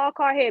got the Star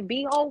card here.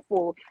 Be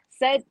hopeful.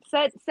 Set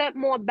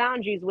more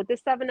boundaries with the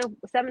seven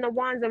of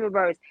Wands in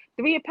reverse.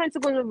 Three of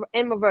Pentacles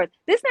in reverse.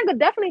 This nigga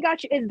definitely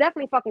got you. Is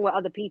definitely fucking with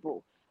other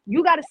people.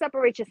 You got to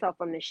separate yourself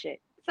from this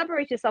shit.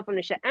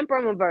 Emperor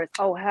in reverse.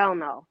 Oh, hell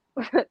no.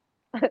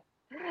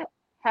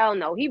 Hell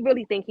no. He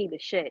really think he the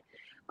shit.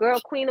 Girl,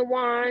 Queen of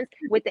Wands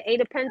with the Eight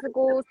of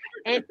Pentacles.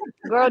 And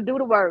girl, do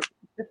the work.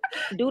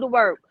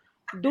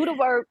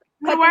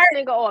 Cut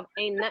this nigga off.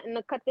 Ain't nothing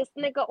to cut this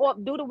nigga off.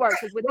 Do the work.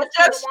 Because with this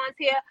Queen of Wands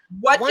here,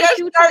 what once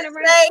your you turn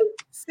around, say,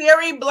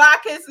 Siri,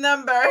 block his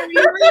number.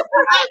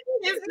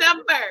 His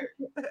number.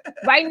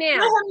 Right now.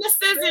 Give him the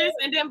scissors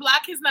and then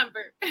block his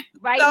number.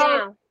 Right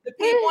now. The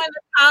people in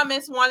the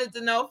comments wanted to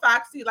know,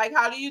 Foxy, like,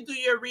 how do you do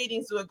your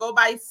readings? Do it go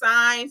by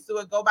signs? Do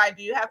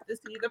you have to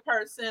see the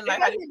person?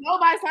 Like, how do you go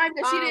by signs?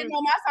 Because she didn't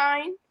know my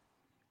sign.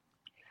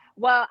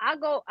 Well,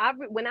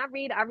 when I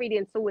read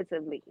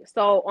intuitively.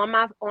 So on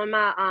my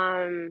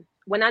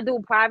when I do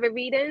private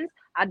readings,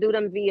 I do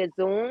them via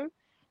Zoom,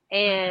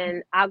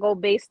 and I go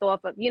based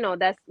off of,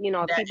 that's,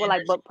 that people energy.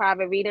 like book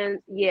private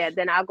readings. Yeah,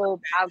 then I pull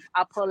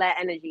that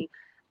energy.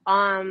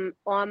 On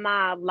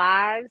my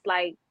lives,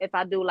 like if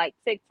I do like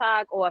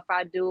TikTok or if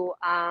I do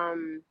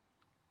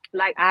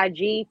like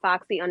IG,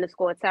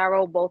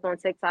 Foxy_Tarot, both on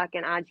TikTok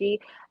and IG.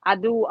 I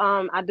do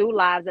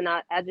lives, and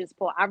I just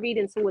pull. I read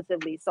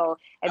intuitively. So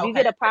if you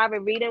get a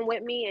private reading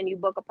with me and you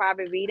book a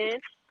private reading,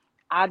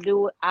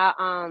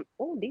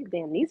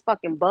 these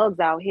fucking bugs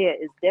out here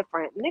is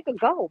different. Nigga,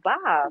 go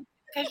bye.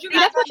 That's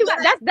what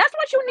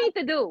you need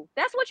to do.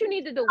 That's what you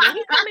need to do. When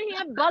he come in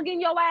here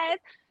bugging your ass,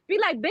 be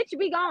like, bitch,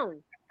 be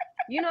gone.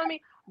 You know what I mean?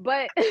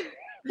 But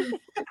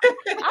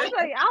I'm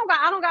like,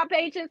 I don't got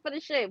patience for the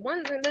shit.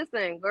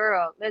 Listen,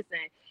 girl,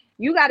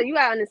 you gotta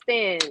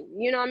understand.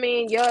 You know what I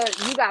mean? You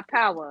got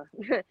power.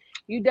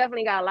 You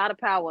definitely got a lot of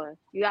power.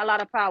 You got a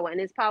lot of power,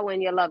 and it's power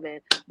in your loving.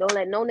 Don't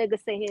let no nigga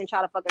sit here and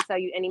try to fucking tell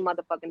you any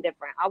motherfucking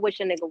different. I wish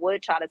a nigga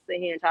would try to sit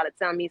here and try to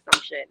tell me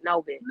some shit.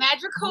 No, bitch.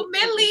 Magical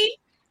Millie.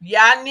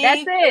 Y'all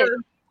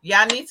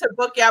need to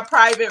book your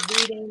private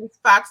readings,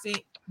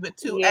 Foxy with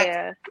 2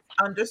 X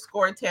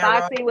 _Tarot.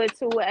 Foxy with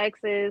 2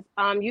 X's.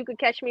 You can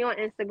catch me on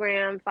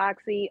Instagram,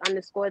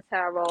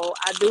 Foxy_Tarot.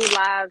 I do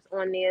lives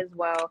on there as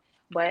well,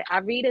 but I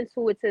read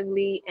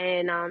intuitively,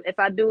 and if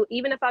I do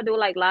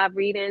like live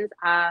readings,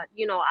 I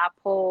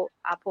pull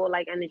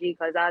like energy,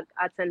 because I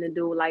tend to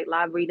do like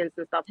live readings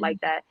and stuff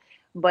like that.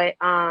 But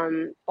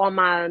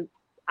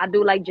I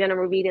do like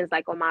general readings,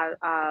 like on my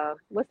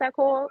what's that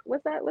called?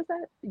 What's that?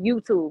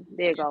 YouTube.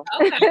 There you go.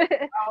 Okay.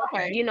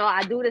 Okay.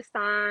 I do the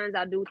signs,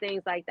 I do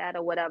things like that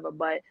or whatever.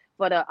 But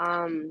for the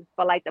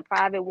for like the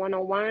private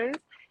one-on-ones,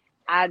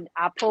 I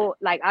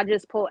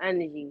just pull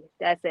energy.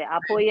 That's it. I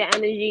pull your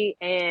energy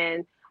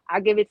and I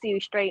give it to you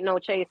straight, no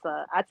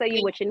chaser. I tell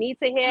you what you need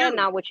to hear,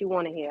 not what you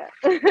want to hear.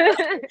 I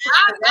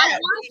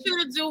want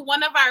you to do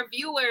one of our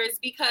viewers,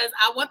 because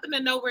I want them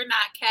to know we're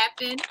not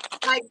capping.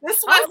 Like,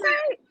 this wasn't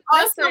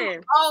awesome.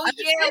 Listen. Oh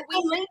yeah,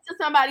 we linked to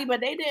somebody, but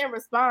they didn't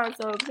respond.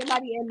 So if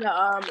somebody in the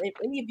if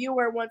any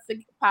viewer wants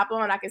to pop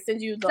on, I can send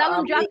you the. Tell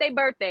them drop their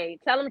birthday.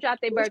 Tell them drop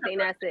their birthday,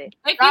 and that's it.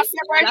 If you see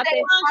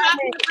birthday,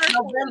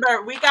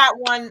 November. We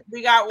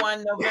got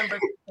one November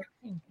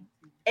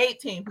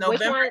 18th.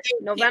 November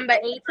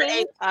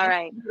 18th. All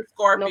right.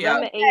 Scorpio.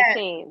 November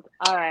 18th.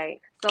 All right.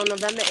 So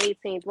November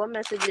 18th. What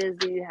messages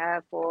do you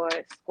have for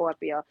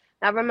Scorpio?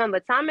 Now remember,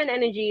 time and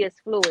energy is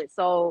fluid.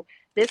 So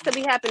this could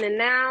be happening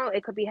now.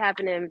 It could be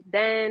happening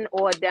then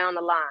or down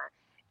the line.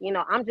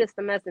 I'm just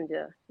a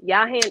messenger.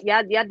 Y'all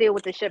deal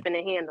with the shipping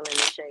and handling and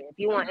shit. If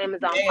you want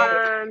Amazon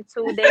Prime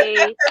 2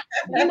 days,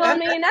 you know what I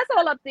mean? That's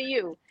all up to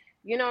you.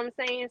 You know what I'm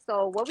saying?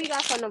 So what we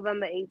got for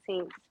November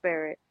 18th,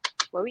 Spirit?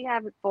 What we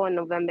have for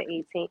November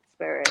 18th,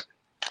 Spirit?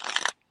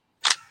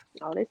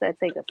 Oh, they said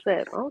take a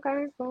sip.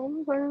 Okay.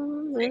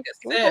 Take a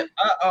sip.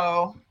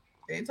 Uh-oh.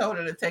 They told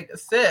her to take a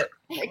sip.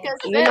 I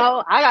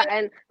got,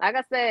 and like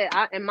I said,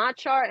 in my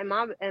chart, in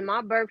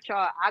my birth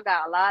chart, I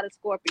got a lot of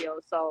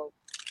Scorpios. So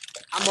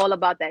I'm all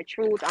about that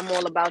truth. I'm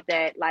all about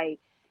that, like,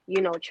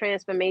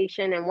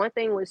 transformation. And one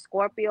thing with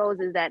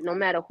Scorpios is that no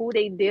matter who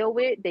they deal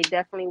with, they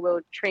definitely will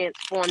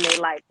transform their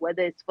life,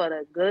 whether it's for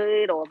the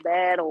good or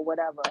bad or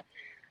whatever.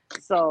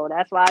 So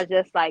that's why I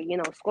just like,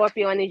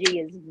 Scorpio energy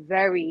is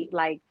very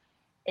like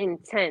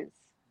intense.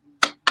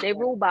 They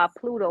ruled by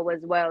Pluto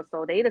as well.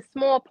 So they the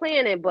small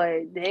planet,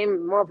 but they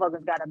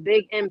motherfuckers got a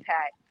big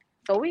impact.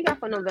 So we got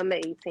for November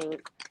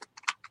 18th.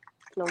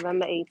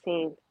 November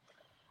 18th.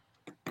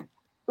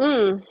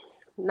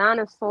 9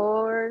 of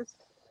Swords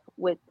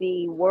with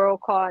the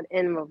World card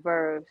in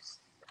reverse.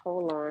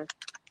 Hold on.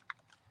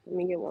 Let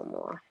me get one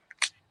more.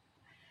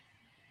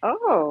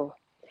 Oh.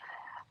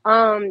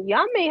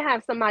 Y'all may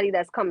have somebody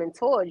that's coming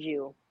towards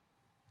you.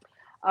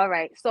 All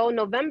right. So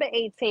November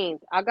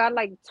 18th, I got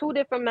like 2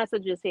 different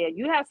messages here.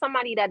 You have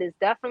somebody that is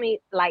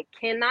definitely like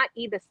cannot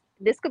either.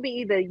 This could be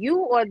either you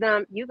or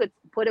them. You could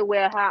put it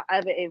where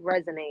however it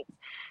resonates.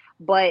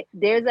 But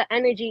there's an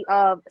energy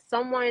of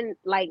someone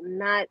like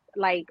not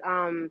like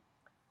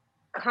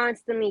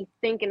constantly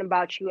thinking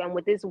about you. And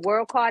with this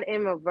World card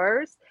in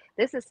reverse,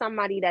 this is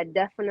somebody that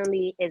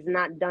definitely is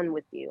not done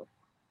with you.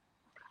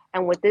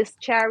 And with this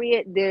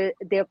Chariot,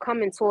 they're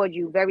coming toward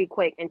you very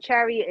quick. And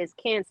Chariot is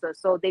Cancer,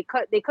 so they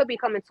could be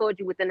coming toward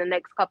you within the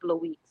next couple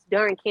of weeks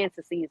during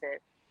Cancer season.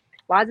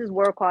 Why is this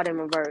World card in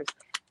reverse?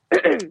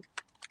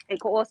 it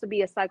could also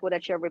be a cycle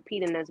that you're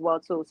repeating as well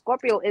too.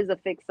 Scorpio is a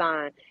fixed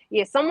sign.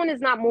 Yeah, someone is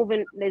not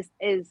moving,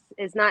 is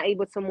not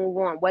able to move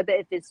on, whether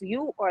if it's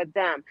you or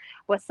them.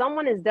 But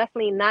someone is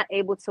definitely not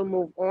able to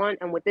move on.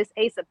 And with this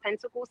Ace of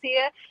Pentacles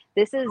here,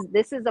 this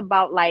is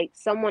about like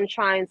someone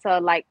trying to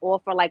like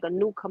offer like a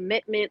new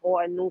commitment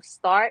or a new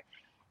start.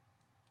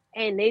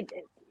 And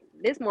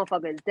this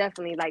motherfucker is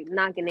definitely like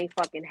knocking their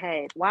fucking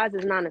head. Why is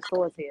this Nine of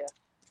Swords here?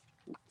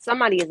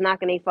 Somebody is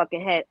knocking their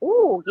fucking head.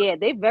 Ooh, yeah,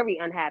 they're very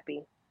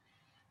unhappy.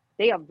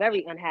 They are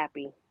very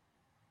unhappy.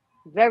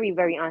 Very,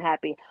 very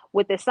unhappy.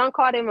 With the Sun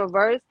card in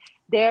reverse,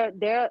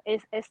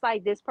 it's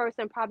like this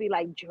person probably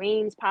like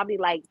dreams, probably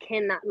like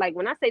cannot, like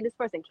when I say this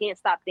person can't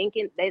stop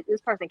thinking,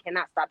 this person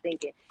cannot stop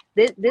thinking.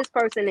 This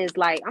person is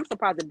like, I'm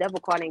surprised the Devil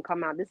card didn't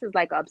come out. This is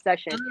like an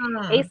obsession.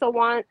 Ace of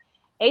Wands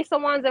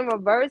in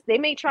reverse, they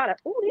may try to,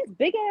 these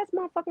big ass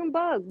motherfucking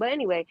bugs. But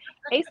anyway,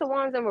 Ace of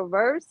Wands in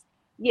reverse.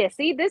 Yeah,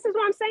 see, this is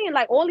what I'm saying.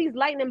 Like all these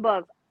lightning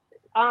bugs.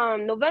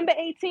 November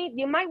 18th,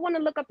 you might want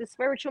to look up the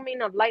spiritual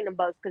meaning of lightning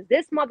bugs because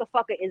this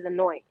motherfucker is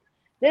annoying.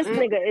 This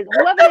nigga is,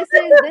 whoever this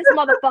is, this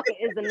motherfucker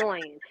is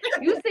annoying.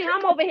 You see,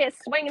 I'm over here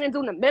swinging and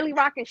doing the Millie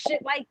Rock and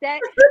shit like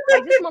that.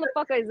 Like, this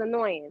motherfucker is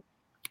annoying.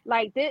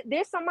 Like,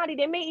 there's somebody,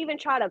 they may even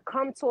try to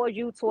come towards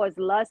you towards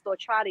lust or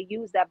try to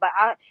use that. But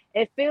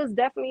it feels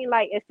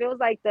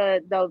like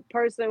the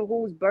person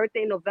whose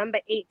birthday November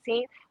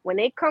 18th, when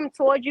they come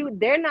towards you,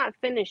 they're not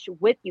finished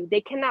with you.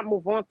 They cannot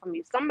move on from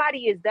you.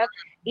 Somebody is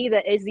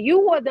either it's you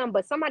or them,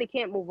 but somebody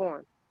can't move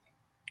on.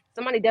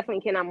 Somebody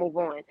definitely cannot move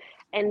on.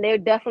 And they're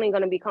definitely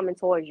going to be coming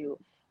towards you.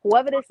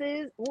 Whoever this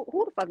is,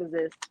 who the fuck is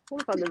this? Who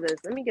the fuck is this?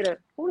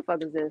 Who the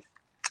fuck is this?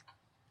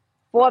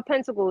 Four of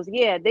Pentacles,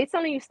 yeah, they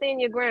telling you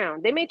stand your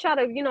ground. They may try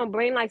to,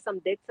 bring like some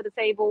dick to the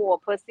table or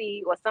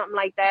pussy or something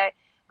like that.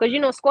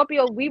 Because,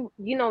 Scorpio,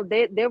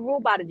 they're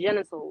ruled by the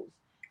genitals.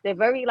 They're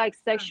very like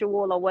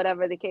sexual or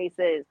whatever the case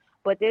is.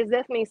 But there's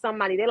definitely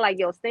somebody, they're like,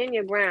 yo, stand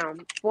your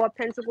ground. Four of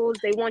Pentacles,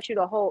 they want you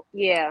to hold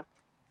it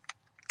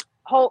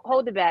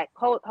back.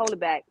 Hold it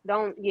back.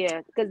 Don't,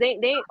 yeah. Because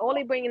they all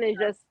they bringing is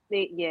just,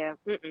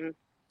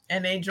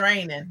 And they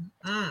draining.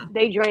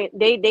 They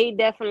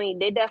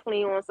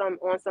definitely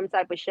on some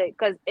type of shit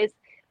because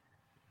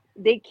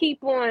they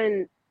keep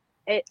on.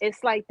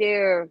 It's like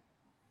they're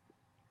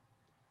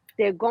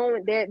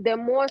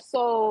more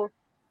so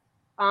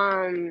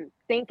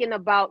thinking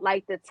about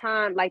like the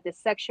time, like the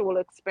sexual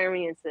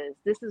experiences.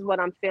 This is what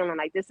I'm feeling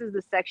like. This is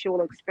the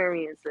sexual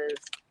experiences.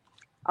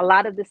 A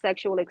lot of the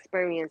sexual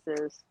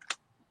experiences.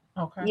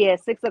 Okay. Yeah,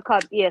 Six of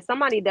Cups. Yeah,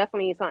 somebody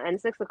definitely is on, and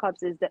Six of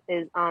Cups is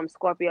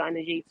Scorpio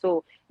energy.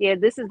 So yeah,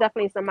 this is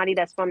definitely somebody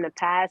that's from the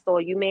past,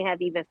 or you may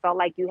have even felt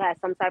like you had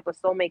some type of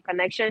soulmate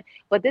connection,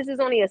 but this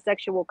is only a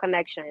sexual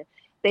connection.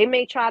 They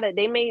may come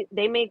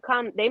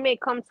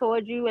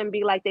towards you and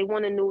be like they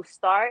want a new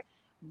start,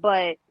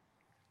 but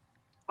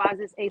why is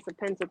this Ace of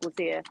Pentacles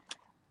here?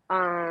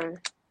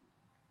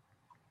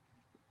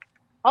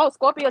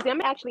 Scorpios, they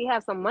may actually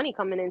have some money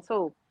coming in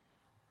too.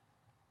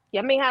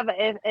 You may have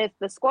if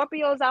the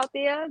Scorpios out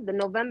there, the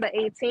November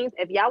 18th,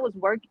 if y'all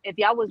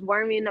was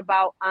worrying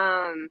about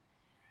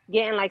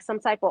getting like some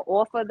type of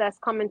offer that's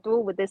coming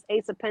through with this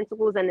Ace of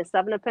Pentacles and the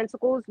Seven of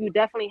Pentacles, you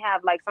definitely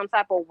have like some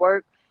type of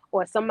work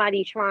or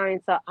somebody trying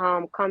to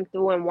come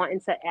through and wanting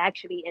to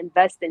actually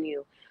invest in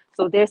you.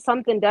 So there's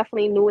something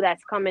definitely new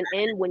that's coming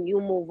in when you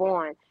move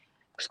on.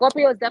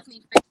 Scorpio is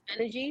definitely fixed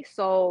energy,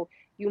 so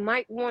you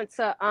might want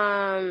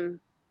to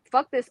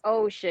fuck this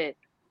old shit.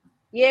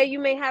 Yeah, you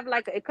may have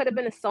like, it could have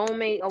been a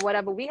soulmate or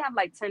whatever. We have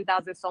like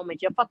 10,000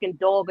 soulmates. Your fucking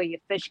dog or your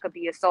fish could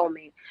be your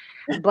soulmate.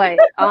 But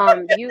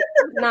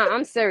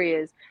I'm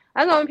serious.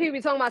 I know when people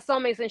be talking about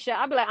soulmates and shit,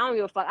 I'll be like, I don't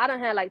give a fuck. I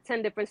done had like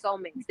 10 different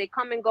soulmates. They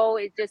come and go.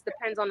 It just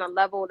depends on the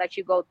level that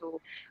you go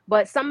through.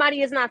 But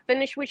somebody is not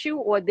finished with you,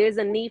 or there's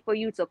a need for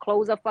you to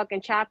close a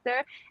fucking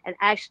chapter and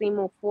actually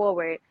move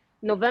forward.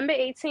 November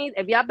 18th,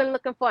 if y'all been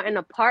looking for an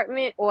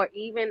apartment or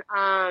even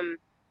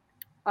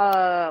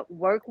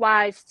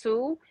work-wise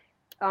too,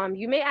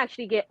 you may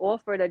actually get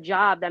offered a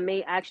job that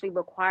may actually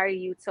require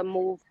you to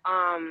move,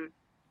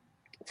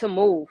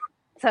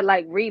 to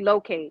like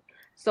relocate.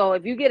 So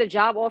if you get a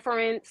job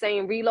offering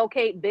saying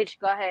relocate, bitch,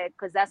 go ahead,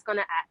 because that's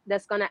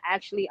gonna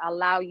actually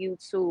allow you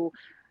to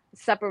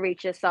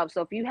separate yourself.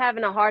 So if you're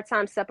having a hard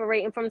time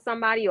separating from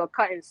somebody or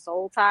cutting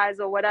soul ties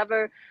or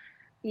whatever,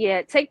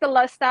 yeah, take the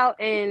lust out,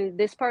 and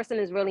this person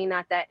is really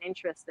not that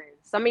interesting.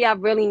 Some of y'all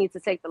really need to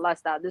take the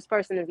lust out. This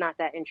person is not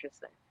that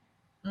interesting.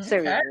 Okay.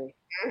 Seriously.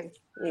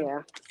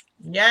 Yeah.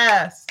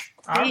 Yes.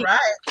 All right.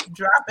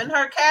 Dropping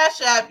her cash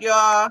app,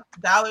 y'all.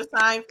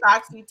 $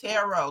 Foxy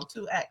Tarot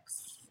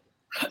 2X.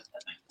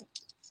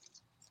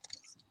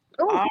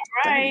 All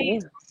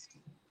right.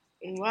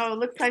 Well, it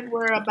looks like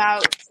we're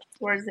about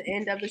towards the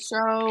end of the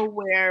show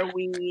where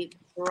we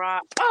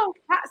drop. Oh,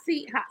 hot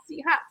seat. Hot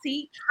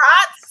seat.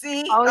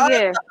 Oh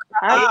yeah.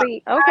 Hot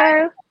seat.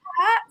 Okay.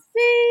 Hot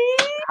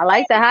seat. I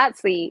like the hot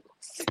seat.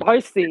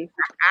 Spicy.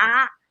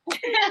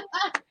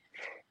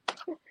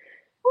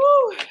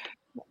 Woo.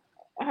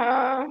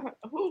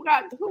 Who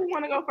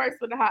want to go first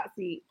with the hot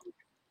seat?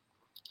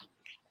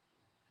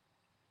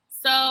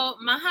 So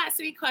my hot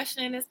seat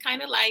question is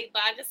kind of light,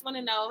 but I just want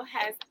to know: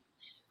 has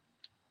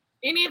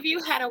any of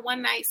you had a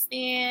one night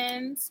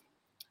stand,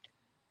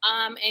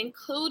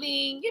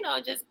 including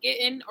just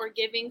getting or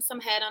giving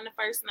some head on the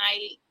first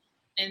night,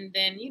 and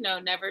then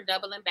never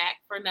doubling back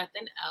for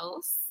nothing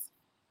else?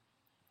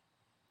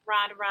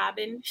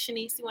 Robin,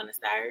 Shanice, you want to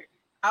start?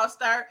 I'll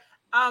start.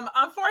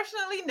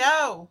 Unfortunately,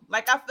 no.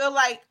 Like I feel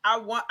like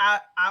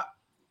I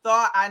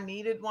thought I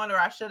needed one or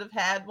I should have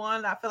had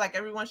one. I feel like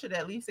everyone should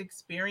at least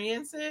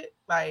experience it.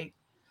 Like,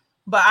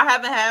 but I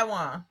haven't had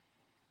one.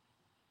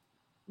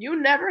 You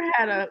never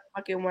had a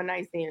fucking one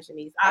night stand,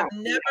 Shanice. I've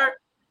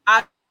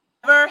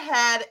never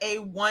had a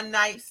one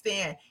night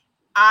stand.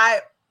 I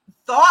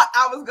thought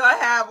I was gonna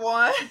have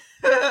one,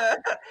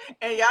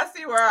 and y'all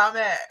see where I'm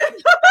at.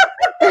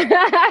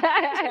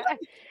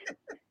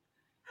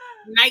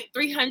 Night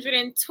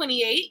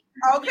 328.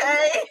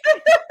 Okay.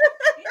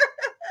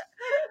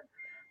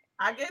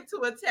 I get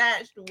too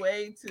attached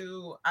way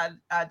too. I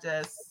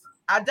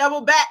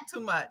double back too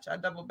much. I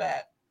double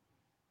back.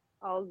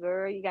 Oh,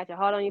 girl, you got your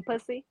heart on your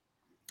pussy?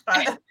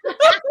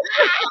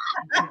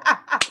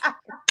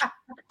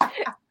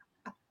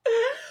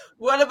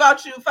 What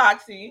about you,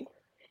 Foxy?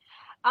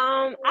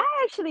 I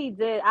actually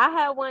did. I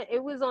had one.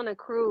 It was on a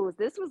cruise.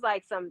 This was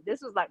like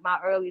my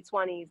early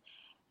 20s.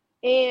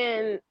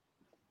 And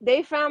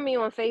they found me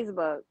on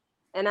Facebook.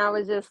 And I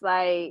was just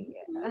like,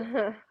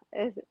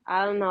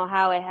 I don't know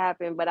how it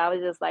happened, but I was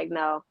just like,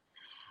 no.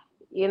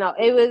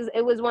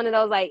 It was one of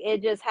those, like,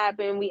 it just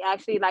happened. We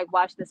actually like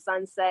watched the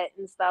sunset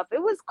and stuff.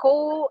 It was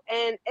cool,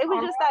 and it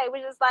was just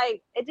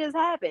like it just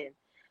happened.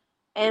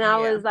 And I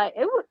was like,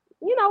 it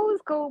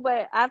was cool,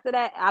 but after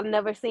that I've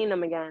never seen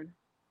them again.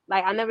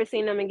 Like, I never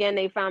seen them again.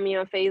 They found me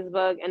on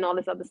Facebook and all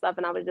this other stuff,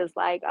 and I was just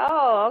like,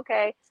 oh,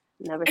 okay.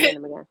 Never seen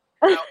them again.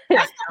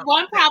 That's the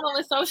one problem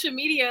with social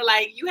media.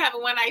 Like, you have a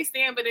one night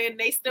stand, but then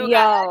they still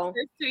got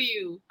access to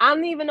you. I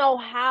don't even know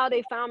how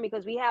they found me,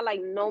 because we had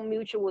like no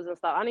mutuals and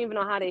stuff. I don't even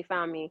know how they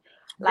found me.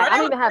 Like, I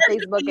don't even have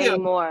Facebook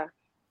anymore.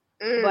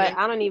 But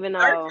I don't even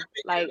know.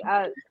 Like,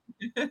 I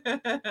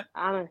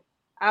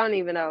don't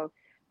even know.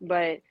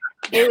 But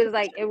it was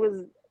like it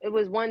was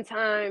one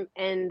time,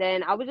 and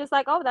then I was just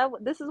like, oh,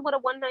 this is what a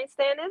one night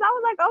stand is. I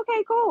was like,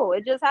 okay, cool.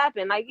 It just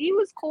happened. Like, he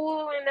was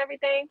cool and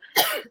everything.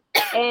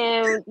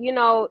 And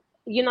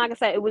like I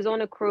said, it was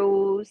on a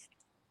cruise,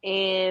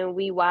 and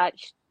we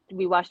watched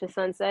the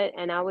sunset,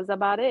 and that was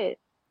about it.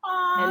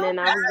 Aww, and then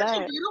I was such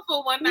a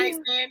beautiful one night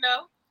stand,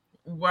 though.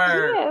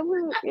 Word. Yeah, it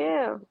was,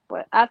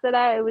 but after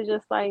that, it was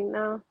just like,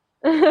 no.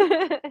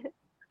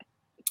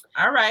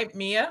 All right,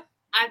 Mia.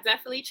 I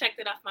definitely checked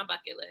it off my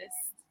bucket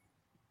list.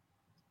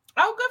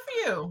 Oh, good for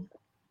you.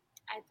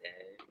 I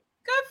did.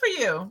 Good for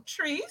you.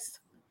 Trees?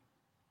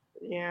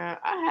 Yeah,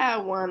 I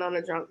had one on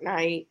a drunk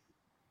night.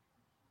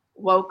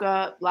 Woke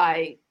up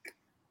like,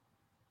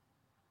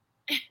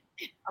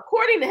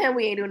 according to him,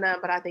 we ain't do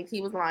nothing, but I think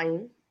he was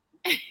lying.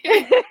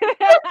 Get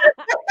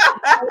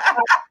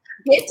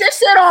your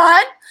shit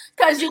on,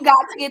 because you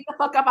got to get the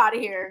fuck up out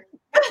of here.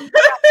 Go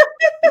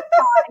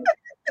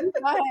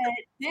ahead.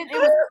 Then it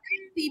was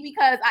crazy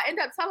because I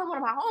ended up telling one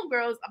of my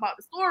homegirls about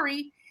the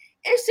story,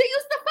 and she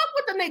used to fuck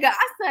with the nigga.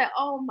 I said,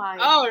 oh my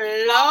God. Lord.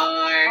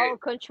 Oh,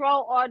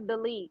 Control or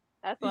delete.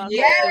 That's what I'm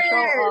saying.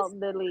 Control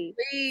or delete.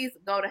 Please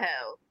go to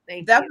hell.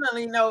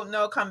 Definitely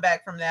no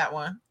comeback from that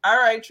one. All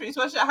right, Trees,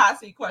 what's your hot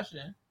seat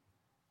question?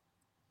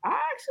 I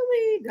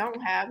actually don't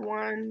have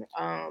one.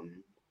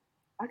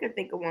 I can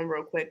think of one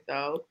real quick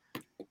though.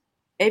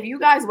 If you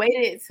guys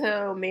waited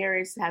till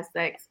marriage to have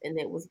sex and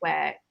it was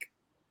whack,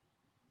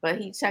 but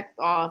he checked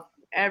off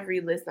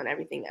every list on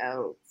everything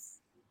else,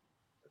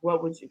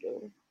 what would you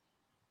do?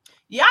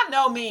 Y'all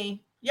know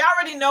me. Y'all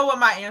already know what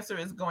my answer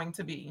is going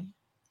to be.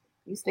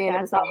 You stand.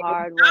 That's a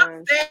hard one.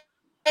 I'm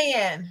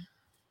saying.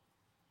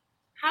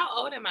 How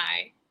old am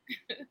I?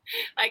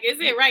 Like, is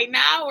it right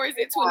now or is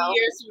it 20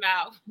 years from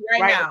now?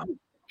 Right now.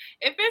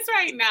 If it's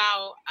right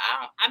now,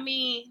 I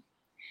mean,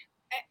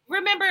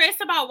 remember, it's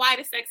about why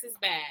the sex is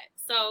bad.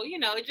 So,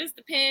 it just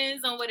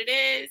depends on what it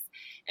is.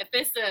 If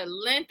it's a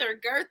length or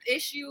girth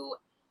issue,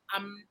 I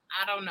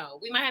don't know.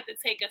 We might have to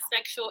take a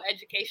sexual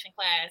education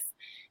class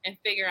and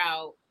figure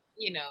out,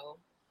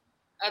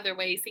 other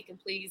ways he can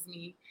please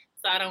me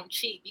so I don't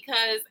cheat.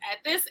 Because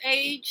at this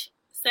age,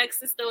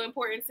 sex is still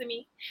important to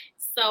me.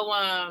 So,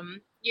 I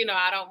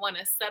don't want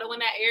to settle in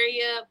that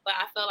area, but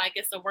I feel like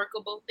it's a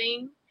workable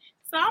thing.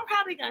 So I'm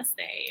probably going to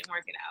stay and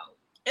work it out.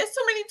 It's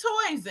too many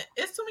toys.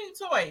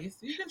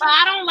 But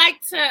I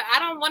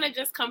don't want to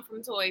just come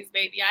from toys,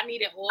 baby. I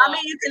need it all. I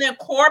mean, you can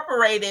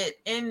incorporate it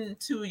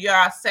into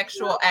your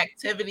sexual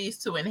activities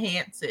to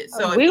enhance it.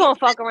 So we gonna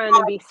fuck around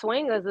and be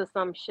swingers or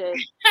some shit.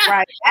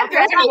 Right.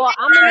 First of all,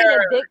 I'm gonna need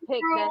a dick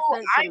pic that's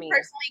sent to me. I'm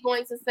personally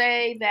going to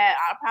say that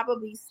I'll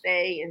probably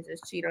stay and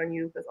just cheat on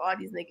you, because all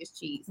these niggas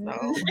cheat. So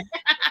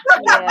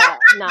yeah,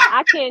 no,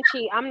 I can't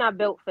cheat. I'm not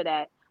built for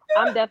that.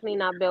 I'm definitely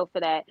not built for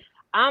that.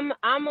 I'm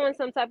on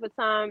some type of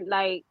time,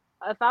 like,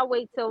 if I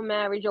wait till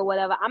marriage or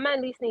whatever, I might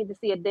at least need to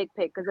see a dick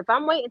pic. Because if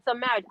I'm waiting till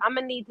marriage, I'm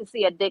gonna need to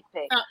see a dick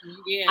pic.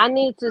 Yeah. I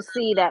need to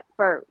see that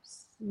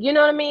first. You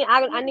know what I mean?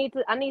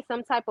 I need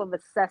some type of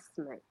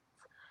assessment.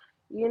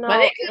 You know, But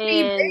it could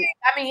be big. and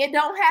I mean, it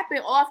don't happen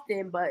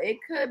often, but it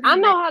could be. I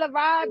know how to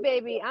ride,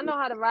 baby. I know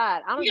how to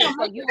ride. I don't give a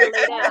fuck. You can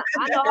lay down.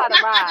 I know how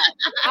to ride.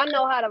 I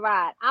know how to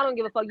ride. I don't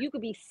give a fuck. You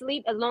could be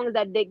asleep as long as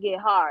that dick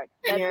get hard.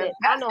 That's it.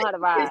 I know how to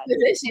ride.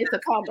 This is a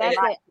comment. That's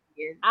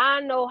it.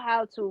 I know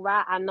how to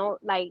ride. I know,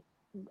 like,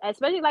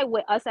 especially like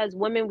with us as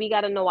women, we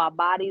gotta know our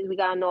bodies. We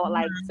gotta know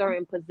like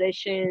certain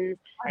positions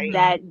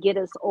that get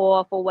us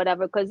off or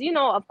whatever. Because you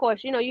know, of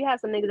course, you know, you have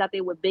some niggas out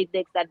there with big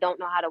dicks that don't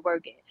know how to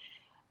work it.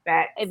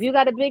 If you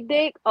got a big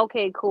dick,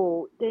 okay,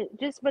 cool. Then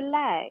just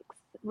relax,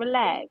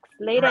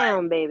 lay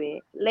down,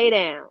 baby, lay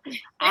down.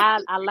 I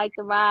like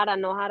to ride. I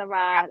know how to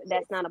ride.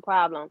 That's not a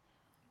problem.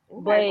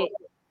 But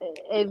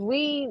if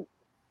we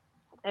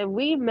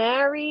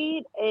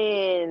married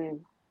and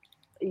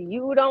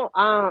you don't,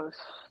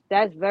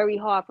 that's very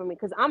hard for me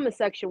because I'm a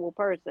sexual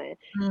person,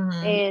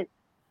 and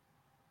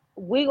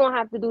we gonna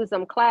have to do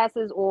some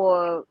classes,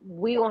 or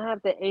we gonna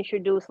have to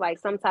introduce like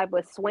some type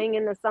of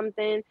swinging or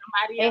something.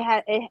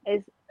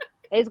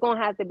 It's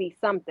gonna have to be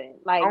something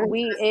like what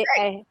is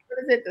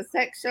it, the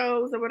sex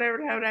shows or whatever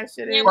the hell that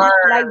shit is,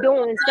 like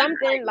doing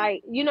something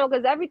like, you know,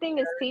 because everything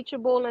is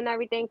teachable and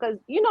everything. Because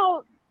you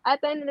know,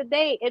 at the end of the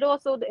day, it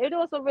also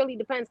really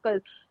depends.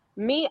 Because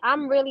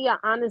I'm really an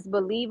honest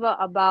believer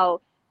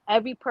about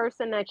every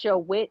person that you're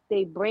with.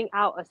 They bring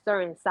out a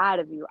certain side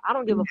of you. I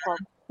don't give a fuck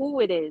who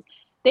it is.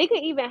 They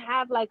could even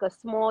have like a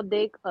small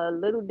dick, a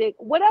little dick,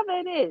 whatever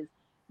it is.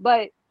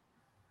 But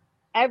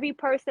every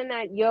person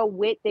that you're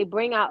with, they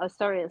bring out a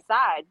certain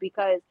side,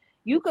 because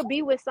you could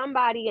be with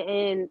somebody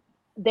and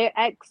their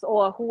ex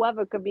or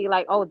whoever could be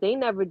like, oh, they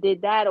never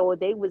did that, or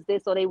they was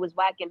this, or they was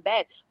whacking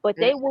bad, but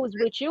they was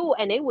with you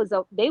and they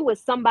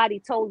was somebody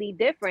totally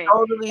different.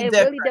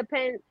 Really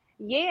depends.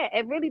 Yeah,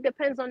 it really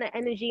depends on the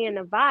energy and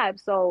the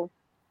vibe. So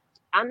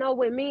I know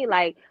with me,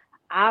 like,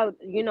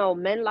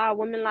 men lie,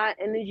 women lie,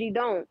 energy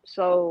don't.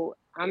 So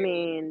I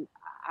mean,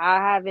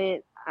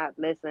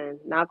 listen,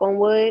 knock on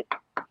wood.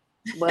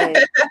 But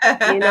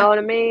you know what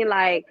I mean?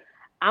 Like,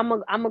 I'm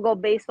gonna go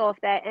based off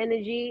that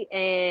energy,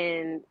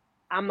 and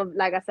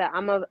like I said,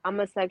 I'm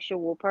a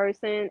sexual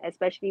person,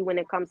 especially when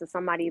it comes to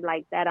somebody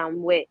like that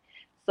I'm with.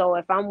 So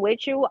if I'm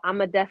with you, I'm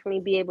gonna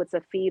definitely be able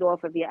to feed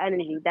off of your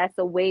energy. That's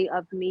a way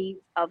of me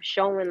of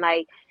showing,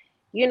 like,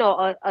 you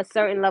know, a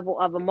certain level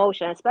of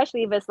emotion,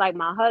 especially if it's like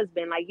my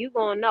husband. Like, you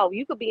gonna know,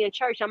 you could be in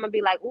church, I'm gonna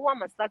be like, oh, I'm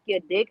gonna suck your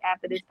dick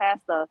after this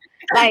pastor.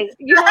 Like,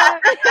 you know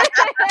what I mean?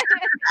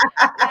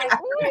 Like,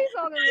 who are you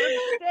talking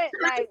about shit?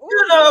 Like,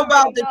 you know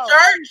about the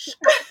church.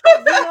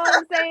 You know what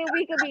I'm saying?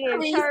 We could be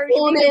in church,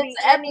 we could be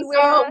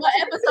anywhere. What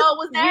episode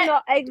was that? You know,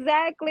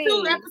 exactly.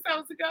 2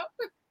 episodes ago.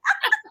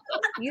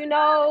 You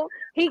know,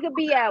 he could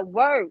be at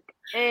work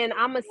and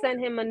I'm gonna send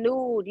him a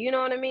nude. You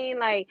know what I mean?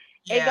 Like,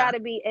 it gotta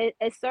be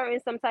a certain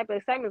some type of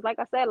excitement. Like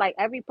I said, like,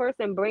 every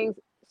person brings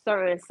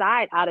certain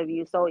side out of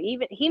you. So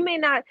even he may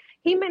not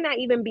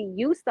even be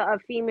used to a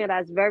female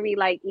that's very,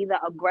 like, either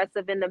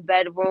aggressive in the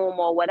bedroom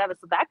or whatever.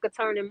 So that could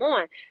turn him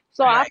on.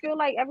 So I feel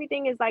like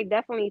everything is, like,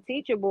 definitely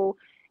teachable.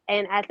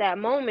 And at that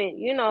moment,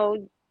 you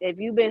know, if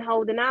you've been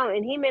holding out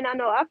and he may not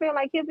know, I feel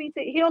like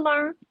he'll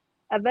learn.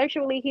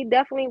 Eventually he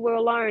definitely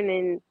will learn.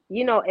 And,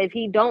 you know, if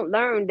he don't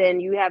learn,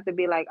 then you have to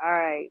be like, all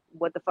right,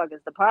 what the fuck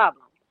is the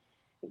problem?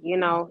 You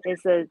know,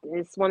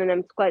 it's one of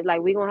them,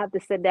 like, we're gonna have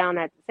to sit down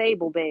at the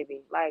table,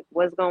 baby. Like,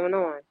 what's going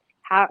on?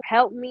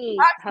 Help me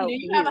help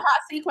you. Have a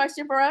hot seat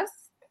question for us?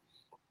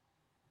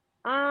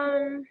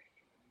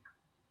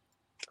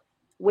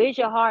 Where's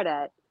your heart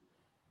at?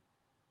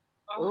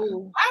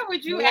 Oh, why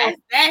would you ask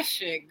that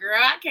shit, girl?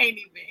 I can't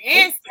even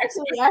answer.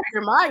 Especially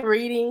after my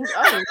reading.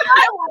 I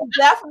will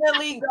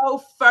definitely go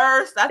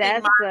first. I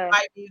think mine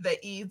might be the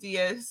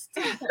easiest.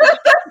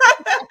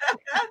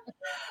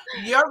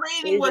 Your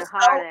reading was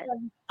so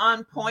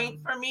on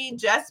point for me,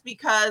 just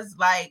because,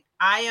 like,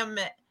 I am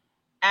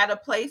at a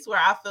place where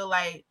I feel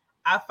like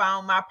I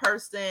found my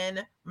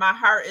person. My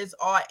heart is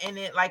all in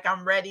it. Like,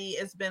 I'm ready.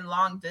 It's been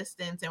long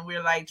distance and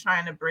we're, like,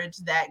 trying to bridge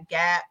that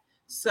gap.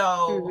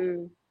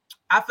 So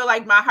I feel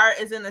like my heart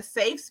is in a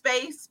safe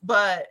space,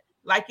 but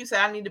like you said,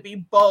 I need to be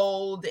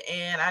bold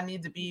and I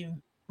need to be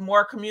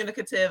more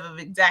communicative of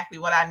exactly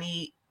what I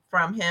need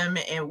from him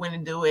and when to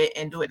do it,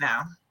 and do it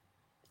now.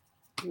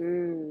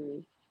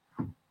 Girl,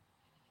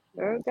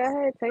 go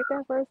ahead, take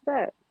that first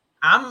step.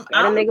 I'm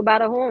think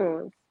about the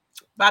horns.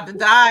 About to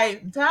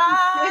die.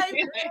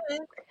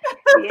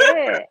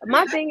 Yeah.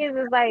 My thing is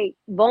like,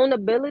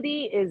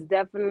 vulnerability is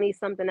definitely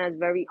something that's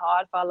very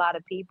hard for a lot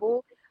of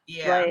people.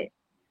 Yeah. But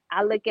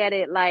I look at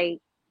it like,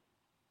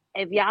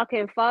 if y'all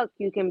can fuck,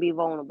 you can be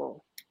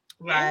vulnerable.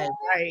 Right.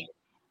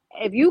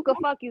 If you could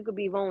fuck, you could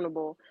be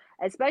vulnerable.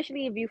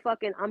 Especially if you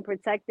fucking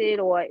unprotected,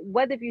 or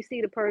whether if you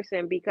see the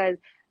person, because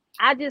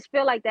I just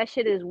feel like that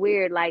shit is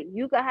weird. Like,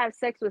 you could have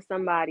sex with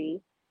somebody,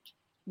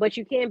 but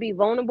you can't be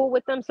vulnerable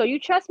with them. So you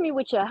trust me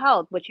with your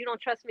health, but you don't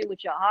trust me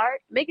with your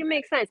heart. Make it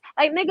make sense.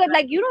 Like, nigga,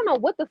 like, you don't know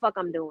what the fuck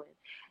I'm doing.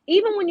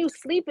 even when you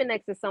sleeping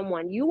next to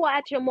someone, you are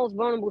at your most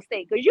vulnerable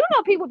state because you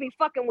know people be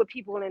fucking with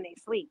people in their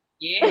sleep.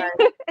 Yeah.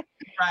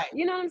 Right.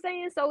 You know what I'm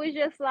saying? So it's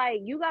just like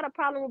you got a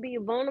problem with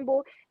being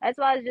vulnerable. That's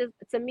why it's just,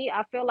 to me,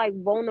 I feel like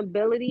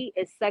vulnerability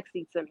is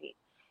sexy to me.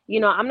 You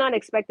know, I'm not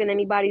expecting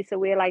anybody to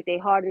wear like they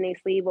heart in their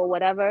sleeve or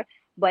whatever.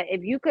 But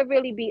if you could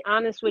really be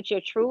honest with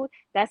your truth,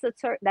 that's a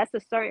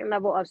certain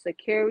level of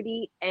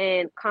security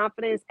and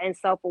confidence and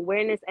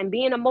self-awareness and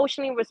being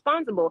emotionally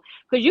responsible.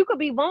 Because you could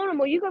be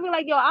vulnerable. You could be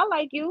like, yo, I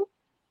like you.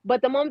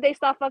 But the moment they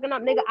start fucking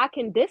up, nigga, I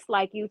can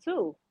dislike you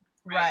too.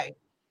 Right.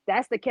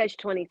 That's the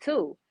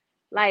catch-22.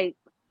 Like,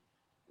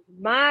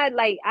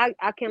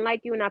 I can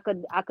like you and I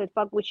could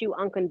fuck with you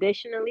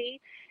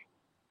unconditionally.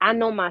 I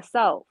know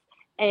myself.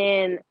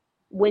 And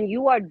when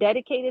you are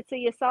dedicated to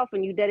yourself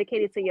and you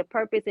dedicated to your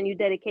purpose and you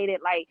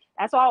dedicated, like,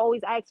 that's why I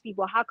always ask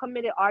people, how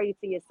committed are you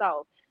to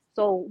yourself?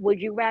 So would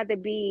you rather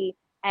be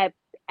at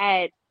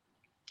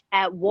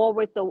war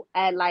with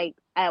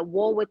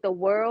the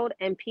world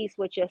and peace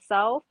with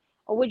yourself,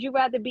 or would you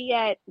rather be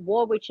at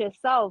war with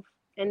yourself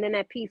and then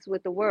at peace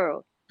with the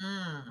world?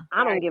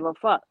 I don't give a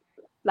fuck.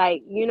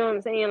 Like, you know what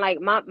I'm saying? Like,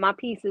 my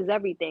peace is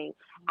everything.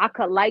 I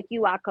could like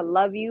you, I could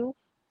love you,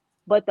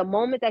 but the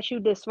moment that you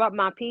disrupt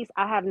my peace,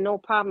 I have no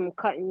problem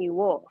cutting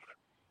you off.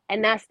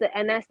 And that's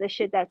the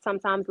shit that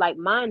sometimes like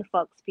mind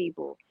fucks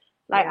people.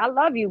 Like, I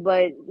love you,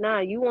 but nah,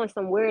 you want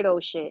some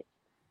weirdo shit.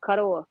 Cut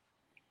off.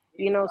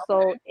 You know,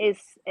 so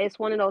it's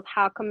one of those,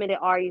 how committed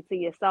are you to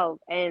yourself?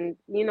 And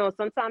you know,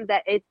 sometimes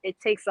that it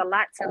takes a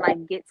lot to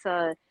like get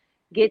to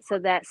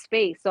that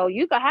space. So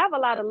you could have a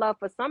lot of love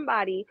for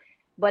somebody,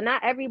 but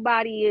not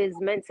everybody is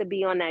meant to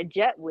be on that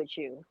jet with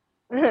you.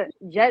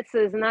 Jets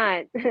is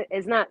not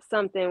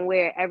something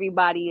where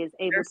everybody is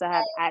able to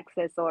have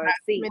access or a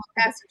seat.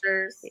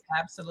 Passengers.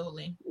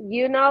 Absolutely.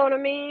 You know what I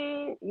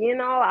mean? You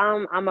know,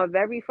 I'm a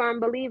very firm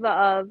believer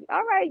of,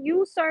 all right,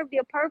 you served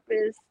your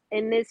purpose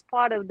in this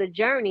part of the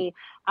journey.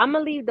 I'm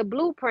gonna leave the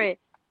blueprint,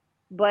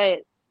 but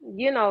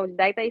you know,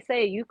 like they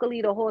say, you can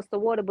lead a horse to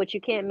water, but you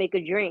can't make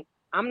a drink.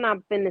 I'm not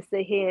finna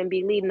sit here and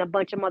be leading a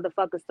bunch of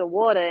motherfuckers to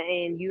water,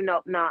 and you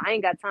know, no, I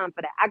ain't got time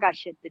for that. I got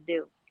shit to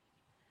do.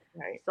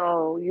 Right.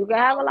 So you can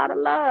have a lot of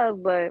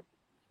love, but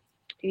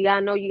you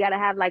gotta know you gotta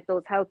have like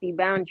those healthy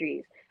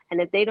boundaries. And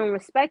if they don't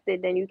respect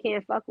it, then you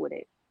can't fuck with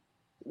it.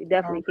 You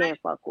definitely can't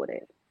fuck with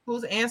it.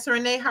 Who's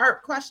answering their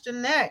heart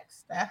question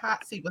next? That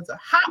hot seat was a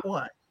hot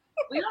one.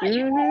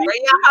 Mm-hmm.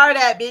 Where your heart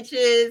at,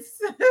 bitches?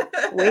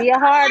 Where your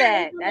heart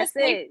at? That's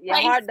it.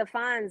 Your heart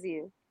defines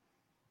you.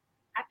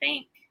 I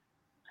think.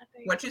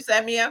 What you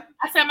said, Mia?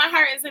 I said my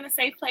heart is in a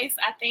safe place,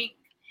 I think.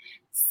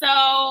 So,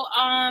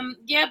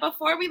 yeah,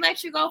 before we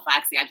let you go,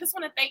 Foxy, I just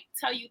want to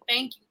tell you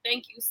thank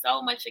you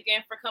so much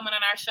again for coming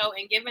on our show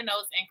and giving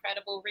those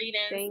incredible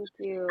readings. Thank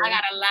you. I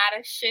got a lot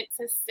of shit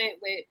to sit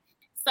with.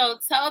 So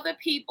tell the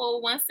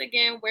people once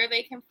again where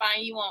they can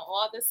find you on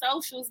all the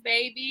socials,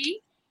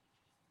 baby.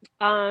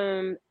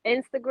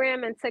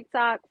 Instagram and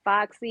TikTok,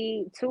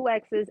 Foxy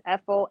 2X's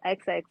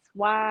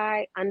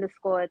FOXXY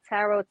 _Tarot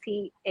TAROT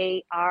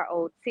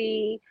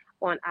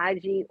on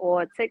IG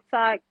or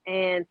TikTok,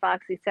 and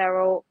Foxy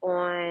Tarot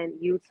on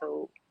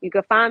YouTube. You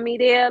can find me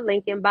there,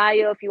 link in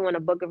bio if you want to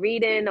book a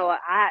reading, or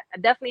I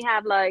definitely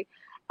have like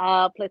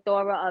a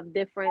plethora of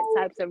different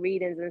types of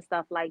readings and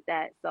stuff like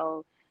that.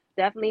 So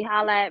definitely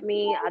holla at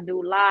me. I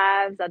do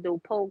lives, I do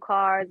poll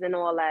cards and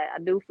all that. I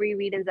do free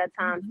readings at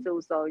times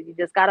too. So you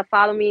just gotta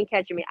follow me and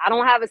catch me. I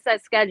don't have a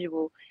set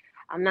schedule.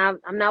 I'm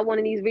not one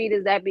of these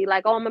readers that be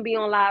like, oh, I'm gonna be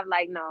on live.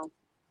 Like, no.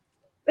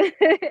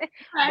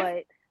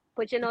 But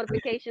put your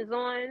notifications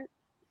on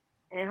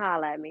and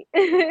holla at me.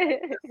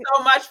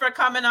 So much for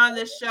coming on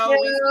the show.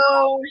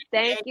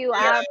 Thank you.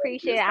 I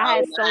appreciate it. I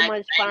had so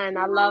much fun.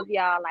 I love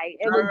y'all. Like,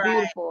 it was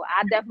beautiful.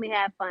 I definitely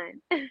had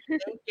fun. Thank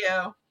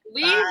you.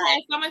 We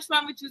had so much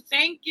fun with you.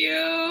 Thank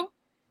you.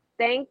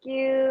 Thank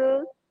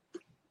you.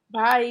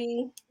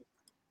 Bye.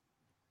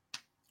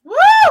 Woo!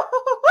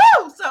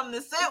 Something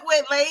to sit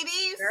with,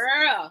 ladies.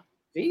 Girl.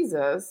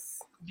 Jesus.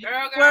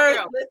 Girl.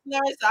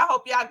 Listeners, I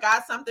hope y'all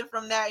got something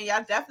from that.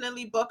 Y'all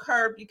definitely book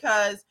her,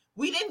 because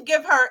we didn't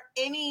give her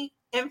any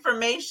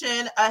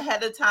information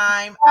ahead of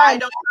time. I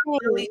don't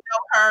really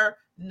know her,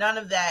 none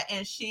of that.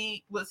 And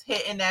she was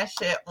hitting that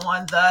shit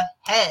on the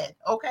head.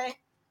 Okay.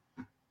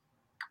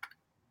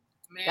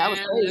 Man, that was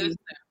crazy.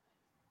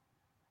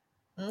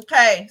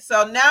 Okay,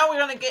 so now we're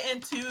gonna get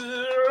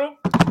into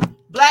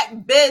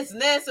Black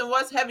business and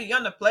what's heavy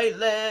on the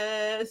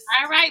playlist.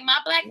 All right, my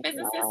Black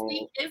business this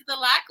week is the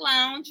Lock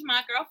Lounge.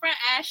 My girlfriend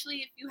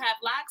Ashley, if you have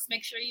locks,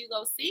 make sure you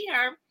go see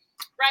her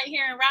right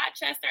here in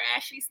Rochester.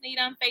 Ashley Sneed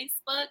on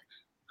Facebook.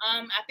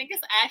 I think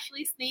it's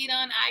Ashley Sneed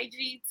on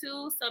IG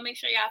too. So make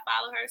sure y'all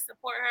follow her,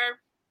 support her.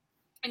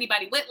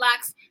 Anybody with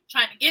locks,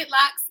 trying to get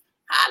locks,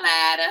 holla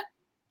at her.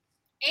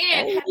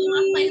 And heavy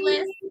on my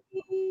playlist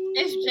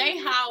is Jay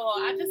Howell.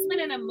 I just been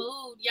in a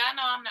mood. Y'all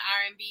know I'm the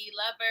R&B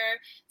lover.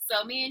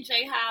 So me and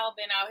Jay Howell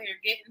been out here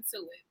getting to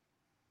it.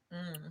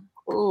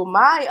 Ooh,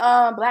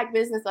 my Black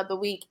business of the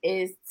week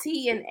is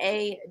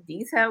T&A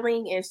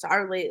Detailing in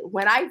Charlotte.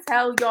 When I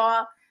tell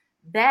y'all,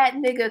 That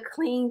nigga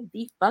cleaned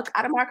the fuck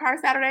out of my car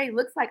Saturday.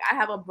 Looks like I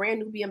have a brand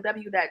new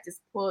BMW that just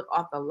pulled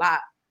off the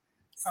lot.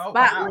 Oh,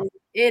 Spotless, wow.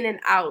 in and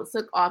out,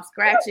 took off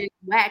scratches,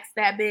 waxed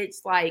that bitch.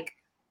 Like,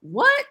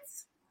 what?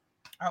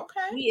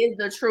 Okay. He is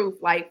the truth.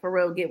 Like, for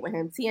real, get with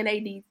him.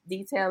 TNA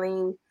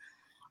detailing.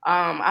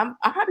 I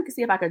probably could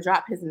see if I could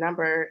drop his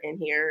number in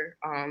here.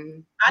 I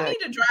need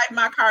to drive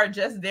my car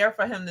just there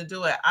for him to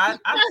do it. I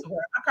swear,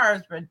 my car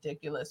is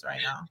ridiculous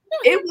right now.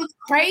 It was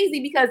crazy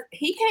because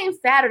he came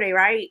Saturday,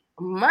 right?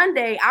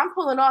 Monday, I'm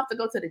pulling off to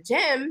go to the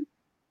gym,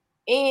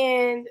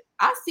 and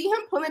I see him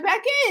pulling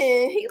back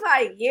in. He's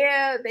like,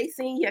 yeah, they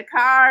seen your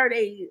car.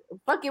 They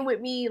fucking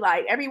with me.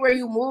 Like, everywhere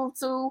you move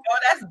to. Oh,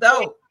 that's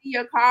dope.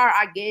 Your car,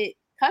 I get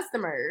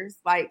customers.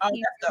 Like, Oh,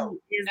 he that's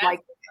dope. is like.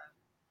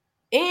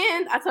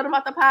 And I told him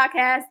about the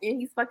podcast, and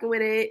he's fucking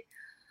with it.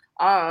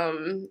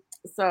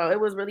 So it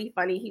was really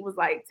funny. He was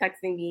like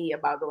texting me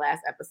about the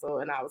last episode,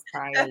 and I was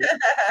crying. He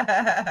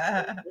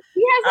has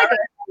like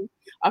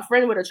a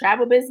friend with a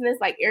travel business,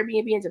 like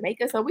Airbnb in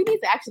Jamaica. So we need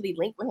to actually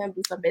link with him,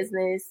 do some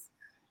business.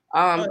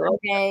 Glow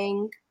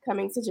Gang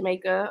coming to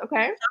Jamaica.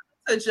 Okay.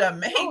 To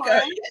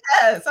Jamaica.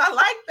 Yes, I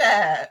like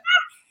that.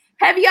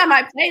 Heavy on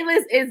my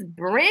playlist is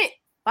Brent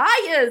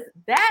Fires.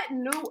 That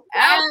new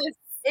album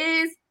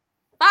is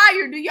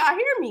fire. Do y'all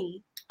hear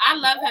me? I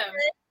love him.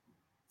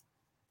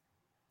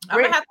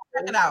 I'm gonna have to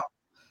check it out.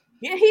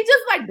 Yeah, he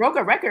just like broke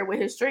a record with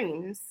his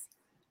streams.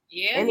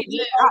 Yeah, and he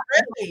did.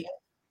 Really?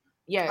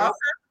 Yes. Okay.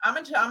 I'm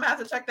gonna have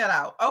to check that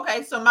out.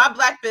 Okay, so my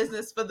Black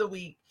business for the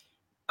week.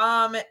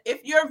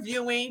 If you're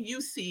viewing, you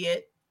see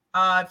it.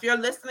 If you're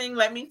listening,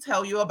 let me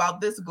tell you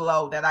about this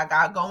glow that I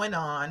got going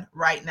on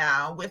right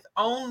now with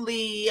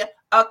only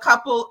a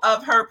couple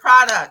of her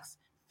products.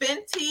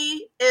 Fenty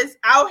is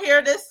out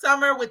here this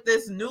summer with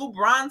this new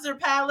bronzer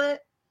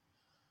palette.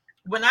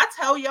 When I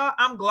tell y'all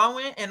I'm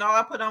glowing and all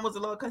I put on was a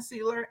little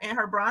concealer and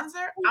her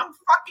bronzer, I'm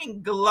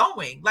fucking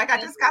glowing. Like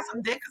I just got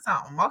some dick or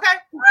something, okay?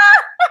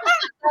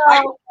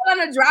 Are you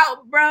on a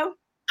drought, bro?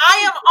 I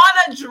am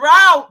on a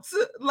drought.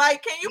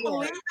 Like, can you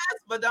believe this?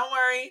 But don't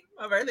worry,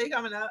 my birthday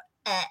coming up.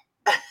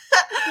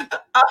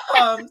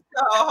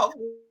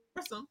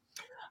 So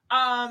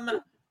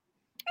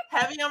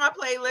heavy on my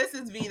playlist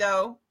is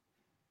Vito.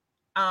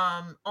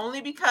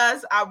 Only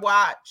because I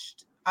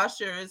watched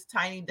Usher's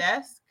Tiny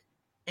Desk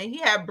and he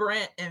had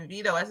Brent and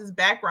Vito as his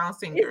background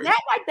singers. Is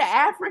that like the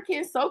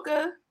African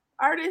soca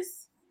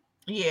artist?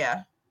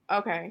 Yeah.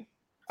 Okay.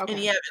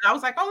 And I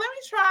was like, oh, let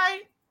me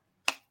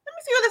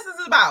see what this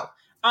is about.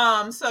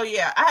 So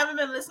yeah, I haven't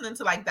been listening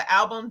to like the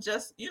album,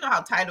 just you know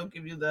how Tidal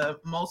give you the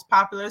most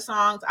popular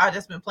songs. I've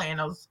just been playing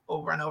those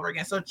over and over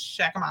again. So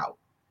check them out.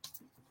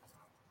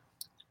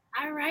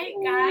 All right,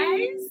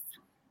 guys.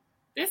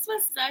 This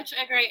was such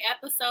a great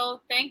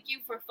episode. Thank you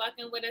for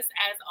fucking with us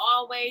as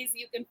always.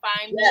 You can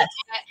find me at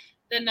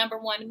the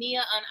 #1 Mia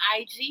on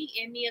IG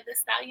and Mia the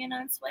Stallion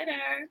on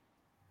Twitter.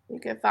 You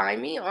can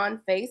find me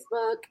on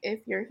Facebook.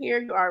 If you're here,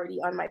 you're already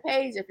on my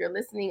page. If you're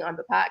listening on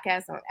the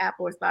podcast on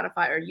Apple or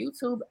Spotify or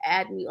YouTube,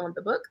 add me on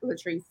the book,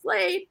 Latrice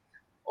Slade,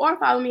 or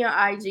follow me on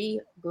IG,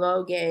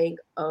 Glow Gang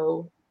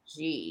OG.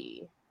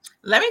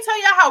 Let me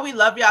tell y'all how we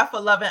love y'all for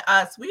loving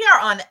us. We are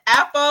on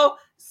Apple,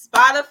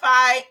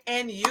 Spotify,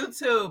 and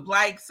YouTube.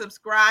 Like,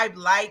 subscribe,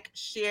 like,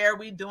 share.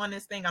 We doing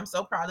this thing. I'm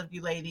so proud of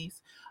you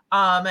ladies.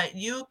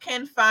 You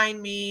can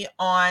find me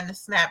on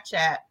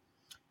Snapchat.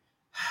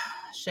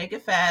 Shake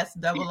It Fast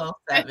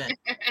 007.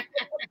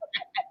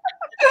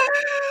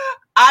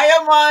 I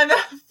am on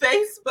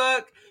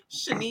Facebook,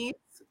 Shanice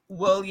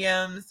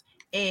Williams,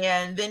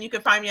 and then you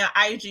can find me on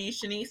IG,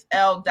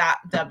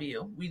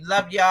 ShaniceL.W. We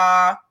love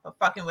y'all for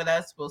fucking with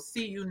us. We'll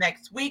see you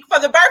next week for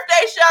the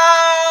birthday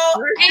show.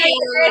 All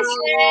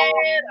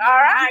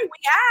right, we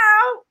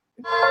out.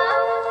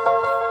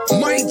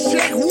 Mic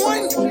check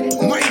 1,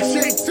 mic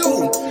check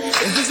 2.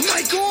 Is this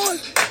mic on?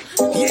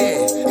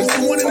 Yeah, it's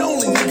the one and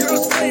only, your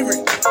girl's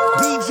favorite,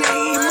 DJ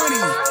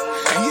E-Money.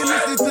 And you're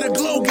listening to the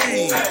Glow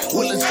Gang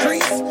with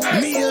Latrice,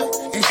 Mia,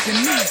 and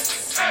Shanice.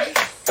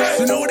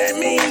 You know what that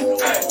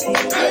means?